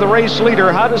fuel, he's the race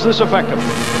leader. How does this affect him?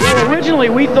 Well, originally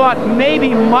we thought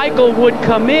maybe Michael would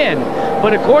come in,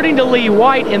 but according to Lee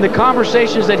White, in the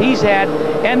conversations that he's had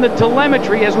and the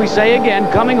telemetry, as we say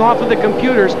again, coming off of the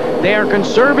computers, they are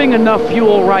conserving enough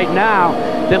fuel right now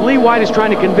that Lee White is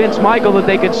trying to convince Michael that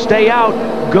they could stay out,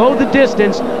 go the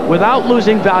distance without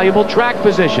losing valuable track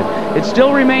position. It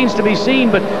still remains to be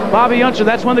seen, but Bobby Unser,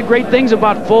 that's one of the great things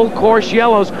about full course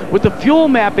yellows. With the fuel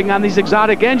mapping on these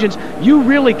exotic engines, you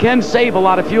really can save a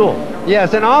lot of fuel.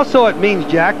 Yes, and also it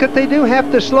means, Jack, that they do have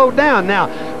to slow down. Now,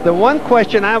 the one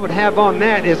question I would have on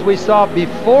that is we saw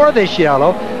before this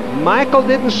yellow, Michael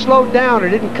didn't slow down or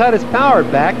didn't cut his power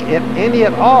back any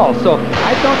at all. So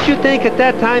don't you think at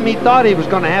that time he thought he was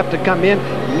going to have to come in?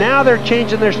 Now they're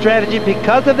changing their strategy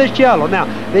because of this yellow. Now,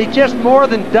 they just more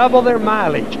than double their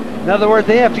mileage. In other words,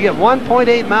 they have to get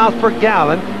 1.8 miles per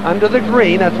gallon under the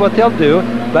green. That's what they'll do.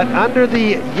 But under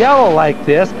the yellow like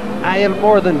this, I am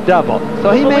more than double.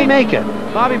 So he may make it.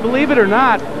 Bobby, believe it or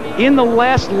not, in the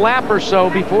last lap or so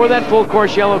before that full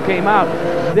course yellow came out,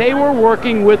 they were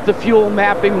working with the fuel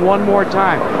mapping one more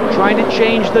time, trying to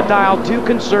change the dial to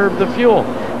conserve the fuel.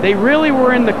 They really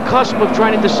were in the cusp of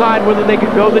trying to decide whether they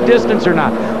could go the distance or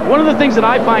not. One of the things that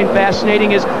I find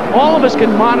fascinating is all of us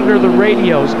can monitor the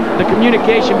radios, the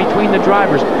communication between the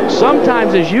drivers.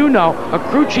 Sometimes, as you know, a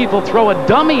crew chief will throw a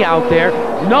dummy out there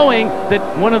knowing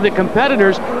that one of the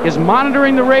competitors is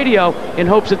monitoring the radio in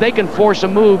hopes that they can force a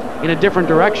move in a different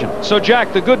direction. So,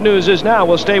 Jack, the good news is now,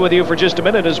 we'll stay with you for just a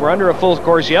minute as we're under a full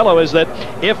course yellow, is that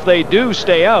if they do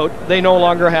stay out, they no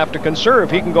longer have to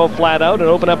conserve. He can go flat out and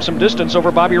open up some distance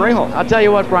over Bobby Rahal. I'll tell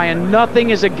you what, Brian,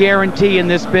 nothing is a guarantee in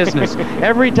this business.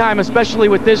 Every time, especially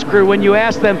with this crew, when you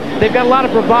ask them, they've got a lot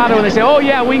of bravado and they say, oh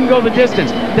yeah, we can go the distance.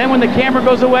 Then when the camera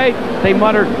goes away, they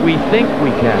mutter, we think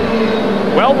we can.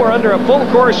 Well, we're under a full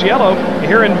course yellow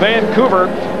here in Vancouver,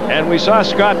 and we saw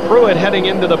Scott Pruitt heading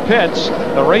into the pits.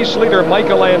 The race leader,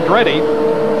 Michael Andretti,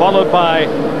 followed by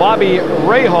Bobby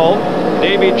Rahal.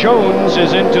 Davy Jones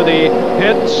is into the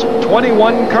pits.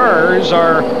 21 cars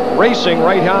are racing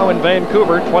right now in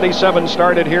Vancouver. 27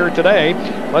 started here today.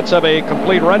 Let's have a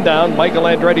complete rundown. Michael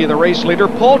Andretti, the race leader.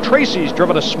 Paul Tracy's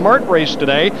driven a smart race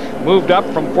today. Moved up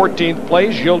from 14th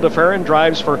place. Gilles DeFerrin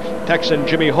drives for Texan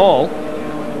Jimmy Hall.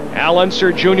 Al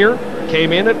Unser Jr.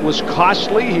 came in. It was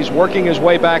costly. He's working his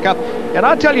way back up. And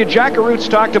I'll tell you, Jack Arute's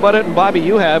talked about it, and Bobby,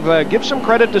 you have. Give some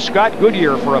credit to Scott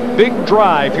Goodyear for a big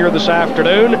drive here this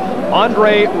afternoon.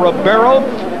 Andre Ribeiro,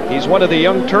 he's one of the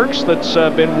young Turks that's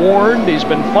been warned. He's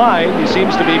been fined. He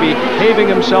seems to be behaving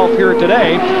himself here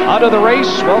today. Out of the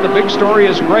race, well, the big story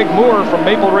is Greg Moore from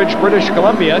Maple Ridge, British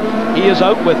Columbia. He is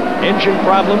out with engine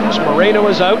problems. Moreno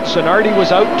is out. Zanardi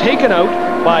was out, taken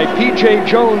out by P.J.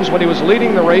 Jones when he was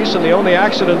leading the race, and the only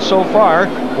accident so far.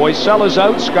 Boiselle is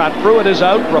out, Scott Pruitt is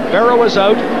out, Ribeiro is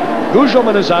out,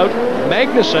 Gugelman is out,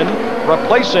 Magnussen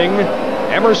replacing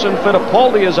Emerson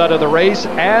Fittipaldi is out of the race,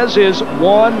 as is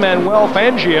Juan Manuel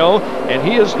Fangio, and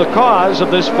he is the cause of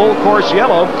this full course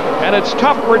yellow. And it's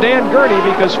tough for Dan Gurney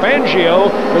because Fangio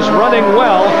is running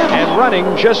well and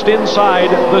running just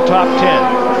inside the top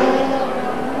 10.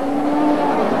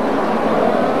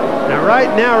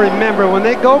 Right now, remember, when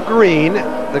they go green,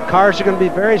 the cars are going to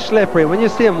be very slippery. When you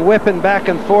see them whipping back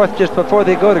and forth just before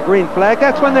they go to green flag,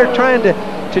 that's when they're trying to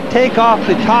take off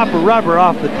the top rubber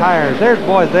off the tires. There's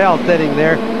Boiselle sitting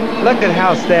there. Look at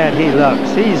how sad he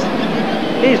looks.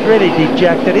 He's really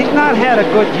dejected. He's not had a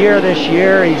good year this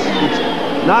year. He's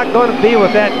not going to be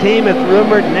with that team. It's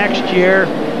rumored next year.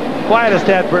 quiet as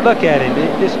that, but look at him.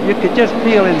 You could just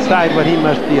feel inside what he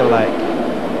must feel like.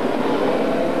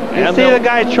 You see the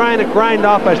guy trying to grind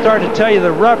off, I started to tell you,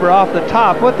 the rubber off the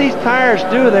top. What these tires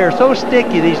do, they're so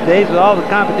sticky these days with all the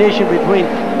competition between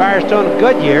Firestone and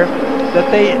Goodyear that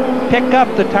they pick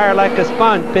up the tire like a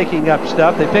sponge picking up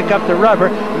stuff. They pick up the rubber,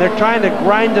 and they're trying to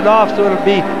grind it off so it'll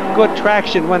be good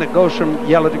traction when it goes from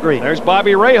yellow to green. There's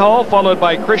Bobby Rahal, followed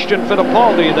by Christian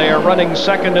Fittipaldi. They are running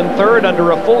second and third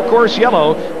under a full course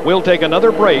yellow. We'll take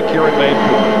another break here in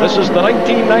Vancouver. This is the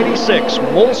 1996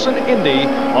 Molson Indy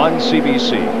on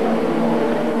CBC.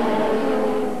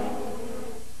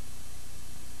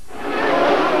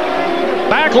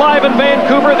 Back live in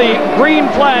Vancouver, the green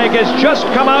flag has just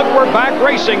come out. We're back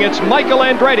racing. It's Michael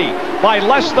Andretti by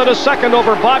less than a second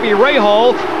over Bobby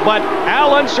Rahal, but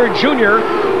Al Unser Jr.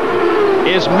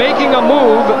 is making a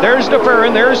move. There's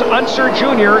DeFerrin, there's Unser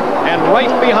Jr., and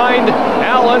right behind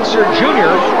Al Unser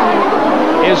Jr.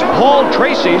 is Paul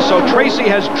Tracy. So Tracy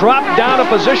has dropped down a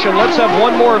position. Let's have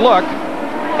one more look.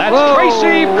 That's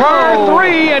Tracy, car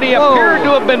 3, and he appeared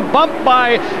to have been bumped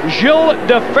by Gilles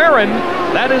DeFerrin.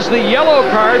 That is the yellow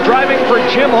car driving for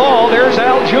Jim Hall. There's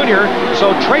Al Jr. So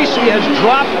Tracy has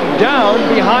dropped down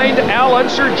behind Al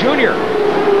Unser Jr.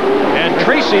 And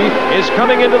Tracy is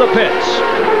coming into the pits.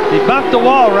 He bumped the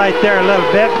wall right there a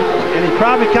little bit, and he's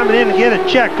probably coming in to get a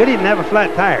check. Could even have a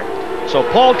flat tire. So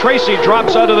Paul Tracy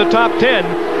drops out of the top 10.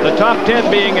 The top 10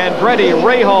 being Andretti,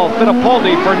 Rahal,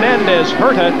 Fittipaldi, Fernandez,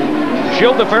 Herta.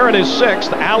 Gilles DeFerrin is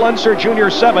 6th, Al Unser Jr.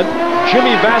 7th,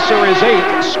 Jimmy Vasser is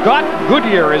 8th, Scott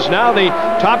Goodyear is now the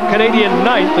top Canadian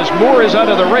 9th as Moore is out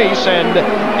of the race, and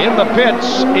in the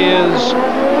pits is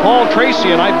Paul Tracy,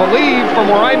 and I believe from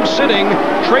where I'm sitting,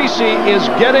 Tracy is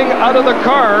getting out of the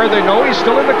car. They know he's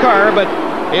still in the car, but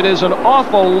it is an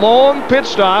awful long pit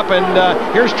stop, and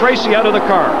here's Tracy out of the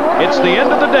car. It's the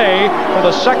end of the day for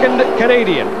the second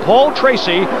Canadian. Paul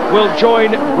Tracy will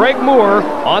join Greg Moore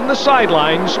on the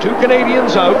sidelines. 2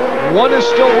 Canadians out, 1 is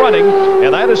still running,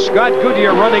 and that is Scott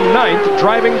Goodyear running 9th,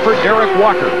 driving for Derek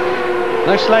Walker.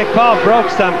 Looks like Paul broke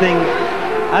something.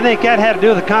 I think that had to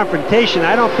do with the confrontation.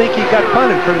 I don't think he got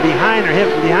punted from behind or hit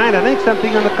from behind. I think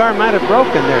something on the car might have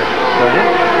broken there.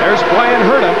 There's Brian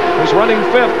Herta, who's running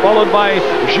 5th, followed by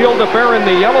Gilles DeFerrin,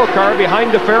 the yellow car.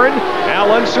 Behind DeFerrin,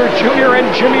 Al Unser Jr. and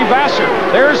Jimmy Vasser.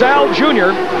 There's Al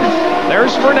Jr.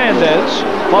 There's Fernandez,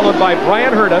 followed by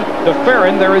Brian Herta.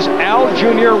 DeFerrin, there is Al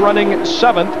Jr. running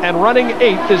 7th, and running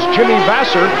 8th is Jimmy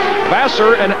Vasser.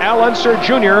 Vasser and Al Unser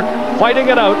Jr. fighting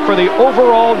it out for the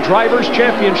overall Drivers'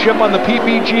 Championship on the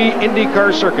PPG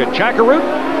IndyCar circuit. Jack Arute?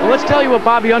 Well, let's tell you what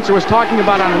Bobby Unser was talking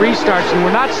about on restarts, and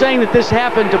we're not saying that this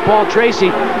happened to Paul Tracy,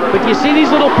 but you see these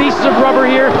little pieces of rubber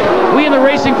here? We in the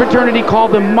racing fraternity call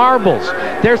them marbles.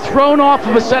 They're thrown off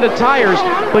of a set of tires,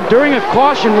 but during a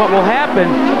caution what will happen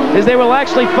is they will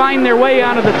actually find their way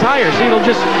onto the tires. It'll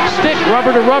just stick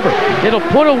rubber to rubber. It'll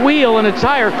put a wheel and a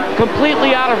tire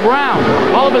completely out of round.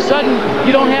 All of a sudden,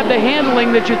 you don't have the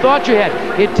handling that you thought you had.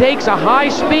 It takes a high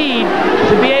speed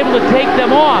to be able to take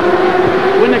them off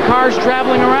when the car's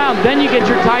traveling around. Then you get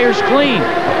your tires clean.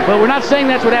 But we're not saying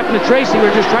that's what happened to Tracy.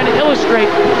 We're just trying to illustrate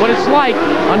what it's like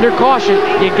under caution.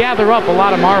 You gather up a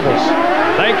lot of marbles.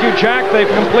 Thank you, Jack. They've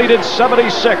completed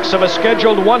 76 of a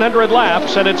scheduled 100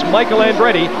 laps, and it's Michael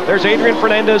Andretti. There's Adrian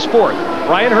Fernandez 4th,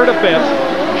 Brian Herta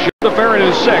 5th, Gilles DeFerrin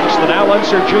who's 6th, and Al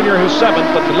Unser Jr. who's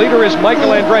 7th, but the leader is Michael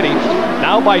Andretti,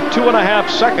 now by 2.5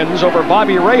 seconds over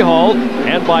Bobby Rahal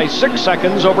and by 6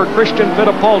 seconds over Christian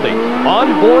Fittipaldi.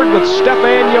 On board with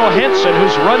Stefan Johansson,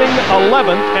 who's running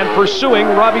 11th and pursuing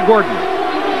Robbie Gordon.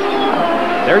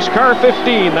 There's car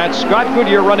 15, that's Scott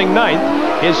Goodyear running 9th.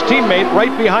 His teammate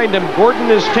right behind him, Gordon,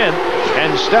 is 10th,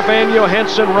 and Stefan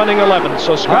Johansson running 11th.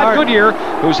 So Scott Goodyear,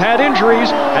 who's had injuries,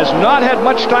 has not had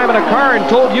much time in a car, and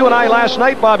told you and I last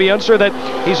night, Bobby Unser, that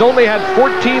he's only had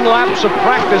 14 laps of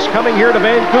practice coming here to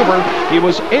Vancouver. He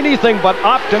was anything but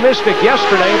optimistic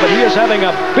yesterday, but he is having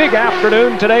a big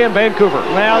afternoon today in Vancouver.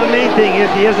 Well, the main thing is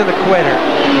he isn't a quitter.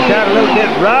 He's got a little bit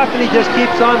rough, and he just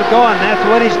keeps on going. That's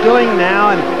what he's doing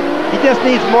now, and he just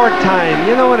needs more time.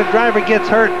 You know, when a driver gets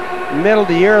hurt middle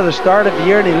of the year or the start of the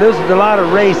year and he loses a lot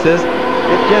of races,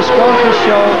 it just goes to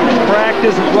show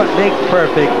practice is what makes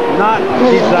perfect, not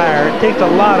desire. It takes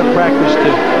a lot of practice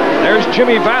too. There's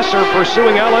Jimmy Vasser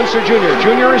pursuing Al Unser Jr.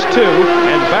 Jr. is 2,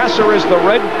 and Vasser is the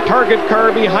red target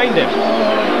car behind him.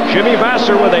 Jimmy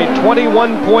Vasser with a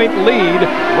 21-point lead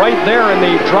right there in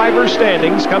the driver's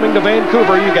standings. Coming to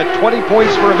Vancouver, you get 20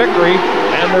 points for a victory,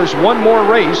 and there's one more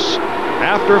race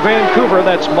after Vancouver.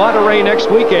 That's Monterey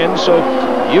next weekend, so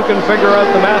you can figure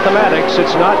out the mathematics.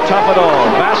 It's not tough at all.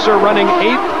 Vasser running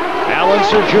 8th. Al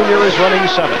Unser Jr. is running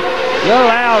 7th.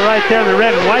 Little Al right there in the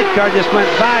red and white car just went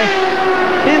by.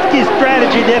 Penske's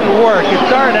strategy didn't work. It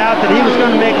started out that he was going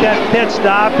to make that pit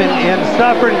stop and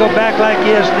suffer and go back like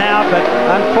he is now, but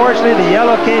unfortunately the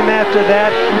yellow came after that,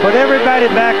 put everybody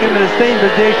back into the same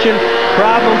position.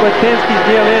 Problem with Penske's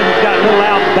deal is he's got Little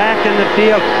Al back in the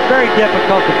field. Very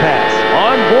difficult to pass.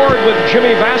 On board with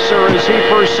Jimmy Vasser as he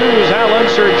pursues Al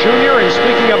Unser Jr. And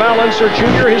speaking of Al Unser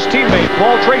Jr., his teammate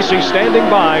Paul Tracy standing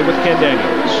by with Ken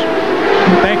Daniels.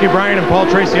 Thank you, Brian, and Paul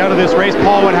Tracy out of this race.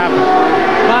 Paul, what happened?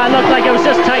 Well, it looked like it was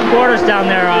just tight quarters down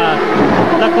there.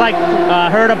 Looked like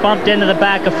Herta bumped into the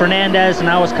back of Fernandez, and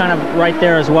I was kind of right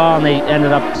there as well, and they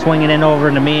ended up swinging in over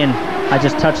into me, and I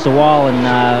just touched the wall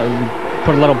and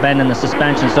put a little bend in the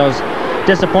suspension. So it was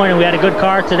disappointing. We had a good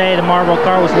car today. The Marlboro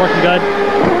car was working good.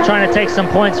 Trying to take some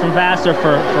points from Vasser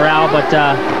for Al, but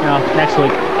you know, next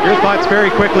week. Your thoughts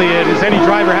very quickly. Does any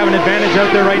driver have an advantage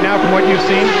out there right now from what you've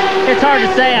seen? It's hard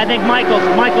to say. I think Michael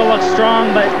looks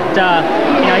strong, but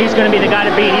you know, he's going to be the guy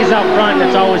to beat. He's out front, and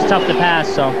it's always tough to pass.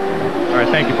 So. All right,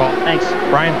 thank you, Paul. Thanks.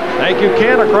 Brian? Thank you,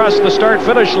 Ken. Across the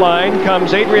start-finish line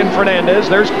comes Adrian Fernandez.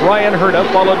 There's Brian Herta,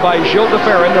 followed by Gilles de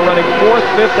Ferran. They're running 4th,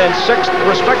 5th, and 6th,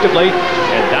 respectively.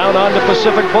 And down onto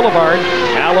Pacific Boulevard,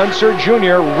 Al Unser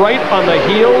Jr. right on the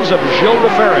heels of Gilles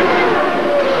de Ferran.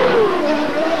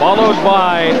 Followed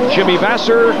by Jimmy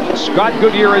Vasser. Scott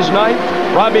Goodyear is 9th.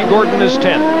 Robbie Gordon is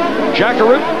 10th. Jack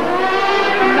Arute.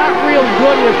 I'm not real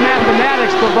good with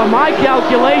mathematics, but by my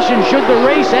calculation, should the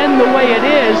race end the way it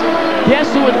is,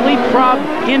 guess who would leapfrog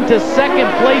into 2nd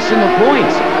place in the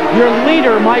points? Your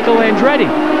leader, Michael Andretti.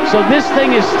 So this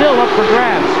thing is still up for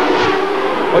grabs.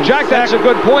 Well, Jack, that's a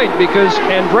good point, because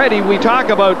Andretti, we talk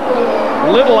about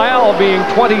Little Al being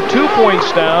 22 points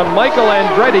down. Michael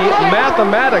Andretti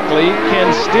mathematically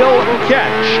can still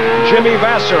catch Jimmy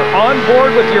Vasser. On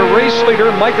board with your race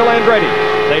leader, Michael Andretti.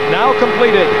 They've now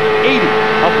completed 80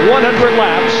 of 100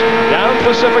 laps. Down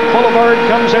Pacific Boulevard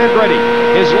comes Andretti.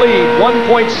 His lead,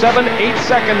 1.78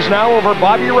 seconds now over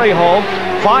Bobby Rahal.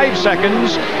 5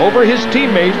 seconds over his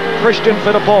teammate, Christian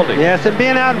Fittipaldi. Yes, and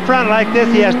being out in front like this,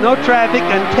 he has no traffic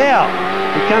until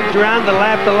he comes around the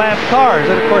lap-to-lap cars.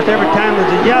 And, of course, every time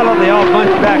there's a yellow, they all bunch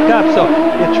back up. So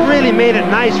it's really made it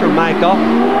nice for Michael.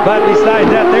 But besides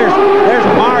that, there's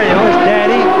Mario, his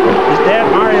daddy. His dad,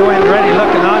 Mario Andretti,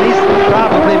 looking on. He's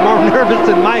probably more nervous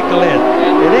than Michael is.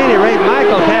 At any rate,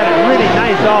 Michael's had it really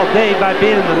nice all day by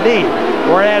being in the lead.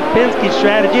 Whereas Penske's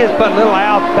strategy is put Little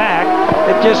Al back.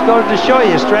 It just goes to show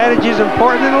you, strategy is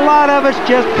important, and a lot of us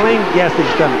just plain guessing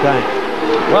sometimes.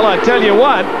 Well, I tell you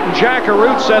what, Jack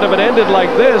Arute said if it ended like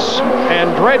this,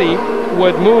 Andretti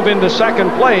would move into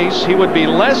 2nd place. He would be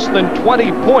less than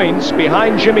 20 points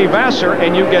behind Jimmy Vasser,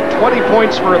 and you get 20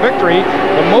 points for a victory.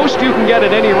 The most you can get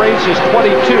at any race is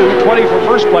 22, 20 for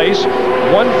first place,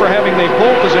 1 for having the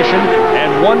pole position,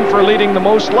 and 1 for leading the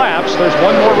most laps. There's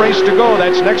 1 more race to go.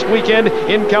 That's next weekend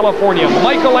in California.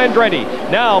 Michael Andretti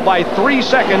now by 3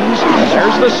 seconds.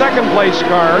 There's the 2nd place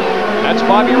car. That's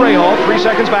Bobby Rahal, 3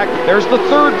 seconds back. There's the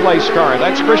 3rd place car.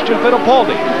 That's Christian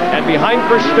Fittipaldi. And behind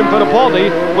Christian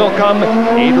Fittipaldi will come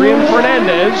Adrian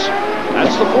Fernandez.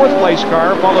 That's the 4th place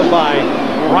car, followed by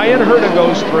Brian Herta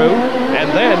goes through, and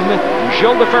then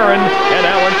Gilles de Ferran and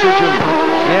Al Unser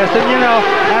Jr. Yes, and you know,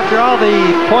 after all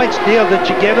the points deal that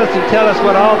you give us and tell us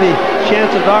what all the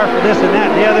chances are for this and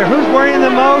that and the other, who's worrying the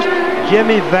most?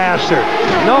 Jimmy Vasser.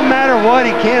 No matter what,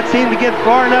 he can't seem to get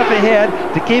far enough ahead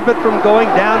to keep it from going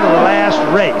down to the last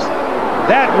race.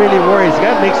 That really worries.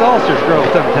 That makes ulcers grow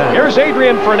sometimes. Here's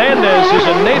Adrian Fernandez, who's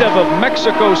a native of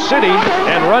Mexico City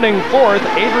and running 4th.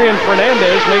 Adrian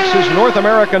Fernandez makes his North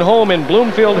American home in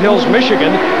Bloomfield Hills,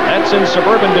 Michigan. That's in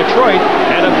suburban Detroit.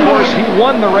 And of course, he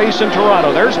won the race in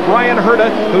Toronto. There's Brian Herta,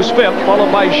 who's 5th,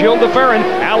 followed by Gilles de Ferran,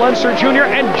 Al Unser Jr.,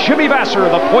 and Jimmy Vasser.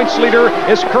 The points leader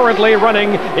is currently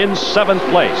running in 7th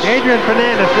place. Adrian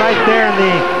Fernandez right there in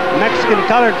the Mexican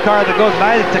colored car that goes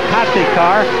by, the Tecate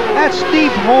car. That's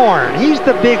Steve Horn. He's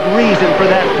the big reason for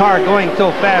that car going so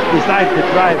fast besides the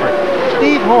driver.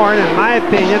 Steve Horn, in my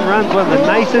opinion, runs one of the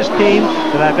nicest teams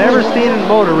that I've ever seen in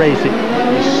motor racing.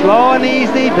 He's slow and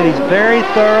easy, but he's very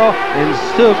thorough and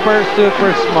super,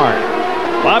 super smart.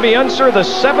 Bobby Unser, the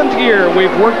 7th year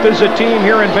we've worked as a team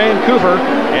here in Vancouver,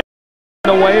 and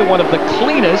in a way, one of the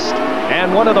cleanest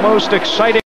and one of the most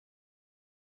exciting.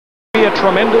 A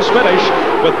tremendous finish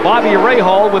with Bobby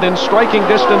Rahal within striking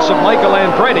distance of Michael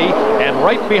Andretti, and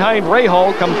right behind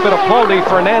Rahal come Fittipaldi,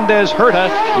 Fernandez, Herta,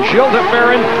 Gilles de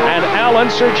Ferran, and Al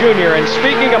Unser Jr. And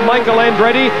speaking of Michael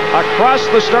Andretti, across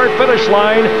the start-finish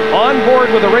line, on board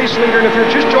with the race leader. And if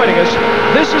you're just joining us,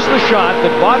 this is the shot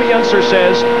that Bobby Unser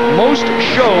says most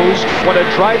shows what a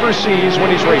driver sees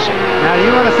when he's racing. Now, you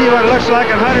want to see what it looks like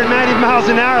at 190 miles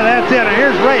an hour? That's it. And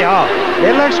here's Rahal.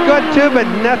 It looks good, too, but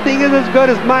nothing is as good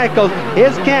as Michael's.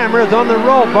 His camera is on the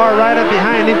roll bar right up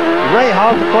behind him.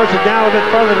 Rahal, of course, is down a bit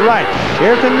further to the right.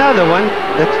 Here's another one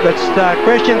that's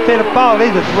Christian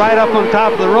Fittipaldi that's right up on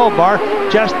top of the roll bar,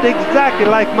 just exactly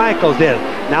like Michael's is.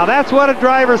 Now, that's what a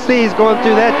driver sees going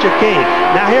through that chicane.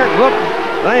 Now, here, whoop.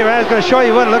 Anyway, I was going to show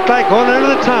you what it looked like going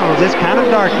under the tunnels. It's kind of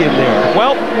dark in there.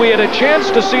 Well, we had a chance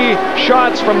to see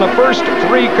shots from the first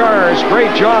 3 cars.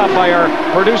 Great job by our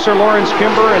producer, Lawrence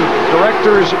Kimber, and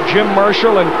directors Jim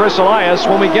Marshall and Chris Elias.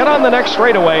 When we get on the next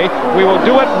straightaway, we will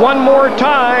do it one more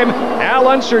time. Al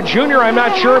Unser Jr., I'm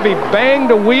not sure if he banged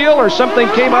a wheel or something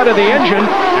came out of the engine.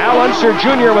 Al Unser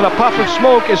Jr. with a puff of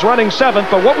smoke is running 7th.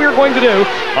 But what we're going to do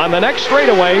on the next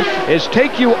straightaway is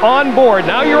take you on board.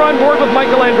 Now you're on board with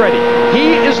Michael Andretti.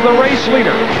 He is the race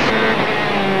leader.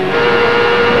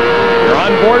 You're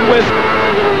on board with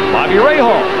Bobby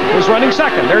Rahal, who's running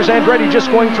 2nd. There's Andretti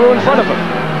just going through in front of him.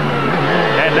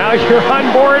 And now you're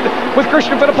on board with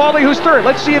Christian Fittipaldi, who's 3rd.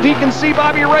 Let's see if he can see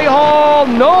Bobby Rahal.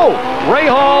 No!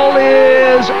 Rahal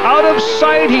is out of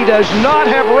sight. He does not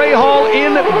have Rahal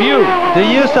in view. Do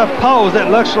you suppose it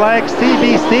looks like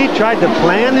CBC tried to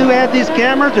plan who had these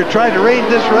cameras or tried to raid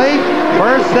this race?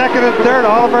 1st, 2nd, and 3rd,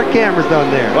 all of our cameras on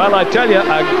there. Well, I tell you,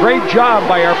 a great job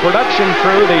by our production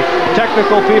crew, the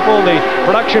technical people, the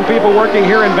production people working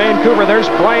here in Vancouver. There's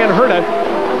Brian Herta.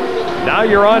 Now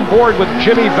you're on board with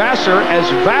Jimmy Vasser as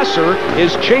Vasser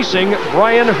is chasing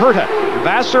Brian Herta.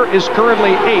 Vasser is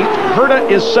currently 8th, Herta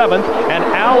is 7th, and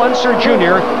Al Unser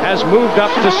Jr. has moved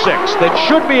up to 6th. That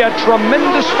should be a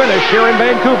tremendous finish here in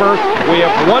Vancouver. We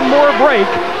have one more break,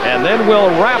 and then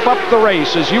we'll wrap up the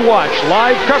race as you watch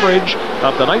live coverage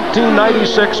of the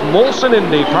 1996 Molson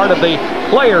Indy, part of the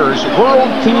Players World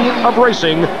Team of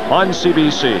Racing on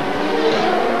CBC.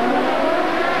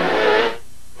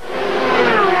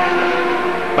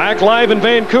 Back live in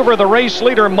Vancouver, the race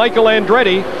leader, Michael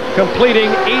Andretti, completing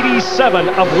 87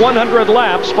 of 100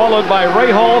 laps, followed by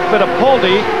Rahal,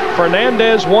 Fittipaldi.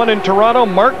 Fernandez won in Toronto.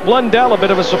 Mark Blundell, a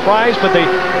bit of a surprise, but the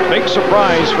big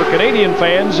surprise for Canadian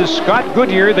fans is Scott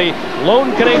Goodyear, the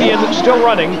lone Canadian still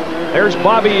running. There's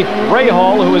Bobby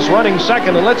Rahal, who is running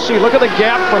 2nd. And let's see, look at the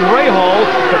gap from Rahal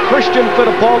to Christian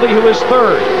Fittipaldi, who is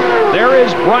 3rd. There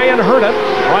is Brian Herta.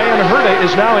 Brian Herta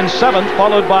is now in 7th,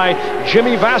 followed by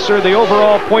Jimmy Vasser, the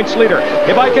overall points leader.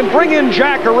 If I can bring in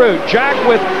Jack Arute. Jack,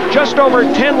 with just over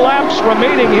 10 laps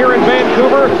remaining here in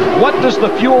Vancouver, what does the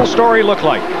fuel story look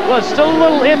like? Well, it's still a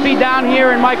little iffy down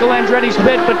here in Michael Andretti's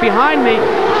pit, but behind me,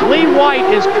 Lee White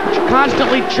is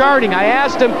constantly charting. I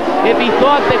asked him if he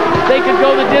thought that they could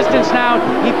go the distance now.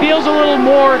 He feels a little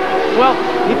more, well,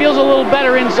 he feels a little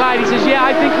better inside. He says, yeah,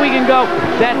 I think we can go.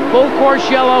 That full course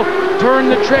yellow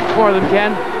turned the trick for them,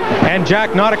 Ken. And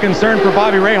Jack, not a concern for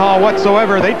Bobby Rahal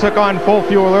whatsoever. They took on full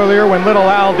fuel earlier when little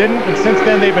Al didn't, and since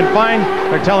then they've been fine.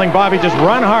 They're telling Bobby, just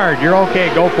run hard. You're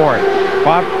okay, go for it.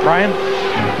 Bob, Brian?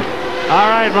 All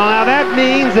right, well, now that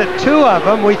means that 2 of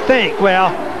them, we think,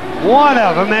 well, one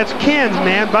of them, that's Ken's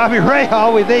man, Bobby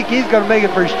Rahal, we think he's going to make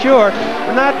it for sure.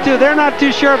 They're not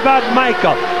too sure about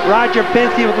Michael. Roger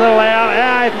Penske with little Al,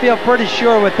 I feel pretty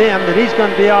sure with him that he's going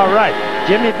to be all right.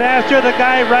 Jimmy Vasser, the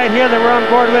guy right here that we're on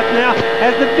board with now,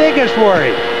 has the biggest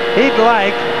worry. He'd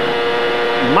like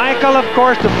Michael, of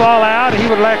course, to fall out. He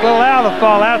would like little Al to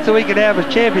fall out so he could have a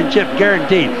championship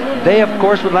guaranteed. They, of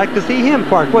course, would like to see him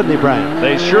park, wouldn't they, Brian?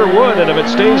 They sure would, and if it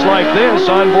stays like this,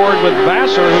 on board with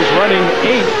Vasser, who's running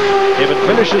 8th, if it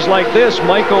finishes like this,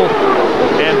 Michael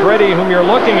Andretti, whom you're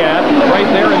looking at, right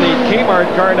there in the Kmart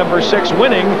car number 6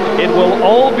 winning, it will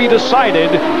all be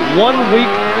decided 1 week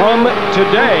from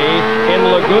today in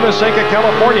Laguna Seca,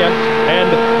 California. And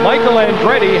Michael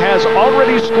Andretti has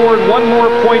already scored 1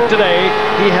 more point today.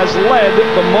 He has led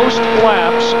the most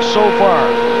laps so far.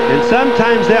 And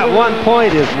sometimes that 1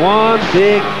 point is one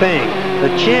big thing.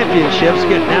 The championships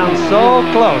get down so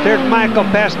close. There's Michael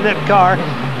passing that car.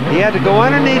 He had to go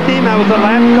underneath him. That was the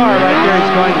last car right there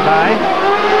he's going by.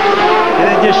 And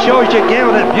it just shows you again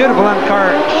with that beautiful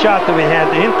in-car shot that we had,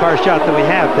 the in-car shot that we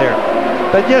have there.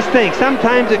 But just think,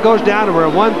 sometimes it goes down to where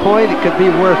 1 point, it could be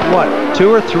worth, what,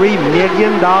 $2 or $3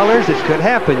 million? It could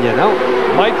happen, you know.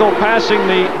 Michael passing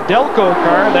the Delco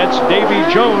car. That's Davy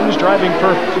Jones driving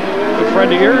for a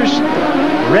friend of yours.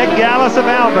 Rick Gallis of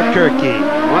Albuquerque,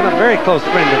 a very close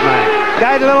friend of mine.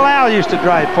 Guy that little Al used to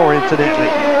drive for, incidentally.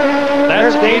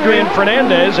 that's Adrian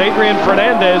Fernandez. Adrian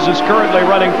Fernandez is currently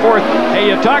running fourth. Hey,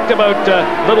 you talked about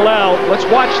Little Al. Let's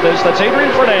watch this. That's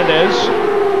Adrian Fernandez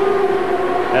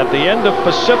at the end of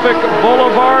Pacific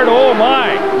Boulevard. Oh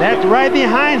my! That's right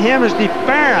behind him is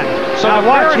DeFerrin. So now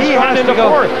watch, he has to go.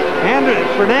 fourth. And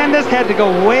Fernandez had to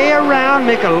go way around,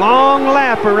 make a long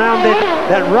lap around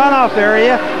that runoff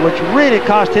area, which really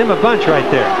cost him a bunch right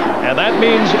there. And that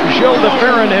means Gilles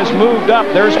DeFerrin has moved up.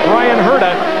 There's Brian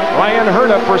Herta. Brian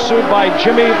Herta pursued by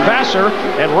Jimmy Vasser.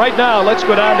 And right now, let's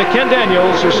go down to Ken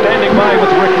Daniels, who's standing by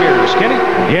with Rick Mears. Kenny?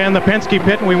 Yeah, in the Penske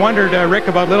pit, and we wondered, Rick,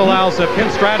 about Little Al's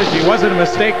pit strategy. Was it a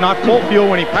mistake, not full fuel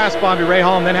when he passed Bobby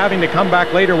Rahal, and then having to come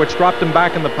back later, which dropped him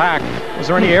back in the pack? Was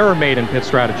there any error made in pit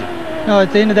strategy? No,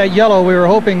 at the end of that yellow, we were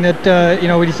hoping that, you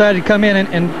know, we decided to come in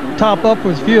and top up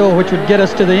with fuel, which would get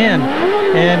us to the end.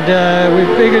 And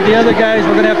we figured the other guys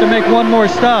were going to have to make one more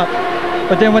stop.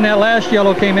 But then when that last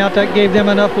yellow came out, that gave them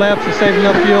enough laps to save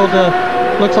enough fuel to,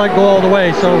 looks like, go all the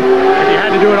way. So if you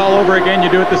had to do it all over again, you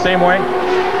do it the same way?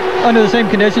 Under the same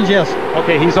conditions, yes.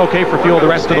 Okay, he's okay for fuel the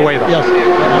rest of the way, though. Yes.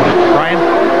 Brian?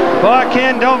 Well,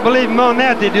 Ken, don't believe him on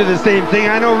that. They do the same thing.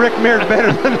 I know Rick Mears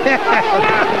better than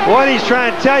that. What he's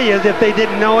trying to tell you is if they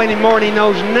didn't know any more than he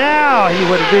knows now, he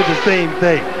would do the same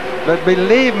thing. But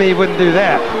believe me, he wouldn't do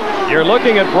that. You're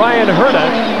looking at Brian Herta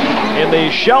in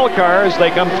the shell car as they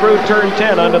come through turn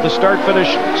 10 onto the start-finish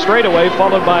straightaway,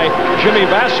 followed by Jimmy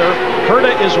Vasser.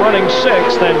 Herta is running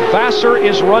 6th, and Vasser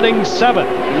is running 7th.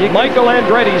 Michael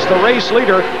Andretti's the race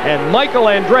leader, and Michael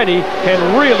Andretti can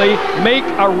really make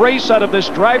a race out of this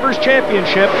Drivers'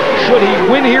 Championship should he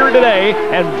win here today,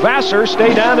 and Vasser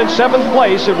stay down in 7th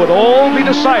place. It would all be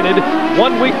decided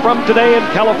 1 week from today in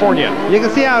California. You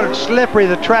can see how slippery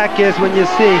the track is when you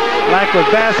see, like with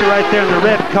Vasser right there in the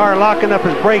red car, locking up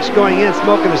his brakes, going in,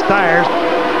 smoking his tires.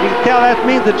 You can tell that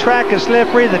means the track is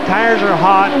slippery, the tires are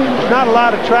hot, there's not a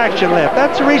lot of traction left.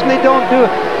 That's the reason they don't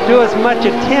do as much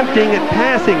attempting at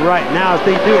passing right now as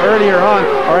they do earlier on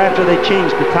or after they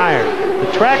change the tires.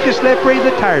 The track is slippery,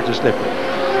 the tires are slippery.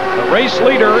 The race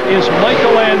leader is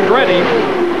Michael Andretti.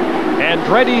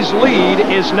 Andretti's lead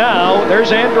is now, there's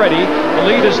Andretti, the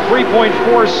lead is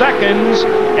 3.4 seconds,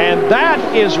 and that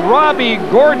is Robbie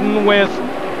Gordon with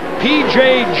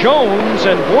P.J. Jones,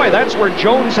 and boy, that's where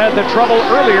Jones had the trouble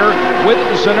earlier with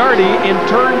Zanardi in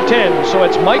turn 10. So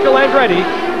it's Michael Andretti,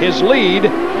 his lead,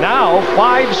 now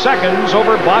 5 seconds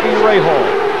over Bobby Rahal.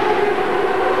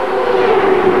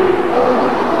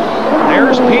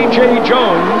 There's P.J.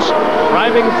 Jones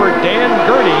driving for Dan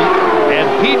Gurney. And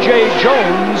P.J.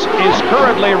 Jones is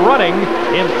currently running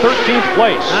in 13th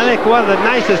place. I think one of the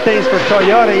nicest things for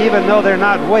Toyota, even though they're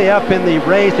not way up in the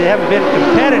race, they haven't been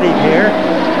competitive here,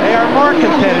 they are more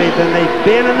competitive than they've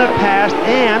been in the past,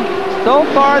 and so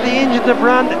far the engines have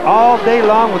run all day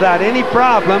long without any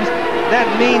problems. That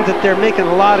means that they're making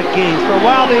a lot of gains. For a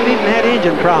while they've even had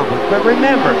engine problems, but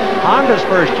remember, Honda's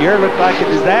first year looked like a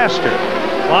disaster.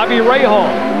 Bobby Rahal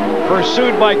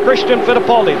pursued by Christian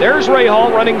Fittipaldi. There's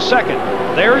Rahal running 2nd.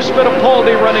 There's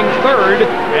Fittipaldi running 3rd,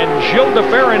 and Gilles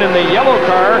DeFerrin in the yellow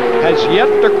car has yet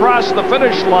to cross the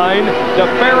finish line.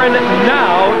 DeFerrin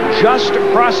now just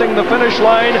crossing the finish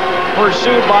line,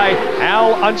 pursued by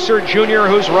Al Unser Jr.,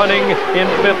 who's running in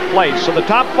 5th place. So the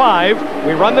top 5,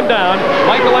 we run them down.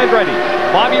 Michael Andretti,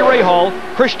 Bobby Rahal,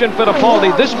 Christian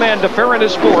Fittipaldi. This man, DeFerrin,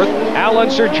 is 4th. Al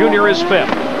Unser Jr. is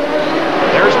 5th.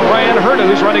 There's Brian Herta,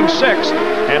 who's running 6th.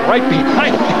 And right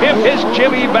behind him is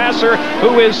Jimmy Vasser,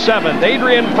 who is 7th.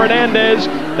 Adrian Fernandez,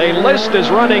 they list is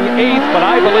running 8th, but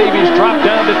I believe he's dropped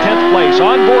down to 10th place.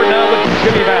 On board now with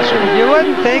Jimmy Vasser. You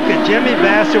wouldn't think that Jimmy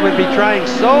Vasser would be trying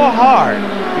so hard,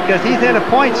 because he's in a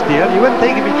points deal. You wouldn't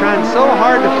think he'd be trying so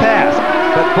hard to pass.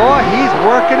 But boy, he's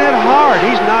working it hard.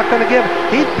 He's not going to give.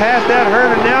 He'd pass that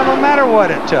Herta now no matter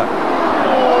what it took.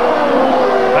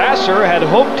 Vasser had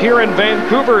hoped here in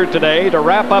Vancouver today to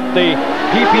wrap up the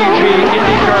PPG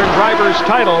IndyCar Drivers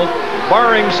title.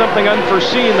 Barring something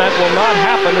unforeseen, that will not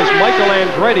happen, as Michael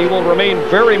Andretti will remain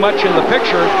very much in the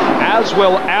picture, as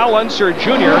will Al Unser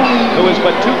Jr., who is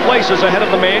but 2 places ahead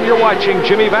of the man you're watching,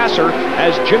 Jimmy Vasser,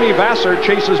 as Jimmy Vasser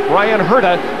chases Brian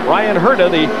Herta. Brian Herta,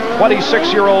 the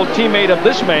 26-year-old teammate of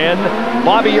this man,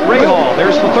 Bobby Rahal.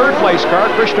 There's the 3rd place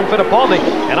car, Christian Fittipaldi.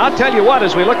 And I'll tell you what,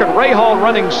 as we look at Rahal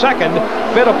running 2nd,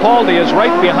 Fittipaldi is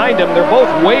right behind him. They're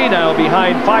both way now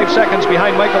behind, 5 seconds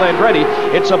behind Michael Andretti.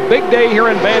 It's a big day here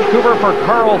in Vancouver for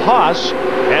Carl Haas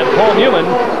and Paul Newman,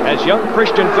 as young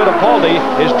Christian Fittipaldi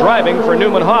is driving for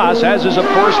Newman Haas, as is, of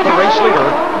course, the race leader,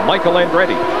 Michael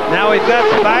Andretti. Now we've got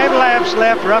 5 laps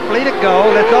left, roughly, to go.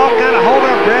 Let's all kind of hold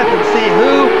our breath and see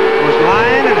who was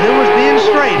lying and who was being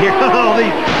straight here on all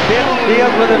these pit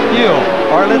deals with the fuel.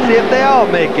 Or let's see if they all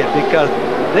make it, because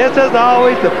This is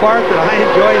always the part that I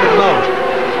enjoy the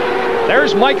most.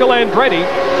 There's Michael Andretti,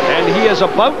 and he is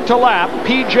about to lap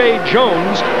P.J.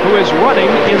 Jones, who is running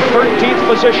in 13th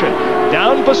position.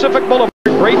 Down Pacific Boulevard,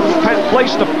 great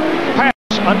place to pass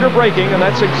under braking, and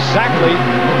that's exactly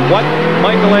what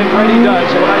Michael Andretti does.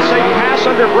 And when I say pass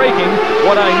under braking,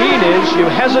 what I mean is you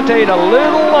hesitate a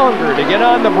little longer to get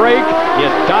on the brake, you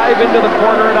dive into the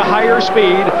corner at a higher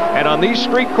speed, and on these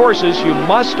street courses, you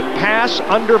must pass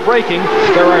under braking.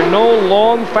 There are no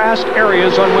long, fast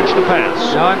areas on which to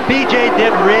pass. No, and PJ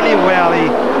did really well. He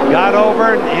got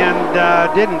over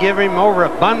and didn't give him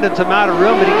overabundance amount of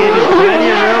room, but he gave him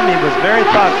plenty of room. He was very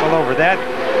thoughtful over that,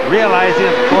 realizing,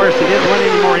 of course, he didn't want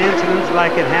any more incidents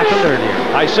like it happened earlier.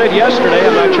 I said yesterday,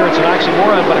 I'm not sure it's an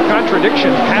oxymoron, but a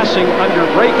contradiction, passing under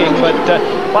braking. But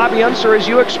Bobby Unser,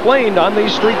 as you explained, on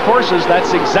these street courses,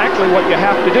 that's exactly what you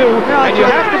have to do. And you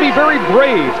have to be very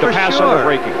brave to pass under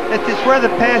braking. It's where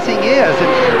the passing is.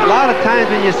 And a lot of times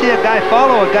when you see a guy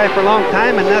follow a guy for a long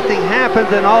time and nothing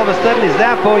happens, and all of a sudden his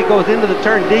Zappo, he goes into the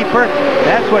turn deeper.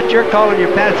 That's what you're calling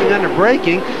your passing under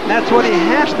braking. That's what he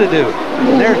has to do.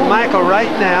 There's Michael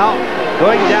right now,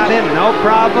 going down in, no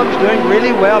problems, doing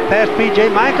really well past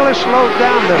PJ. Michael has slowed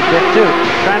down a little bit too,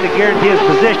 trying to guarantee his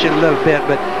position a little bit,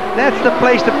 but that's the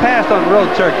place to pass on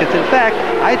road circuits. In fact,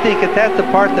 I think that's the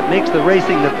part that makes the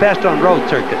racing the best on road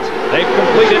circuits. They've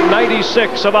completed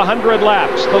 96 of 100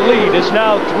 laps. The lead is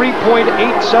now 3.87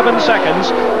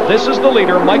 seconds. This is the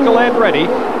leader, Michael Andretti.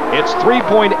 It's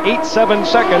 3.87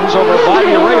 seconds over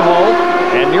Bobby Rahal,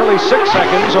 and nearly 6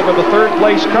 seconds over the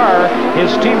third-place car, his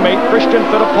teammate Christian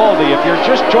Fittipaldi. If you're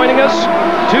just joining us,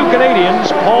 two Canadians,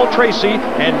 Paul Tracy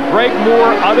and Greg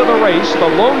Moore, out of the race.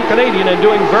 The lone Canadian and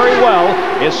doing very well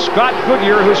is Scott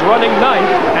Goodyear, who's running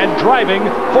 9th and driving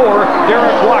for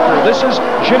Derek Walker. This is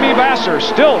Jimmy Vasser,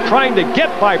 still trying to get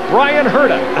by Brian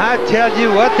Herta. I tell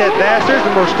you what, that Vasser's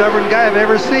the most stubborn guy I've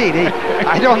ever seen.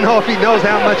 I don't know if he knows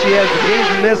how much he has to gain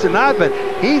from this or not, but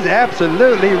he's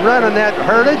absolutely running that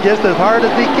Herta just as hard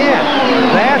as he can.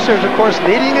 Vasser's, of course,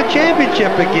 needing a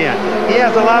championship again. He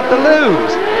has a lot to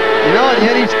lose, you know, and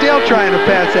yet he's still trying to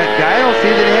pass that guy. I don't see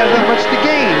that he has that much to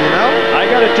gain, you know. I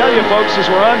got to tell you, folks, as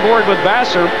we're on board with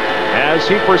Vasser, as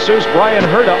he pursues Brian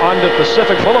Herta onto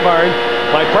Pacific Boulevard,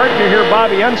 my partner here,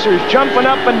 Bobby Unser, is jumping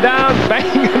up and down,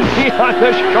 banging me on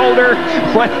the shoulder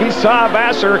when he saw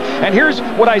Vasser. And here's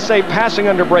what I say, passing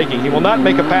under braking. He will not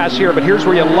make a pass here, but here's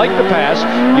where you like to pass.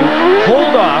 You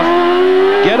hold off,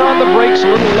 get on the brakes a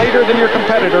little later than your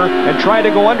competitor, and try to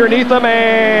go underneath them,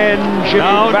 and Jimmy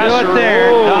Vasser. Do it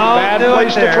there. Oh, bad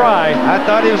place to try. I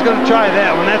thought he was going to try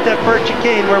that one. That's that first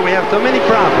chicane where we have so many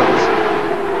problems.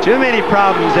 Too many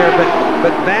problems there, but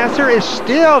Vasser is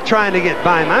still trying to get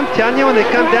by him. I'm telling you, when they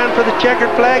come down for the checkered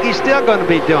flag, he's still going to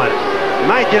be doing it. It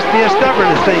might just be a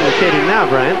stubbornness thing that's hitting now,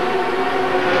 Brian.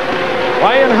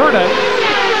 Brian Herta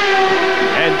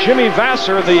and Jimmy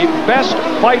Vasser, the best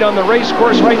fight on the race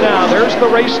course right now. There's the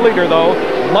race leader, though,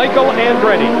 Michael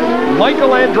Andretti.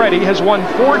 Michael Andretti has won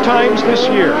 4 times this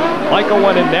year. Michael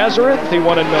won in Nazareth, he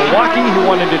won in Milwaukee, he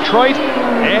won in Detroit,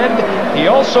 and he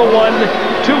also won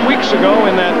 2 weeks ago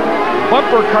in that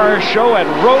bumper car show at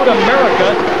Road America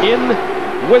in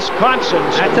Wisconsin.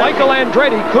 So Michael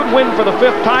Andretti could win for the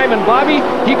 5th time, and Bobby,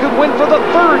 he could win for the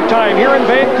 3rd time here in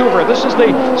Vancouver. This is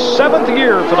the 7th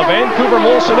year for the Vancouver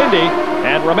Molson Indy.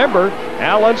 And remember,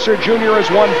 Al Unser Jr. has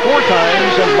won 4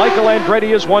 times, and Michael Andretti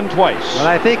has won twice. Well,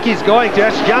 I think he's going to.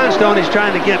 That's Johnstone he's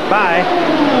trying to get by.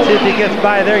 See if he gets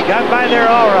by there. He got by there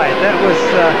all right. That was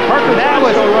Parker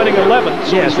Johnstone running 11th,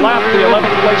 so he's lapped the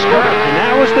 11th place car. And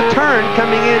that was the turn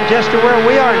coming in just to where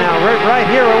we are now. Right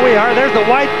here where we are. There's the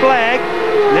white flag.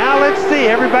 Now let's see.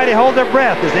 Everybody hold their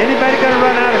breath. Is anybody going to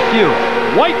run out of fuel?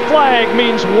 White flag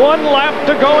means 1 lap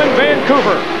to go in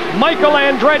Vancouver. Michael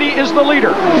Andretti is the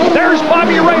leader. There's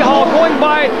Bobby Rahal going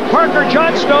by Parker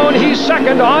Johnstone. He's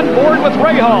second on board with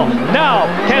Rahal. Now,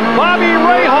 can Bobby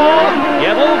Rahal,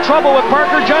 he had a little trouble with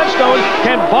Parker Johnstone,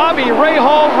 can Bobby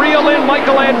Rahal reel in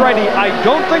Michael Andretti? I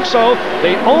don't think so.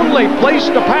 The only place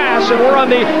to pass, and we're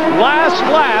on the last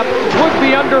lap, would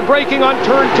be under braking on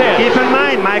turn 10. Keep in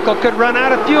mind, Michael could run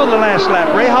out of fuel the last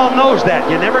lap. Rahal knows that.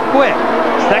 You never quit.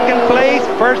 Second place,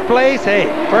 first place, hey,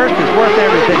 first is worth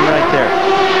everything right there.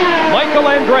 Michael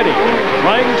Andretti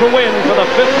trying to win for the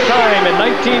 5th time in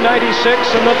 1996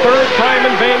 and the 3rd time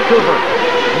in Vancouver.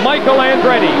 Michael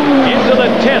Andretti into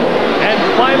the 10th and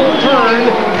final turn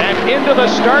and into the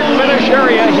start-finish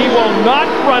area. He will not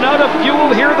run out of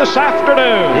fuel here this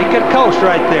afternoon. He could coast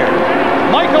right there.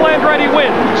 Michael Andretti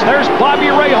wins. There's Bobby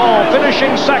Rahal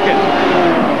finishing second.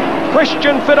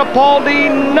 Christian Fittipaldi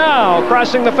now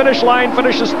crossing the finish line,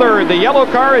 finishes third. The yellow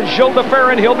car is Gilles de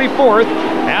Ferran, he'll be fourth.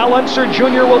 Al Unser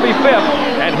Jr. will be fifth.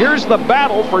 And here's the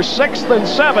battle for sixth and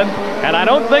seventh. And I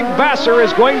don't think Vassar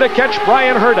is going to catch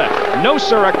Brian Herta. No,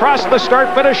 sir. Across the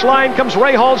start-finish line comes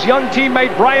Rahal's young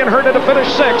teammate Brian Herta to finish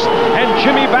sixth. And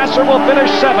Jimmy Vassar will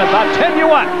finish seventh. I'll tell you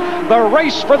what, the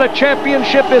race for the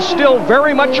championship is still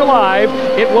very much alive.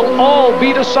 It will all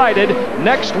be decided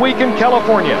next week in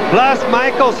California. Plus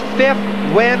Michael's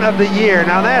 5th win of the year.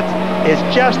 Now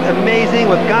it's just amazing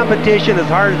with competition as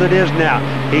hard as it is now.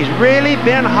 He's really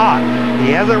been hot.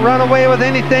 He hasn't run away with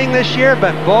anything this year,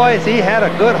 but boys, he had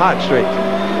a good hot streak.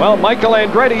 Well, Michael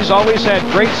Andretti's always had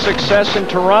great success in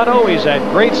Toronto. He's had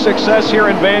great success here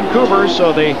in Vancouver,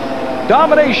 so the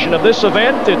domination of this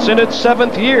event, it's in its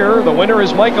 7th year. The winner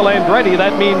is Michael Andretti.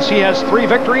 That means he has 3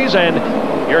 victories,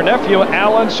 and your nephew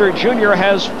Al Unser Jr.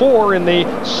 has 4 in the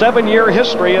 7-year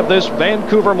history of this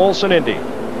Vancouver Molson Indy.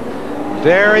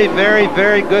 Very, very,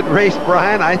 very good race,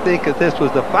 Brian. I think that this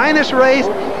was the finest race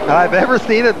I've ever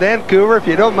seen at Vancouver, if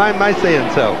you don't mind my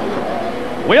saying so.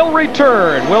 We'll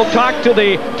return. We'll talk to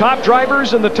the top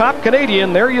drivers and the top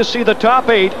Canadian. There you see the top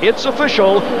 8. It's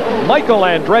official. Michael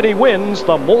Andretti wins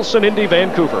the Molson Indy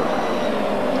Vancouver.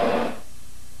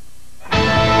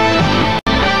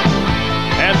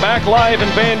 And back live in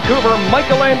Vancouver,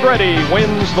 Michael Andretti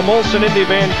wins the Molson Indy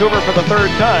Vancouver for the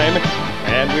 3rd time.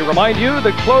 And we remind you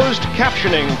that closed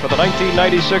captioning for the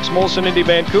 1996 Molson Indy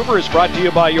Vancouver is brought to you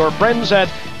by your friends at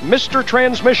Mr.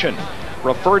 Transmission.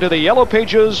 Refer to the yellow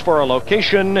pages for a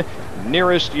location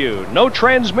nearest you. No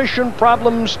transmission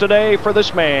problems today for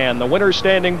this man. The winner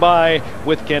standing by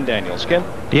with Ken Daniels. Ken?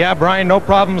 Yeah, Brian, no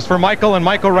problems for Michael, and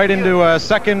Michael right into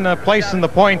second place in the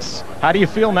points. How do you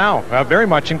feel now? Very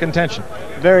much in contention.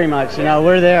 Very much. You know,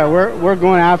 we're there. We're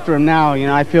going after him now. You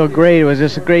know, I feel great. It was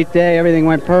just a great day. Everything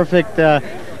went perfect.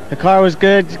 The car was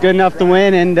good. It's good enough to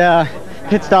win, and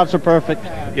pit stops were perfect.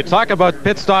 You talk about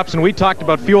pit stops, and we talked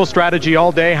about fuel strategy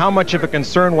all day. How much of a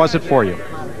concern was it for you?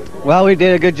 Well, we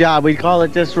did a good job. We called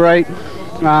it just right.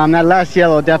 That last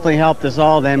yellow definitely helped us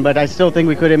all then, but I still think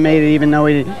we could have made it even though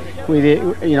we did,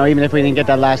 you know, even if we didn't get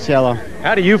that last yellow.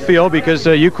 How do you feel? Because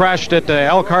you crashed at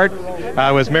Elkhart.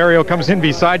 As Mario comes in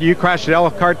beside you, you crashed at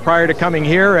Elkhart prior to coming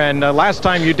here, and last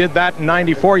time you did that in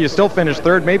 '94, you still finished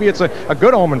 3rd. Maybe it's a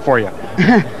good omen for you.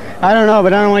 I don't know,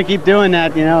 but I don't want to keep doing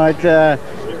that. You know,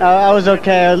 I was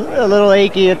okay, a little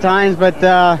achy at times,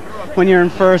 but when you're in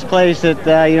first place, you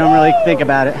don't really think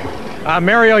about it.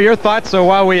 Mario, your thoughts? So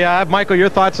while we have Michael, your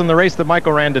thoughts on the race that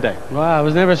Michael ran today? Well, I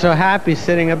was never so happy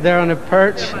sitting up there on a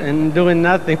perch and doing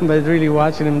nothing, but really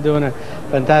watching him doing a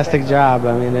fantastic job.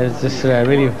 I mean, it's just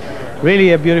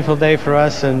really a beautiful day for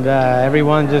us, and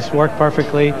everyone just worked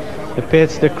perfectly. The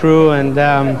pits, the crew, and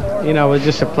you know, it was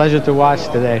just a pleasure to watch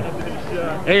today.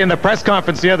 Hey, in the press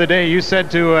conference the other day, you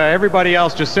said to everybody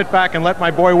else, just sit back and let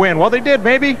my boy win. Well, they did,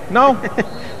 maybe? No?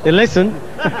 They listened.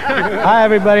 Hi,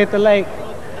 everybody at the lake.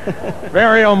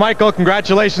 Mario, Michael,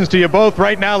 congratulations to you both.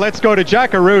 Right now, let's go to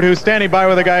Jack Arute, who's standing by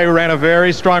with a guy who ran a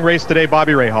very strong race today,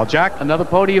 Bobby Rahal. Jack? Another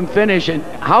podium finish. And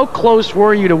how close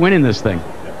were you to winning this thing?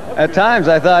 At times,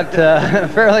 I thought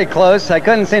fairly close. I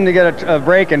couldn't seem to get a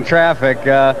break in traffic.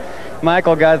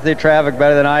 Michael got through traffic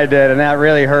better than I did, and that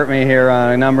really hurt me here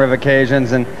on a number of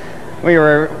occasions. And we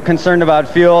were concerned about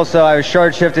fuel, so I was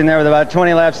short shifting there with about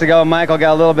 20 laps to go. Michael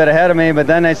got a little bit ahead of me, but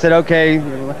then they said, okay,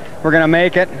 we're going to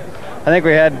make it. I think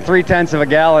we had 0.3 of a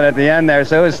gallon at the end there,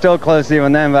 so it was still close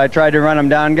even then, but I tried to run him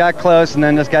down, got close, and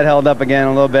then just got held up again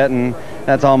a little bit, and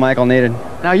that's all Michael needed.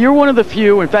 Now, you're one of the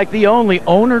few, in fact, the only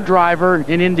owner-driver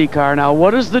in IndyCar. Now,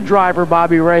 what does the driver,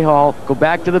 Bobby Rahal, go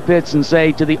back to the pits and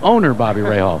say to the owner, Bobby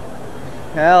Rahal?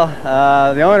 Well,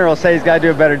 the owner will say he's got to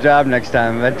do a better job next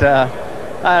time, but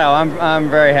I don't know, I'm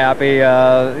very happy.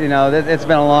 You know, it's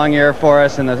been a long year for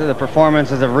us, and the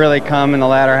performances have really come in the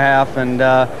latter half, and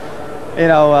you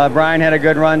know, Brian had a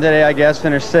good run today, I guess,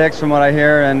 finished 6th from what I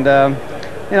hear, and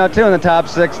you know, 2 in the top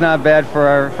 6, not bad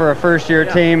for a first-year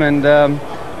team, and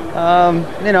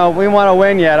you know, we want to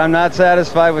win yet. I'm not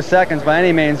satisfied with seconds by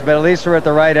any means, but at least we're at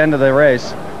the right end of the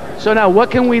race. So now, what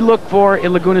can we look for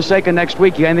in Laguna Seca next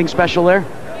week? You got anything special there?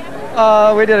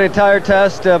 We did a tire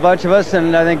test, a bunch of us,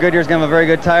 and I think Goodyear's going to have a very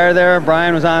good tire there.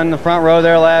 Brian was on the front row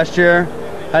there last year.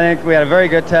 I think we had a very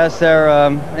good test there.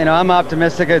 You know, I'm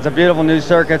optimistic. It's a beautiful new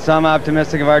circuit, so I'm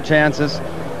optimistic of our chances.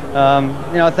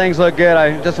 You know, things look good.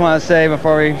 I just want to say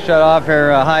before we shut off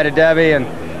here, hi to Debbie and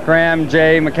Graham,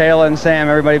 Jay, Michaela, and Sam,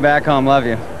 everybody back home. Love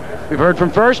you. We've heard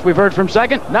from first, we've heard from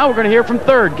second. Now we're going to hear from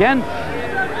third. Ken?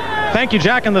 Thank you,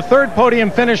 Jack. And the 3rd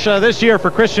podium finish this year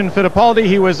for Christian Fittipaldi.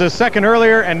 He was 2nd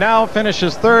earlier and now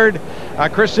finishes 3rd.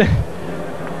 Christian...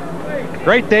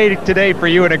 Great day today for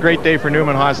you and a great day for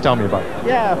Newman Haas. Tell me about it.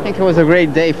 Yeah, I think it was a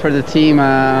great day for the team.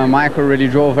 Michael really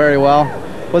drove very well.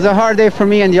 It was a hard day for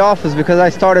me in the office because I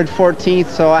started 14th,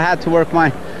 so I had to work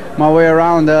my way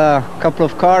around a couple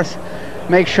of cars,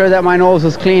 make sure that my nose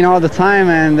was clean all the time,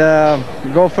 and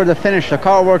go for the finish. The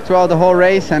car worked throughout the whole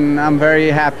race, and I'm very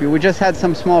happy. We just had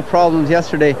some small problems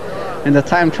yesterday in the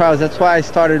time trials. That's why I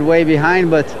started way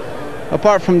behind, but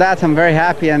apart from that, I'm very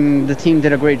happy, and the team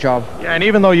did a great job. Yeah, and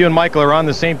even though you and Michael are on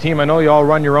the same team, I know you all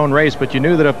run your own race, but you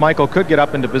knew that if Michael could get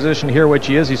up into position here, which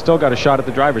he is, he's still got a shot at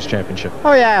the Drivers' Championship.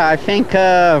 Oh yeah, I think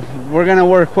we're gonna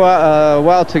work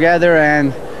well together,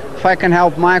 and if I can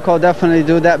help Michael, I'll definitely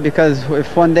do that, because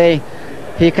if one day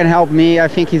he can help me, I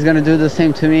think he's gonna do the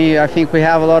same to me. I think we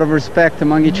have a lot of respect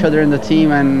among each other in the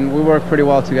team, and we work pretty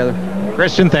well together.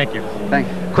 Christian, thank you. Thank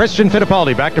you. Christian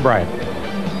Fittipaldi, back to Brian.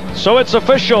 So it's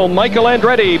official. Michael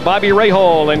Andretti, Bobby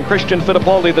Rahal, and Christian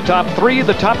Fittipaldi, the top three,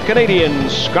 the top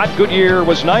Canadians. Scott Goodyear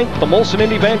was ninth. The Molson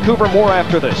Indy Vancouver, more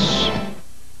after this.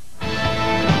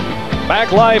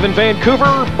 Back live in Vancouver,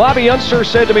 Bobby Unser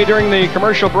said to me during the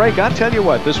commercial break, I'll tell you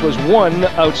what, this was one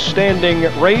outstanding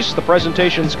race. The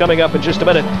presentation's coming up in just a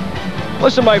minute.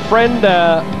 Listen, my friend,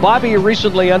 Bobby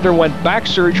recently underwent back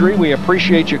surgery. We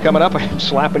appreciate you coming up. I'm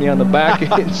slapping you on the back.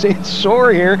 It's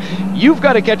sore here. You've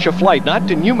got to catch a flight, not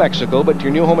to New Mexico, but to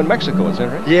your new home in Mexico. Is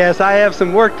that right? Yes, I have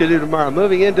some work to do tomorrow.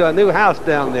 Moving into a new house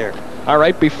down there. All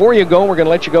right, before you go, we're going to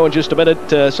let you go in just a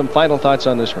minute. Some final thoughts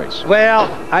on this race. Well,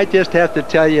 I just have to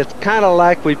tell you, it's kind of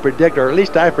like we predicted, or at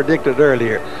least I predicted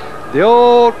earlier. The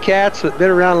old cats that have been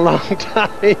around a long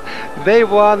time, they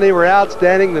won, they were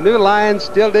outstanding. The new Lions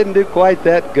still didn't do quite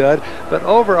that good. But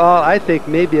overall, I think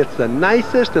maybe it's the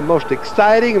nicest and most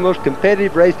exciting and most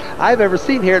competitive race I've ever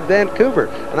seen here at Vancouver.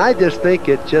 And I just think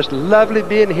it's just lovely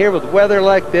being here with weather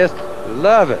like this.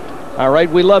 Love it. All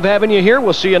right, we love having you here.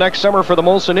 We'll see you next summer for the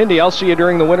Molson Indy. I'll see you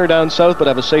during the winter down south, but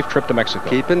have a safe trip to Mexico.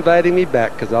 Keep inviting me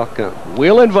back, because I'll come.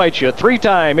 We'll invite you.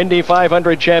 Three-time Indy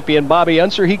 500 champion Bobby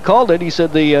Unser. He called it. He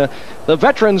said the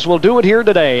veterans will do it here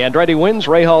today. Andretti wins,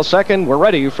 Rahal second. We're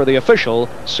ready for the official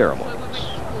ceremonies.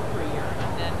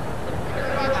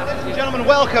 Gentlemen,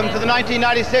 welcome to the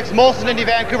 1996 Molson Indy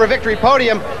Vancouver Victory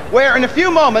Podium, where in a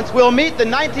few moments we'll meet the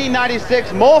 1996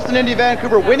 Molson Indy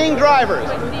Vancouver winning drivers.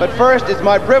 But first, it's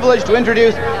my privilege to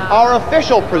introduce our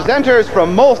official presenters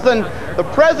from Molson, the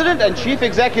President and Chief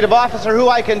Executive Officer, who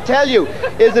I can tell you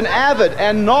is an avid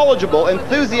and knowledgeable,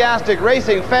 enthusiastic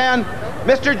racing fan,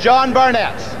 Mr. John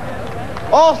Barnett.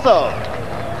 Also,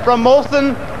 from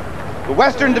Molson, the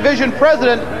Western Division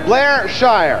President, Blair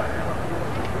Shire.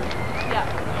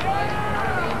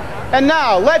 And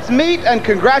now, let's meet and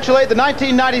congratulate the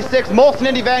 1996 Molson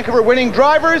Indy Vancouver winning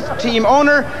drivers, team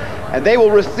owner, and they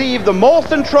will receive the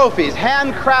Molson trophies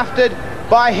handcrafted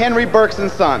by Henry Burks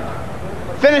 & Son.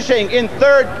 Finishing in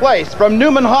third place from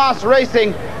Newman Haas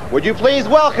Racing, would you please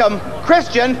welcome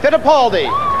Christian Fittipaldi.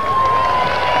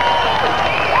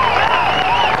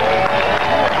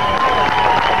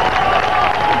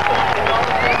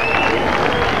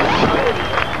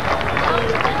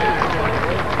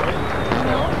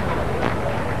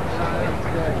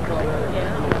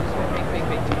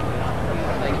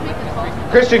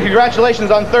 Christian, congratulations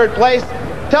on third place.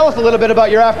 Tell us a little bit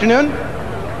about your afternoon.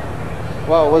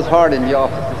 Well, it was hard in the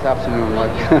office this afternoon.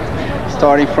 Like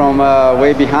starting from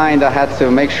way behind, I had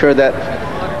to make sure that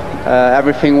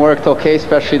everything worked okay,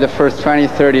 especially the first 20,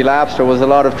 30 laps. There was a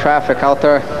lot of traffic out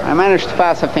there. I managed to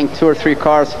pass, I think, 2 or 3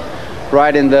 cars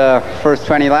right in the first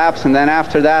 20 laps, and then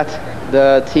after that,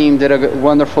 the team did a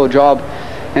wonderful job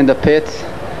in the pits.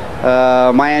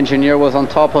 My engineer was on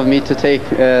top of me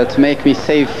to make me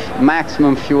save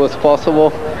maximum fuel as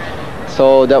possible,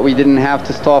 so that we didn't have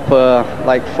to stop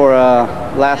like for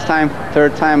last time,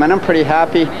 third time, and I'm pretty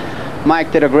happy.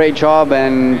 Mike did a great job,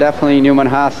 and definitely Newman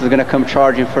Haas is going to come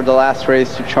charging for the last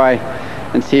race to try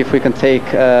and see if we can take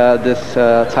this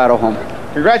title home.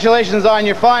 Congratulations on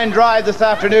your fine drive this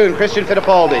afternoon, Christian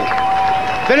Fittipaldi.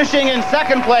 Finishing in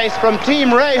second place from Team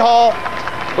Rahal,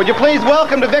 would you please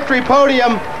welcome to victory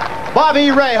podium, Bobby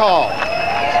Rahal.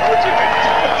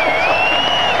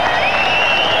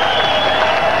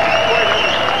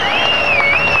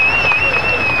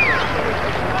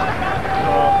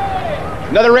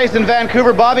 Another race in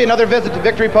Vancouver, Bobby, another visit to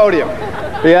victory podium.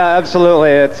 Yeah,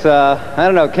 absolutely. It's, I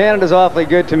don't know, Canada's awfully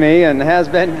good to me and has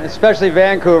been, especially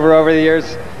Vancouver over the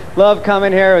years. Love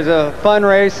coming here. It was a fun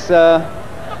race.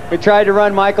 We tried to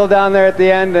run Michael down there at the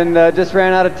end and just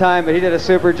ran out of time, but he did a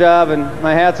super job, and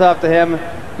my hat's off to him.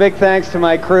 Big thanks to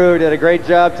my crew, did a great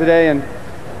job today, and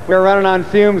we were running on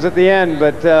fumes at the end,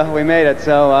 but we made it,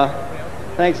 so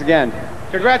thanks again.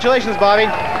 Congratulations, Bobby.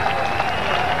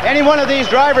 Any one of these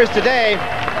drivers today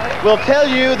will tell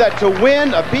you that to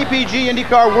win a PPG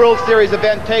IndyCar World Series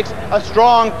event takes a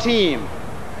strong team.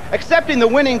 Accepting the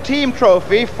winning team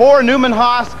trophy for Newman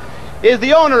Haas is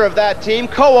the owner of that team,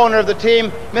 co-owner of the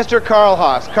team, Mr. Carl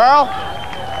Haas. Carl?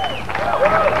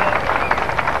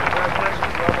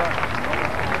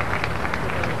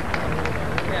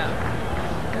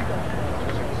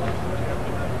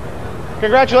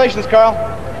 Congratulations, Carl.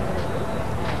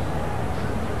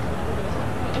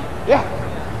 Yeah.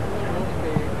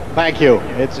 Thank you.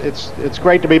 It's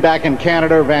great to be back in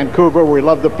Canada, Vancouver. We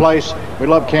love the place. We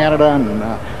love Canada,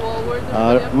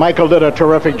 and Michael did a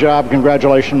terrific job.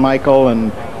 Congratulations, Michael.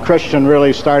 And Christian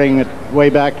really starting it way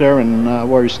back there, and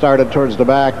where he started towards the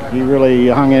back, he really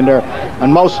hung in there.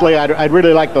 And mostly, I'd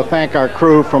really like to thank our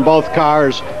crew from both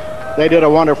cars. They did a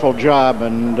wonderful job,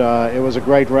 and it was a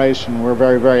great race, and we're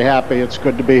very, very happy. It's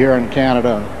good to be here in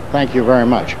Canada. Thank you very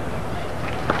much.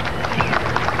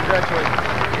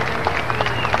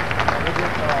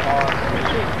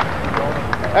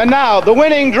 And now, the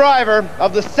winning driver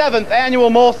of the 7th annual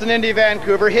Molson Indy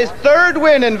Vancouver, his 3rd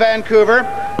win in Vancouver,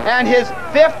 and his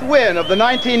 5th win of the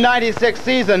 1996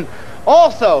 season,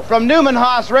 also from Newman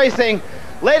Haas Racing,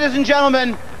 ladies and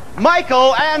gentlemen,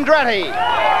 Michael Andretti.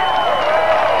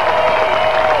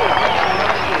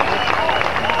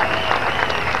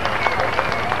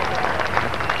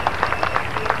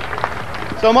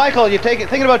 So, Michael, you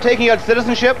thinking about taking out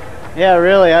citizenship? Yeah,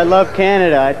 really. I love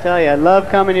Canada. I tell you, I love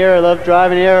coming here. I love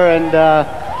driving here, and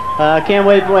can't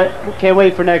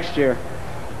wait for next year.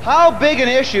 How big an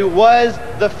issue was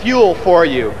the fuel for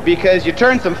you? Because you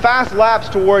turned some fast laps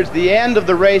towards the end of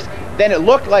the race, then it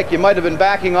looked like you might have been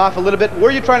backing off a little bit.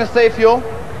 Were you trying to save fuel?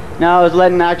 No, I was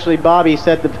letting actually Bobby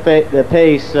set the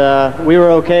pace. We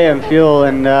were okay on fuel,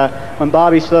 and when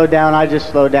Bobby slowed down, I just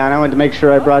slowed down. I wanted to make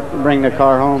sure I bring the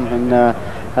car home, and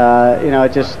you know,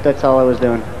 that's all I was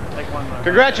doing.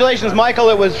 Congratulations, Michael.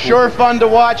 It was sure fun to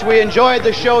watch. We enjoyed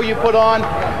the show you put on.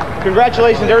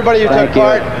 Congratulations to everybody who took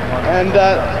part. And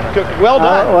well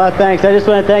done. Well, thanks. I just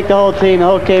want to thank the whole team, the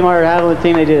whole Kmart Haviland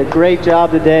team. They did a great job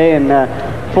today, and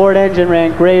Ford engine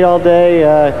ran great all day.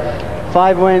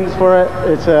 5 wins for it.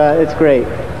 It's great.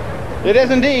 It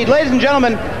is indeed. Ladies and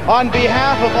gentlemen, on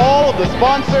behalf of all of the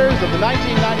sponsors of the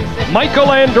 1996... Michael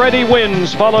Andretti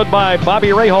wins, followed by Bobby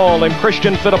Rahal and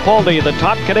Christian Fittipaldi. The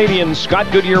top Canadian, Scott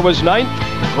Goodyear, was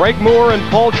 9th. Greg Moore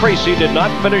and Paul Tracy did not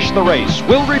finish the race.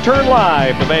 We'll return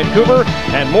live to Vancouver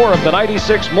and more of the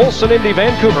 96 Molson Indy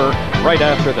Vancouver right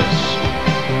after this.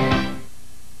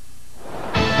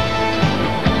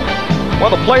 Well,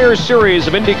 the Players Series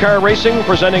of IndyCar Racing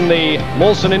presenting the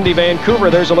Molson Indy Vancouver.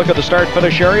 There's a look at the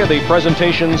start-finish area. The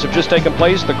presentations have just taken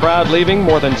place. The crowd leaving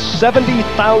more than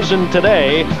 70,000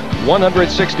 today,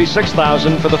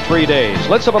 166,000 for the 3 days.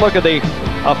 Let's have a look at the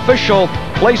official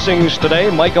placings today.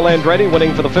 Michael Andretti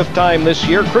winning for the 5th time this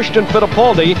year. Christian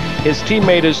Fittipaldi, his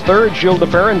teammate, is 3rd. Gilles de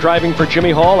Ferran driving for Jimmy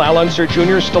Hall. Al Unser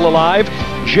Jr. still alive.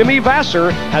 Jimmy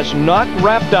Vasser has not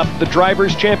wrapped up the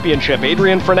Drivers' Championship.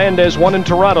 Adrian Fernandez won in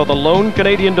Toronto, the lone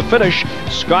Canadian to finish.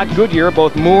 Scott Goodyear,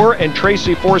 both Moore and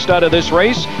Tracy forced out of this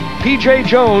race. P.J.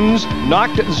 Jones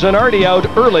knocked Zanardi out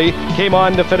early, came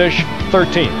on to finish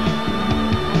 13th.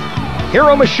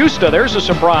 Hiro Mashusta, there's a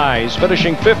surprise,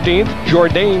 finishing 15th.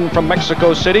 Jourdain from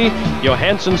Mexico City.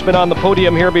 Johansson's been on the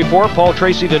podium here before. Paul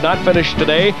Tracy did not finish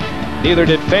today. Neither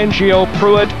did Fangio,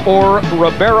 Pruitt, or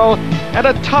Ribeiro. And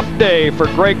a tough day for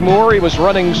Greg Moore. He was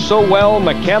running so well,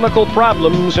 mechanical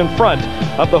problems in front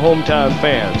of the hometown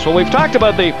fans. Well, we've talked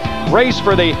about the race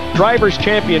for the Drivers'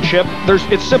 Championship.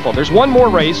 It's simple. There's one more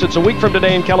race. It's a week from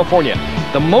today in California.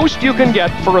 The most you can get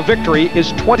for a victory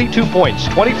is 22 points.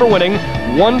 20 for winning,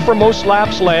 1 for most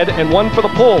laps led, and 1 for the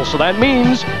pole. So that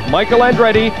means Michael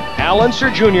Andretti, Al Unser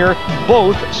Jr.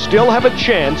 both still have a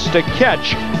chance to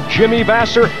catch Jimmy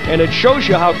Vasser, and it shows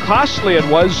you how costly it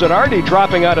was Zanardi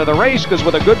dropping out of the race, because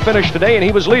with a good finish today and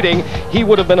he was leading, he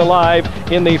would have been alive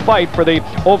in the fight for the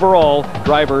overall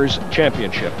Drivers'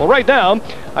 Championship. Well, right now,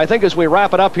 I think as we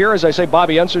wrap it up here, as I say,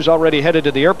 Bobby Unser's already headed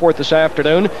to the airport this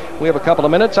afternoon. We have a couple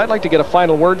of minutes. I'd like to get a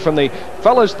final word from the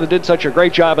fellas that did such a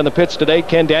great job in the pits today,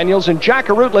 Ken Daniels and Jack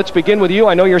Arute. Let's begin with you.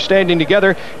 I know you're standing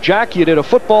together. Jack, you did a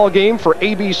football game for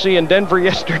ABC in Denver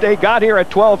yesterday. Got here at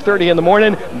 12:30 in the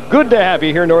morning. Good to have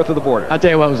you here north of the border. I'll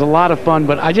tell you what, it was a lot of fun,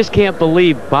 but I just can't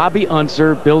believe Bobby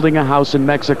Unser building a house in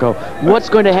Mexico. What's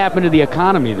going to happen to the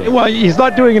economy there? Well, he's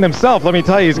not doing it himself. Let me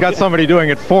tell you, he's got somebody doing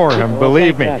it for him,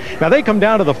 believe me. Now, they come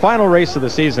down to the final race of the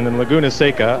season in Laguna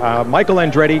Seca. Michael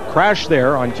Andretti crashed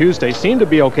there on Tuesday. Seemed to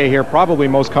be okay here, probably probably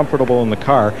most comfortable in the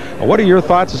car. What are your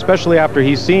thoughts, especially after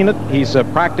he's seen it, he's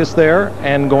practiced there,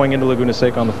 and going into Laguna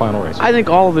Seca on the final race? I think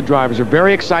all of the drivers are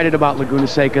very excited about Laguna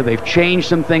Seca. They've changed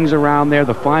some things around there.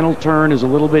 The final turn is a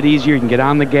little bit easier. You can get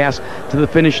on the gas to the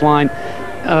finish line.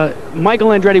 Michael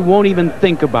Andretti won't even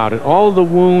think about it. All of the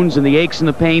wounds and the aches and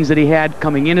the pains that he had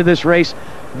coming into this race,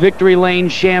 Victory Lane,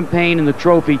 Champagne, and the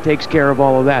trophy takes care of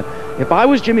all of that. If I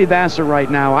was Jimmy Vasser right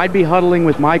now, I'd be huddling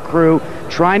with my crew,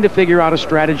 trying to figure out a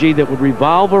strategy that would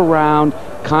revolve around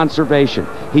conservation.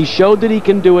 He showed that he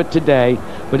can do it today,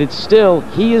 but it's still,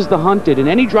 he is the hunted, and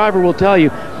any driver will tell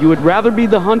you, you would rather be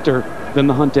the hunter than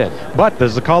the hunted. But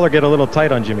does the collar get a little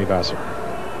tight on Jimmy Vasser?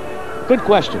 Good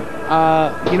question.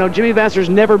 You know, Jimmy Vasser's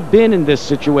never been in this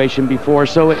situation before,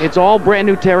 so it's all brand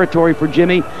new territory for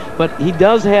Jimmy, but he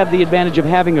does have the advantage of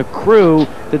having a crew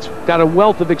that's got a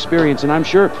wealth of experience, and I'm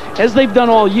sure, as they've done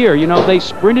all year, you know, they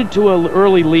sprinted to an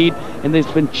early lead, and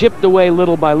they've been chipped away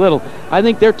little by little. I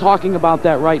think they're talking about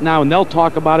that right now, and they'll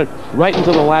talk about it right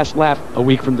until the last lap a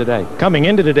week from today. Coming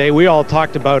into today, we all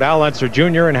talked about Al Unser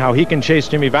Jr. and how he can chase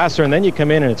Jimmy Vasser, and then you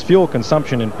come in and it's fuel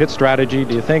consumption and pit strategy.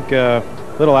 Do you think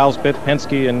little Al's bit,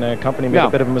 Penske and company made a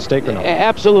bit of a mistake or no?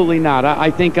 Absolutely not.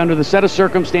 I think under the set of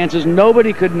circumstances,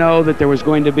 nobody could know that there was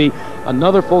going to be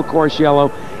another full course yellow.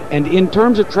 And in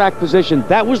terms of track position,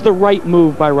 that was the right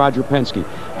move by Roger Penske.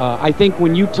 I think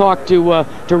when you talk to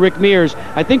Rick Mears,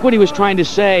 I think what he was trying to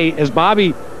say, as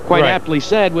Bobby quite aptly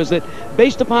said, was that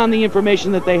based upon the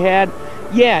information that they had,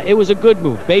 yeah, it was a good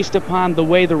move. Based upon the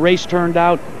way the race turned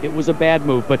out, it was a bad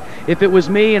move. But if it was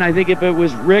me, and I think if it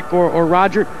was Rick or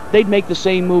Roger, they'd make the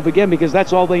same move again, because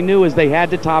that's all they knew, is they had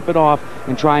to top it off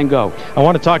and try and go. I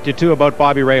want to talk to you, too, about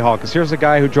Bobby Rahal, because here's a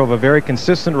guy who drove a very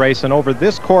consistent race, and over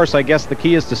this course, I guess the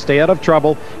key is to stay out of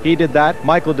trouble. He did that.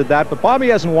 Michael did that. But Bobby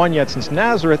hasn't won yet since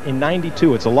Nazareth in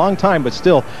 '92. It's a long time, but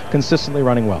still consistently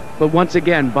running well. But once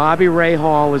again, Bobby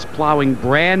Rahal is plowing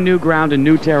brand new ground and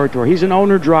new territory. He's an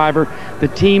owner-driver. The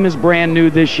team is brand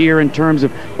new this year in terms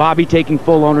of Bobby taking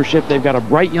full ownership. They've got a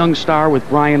bright young star with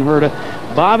Brian Herta.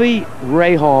 Bobby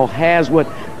Rahal has what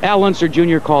Al Unser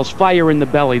Jr. calls fire in the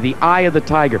belly, the eye of the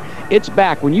tiger. It's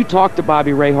back. When you talk to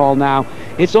Bobby Rahal now,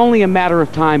 it's only a matter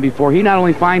of time before he not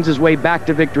only finds his way back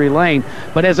to victory lane,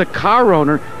 but as a car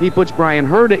owner, he puts Brian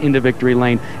Herta into victory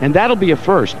lane, and that'll be a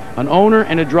first. An owner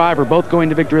and a driver both going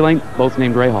to victory lane, both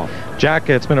named Rahal. Jack,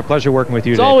 it's been a pleasure working with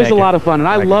you today. It's always a lot of fun, and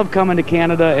I love coming to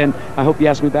Canada, and I hope you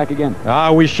ask me back again.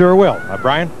 We sure will.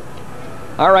 Brian?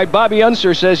 All right, Bobby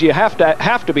Unser says you have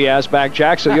to be asked back,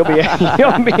 Jack, so you'll be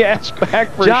asked back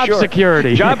for Job sure.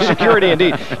 security. Job security,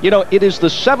 indeed. You know, it is the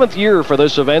 7th year for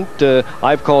this event.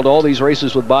 I've called all these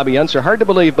races with Bobby Unser. Hard to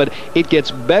believe, but it gets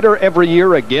better every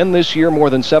year. Again, this year, more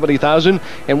than 70,000.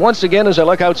 And once again, as I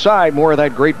look outside, more of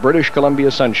that great British Columbia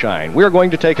sunshine. We're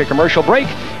going to take a commercial break.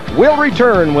 We'll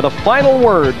return with a final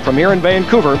word from here in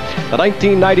Vancouver, the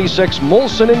 1996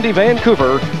 Molson Indy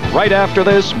Vancouver. Right after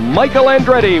this, Michael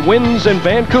Andretti wins in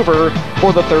Vancouver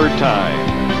for the 3rd time.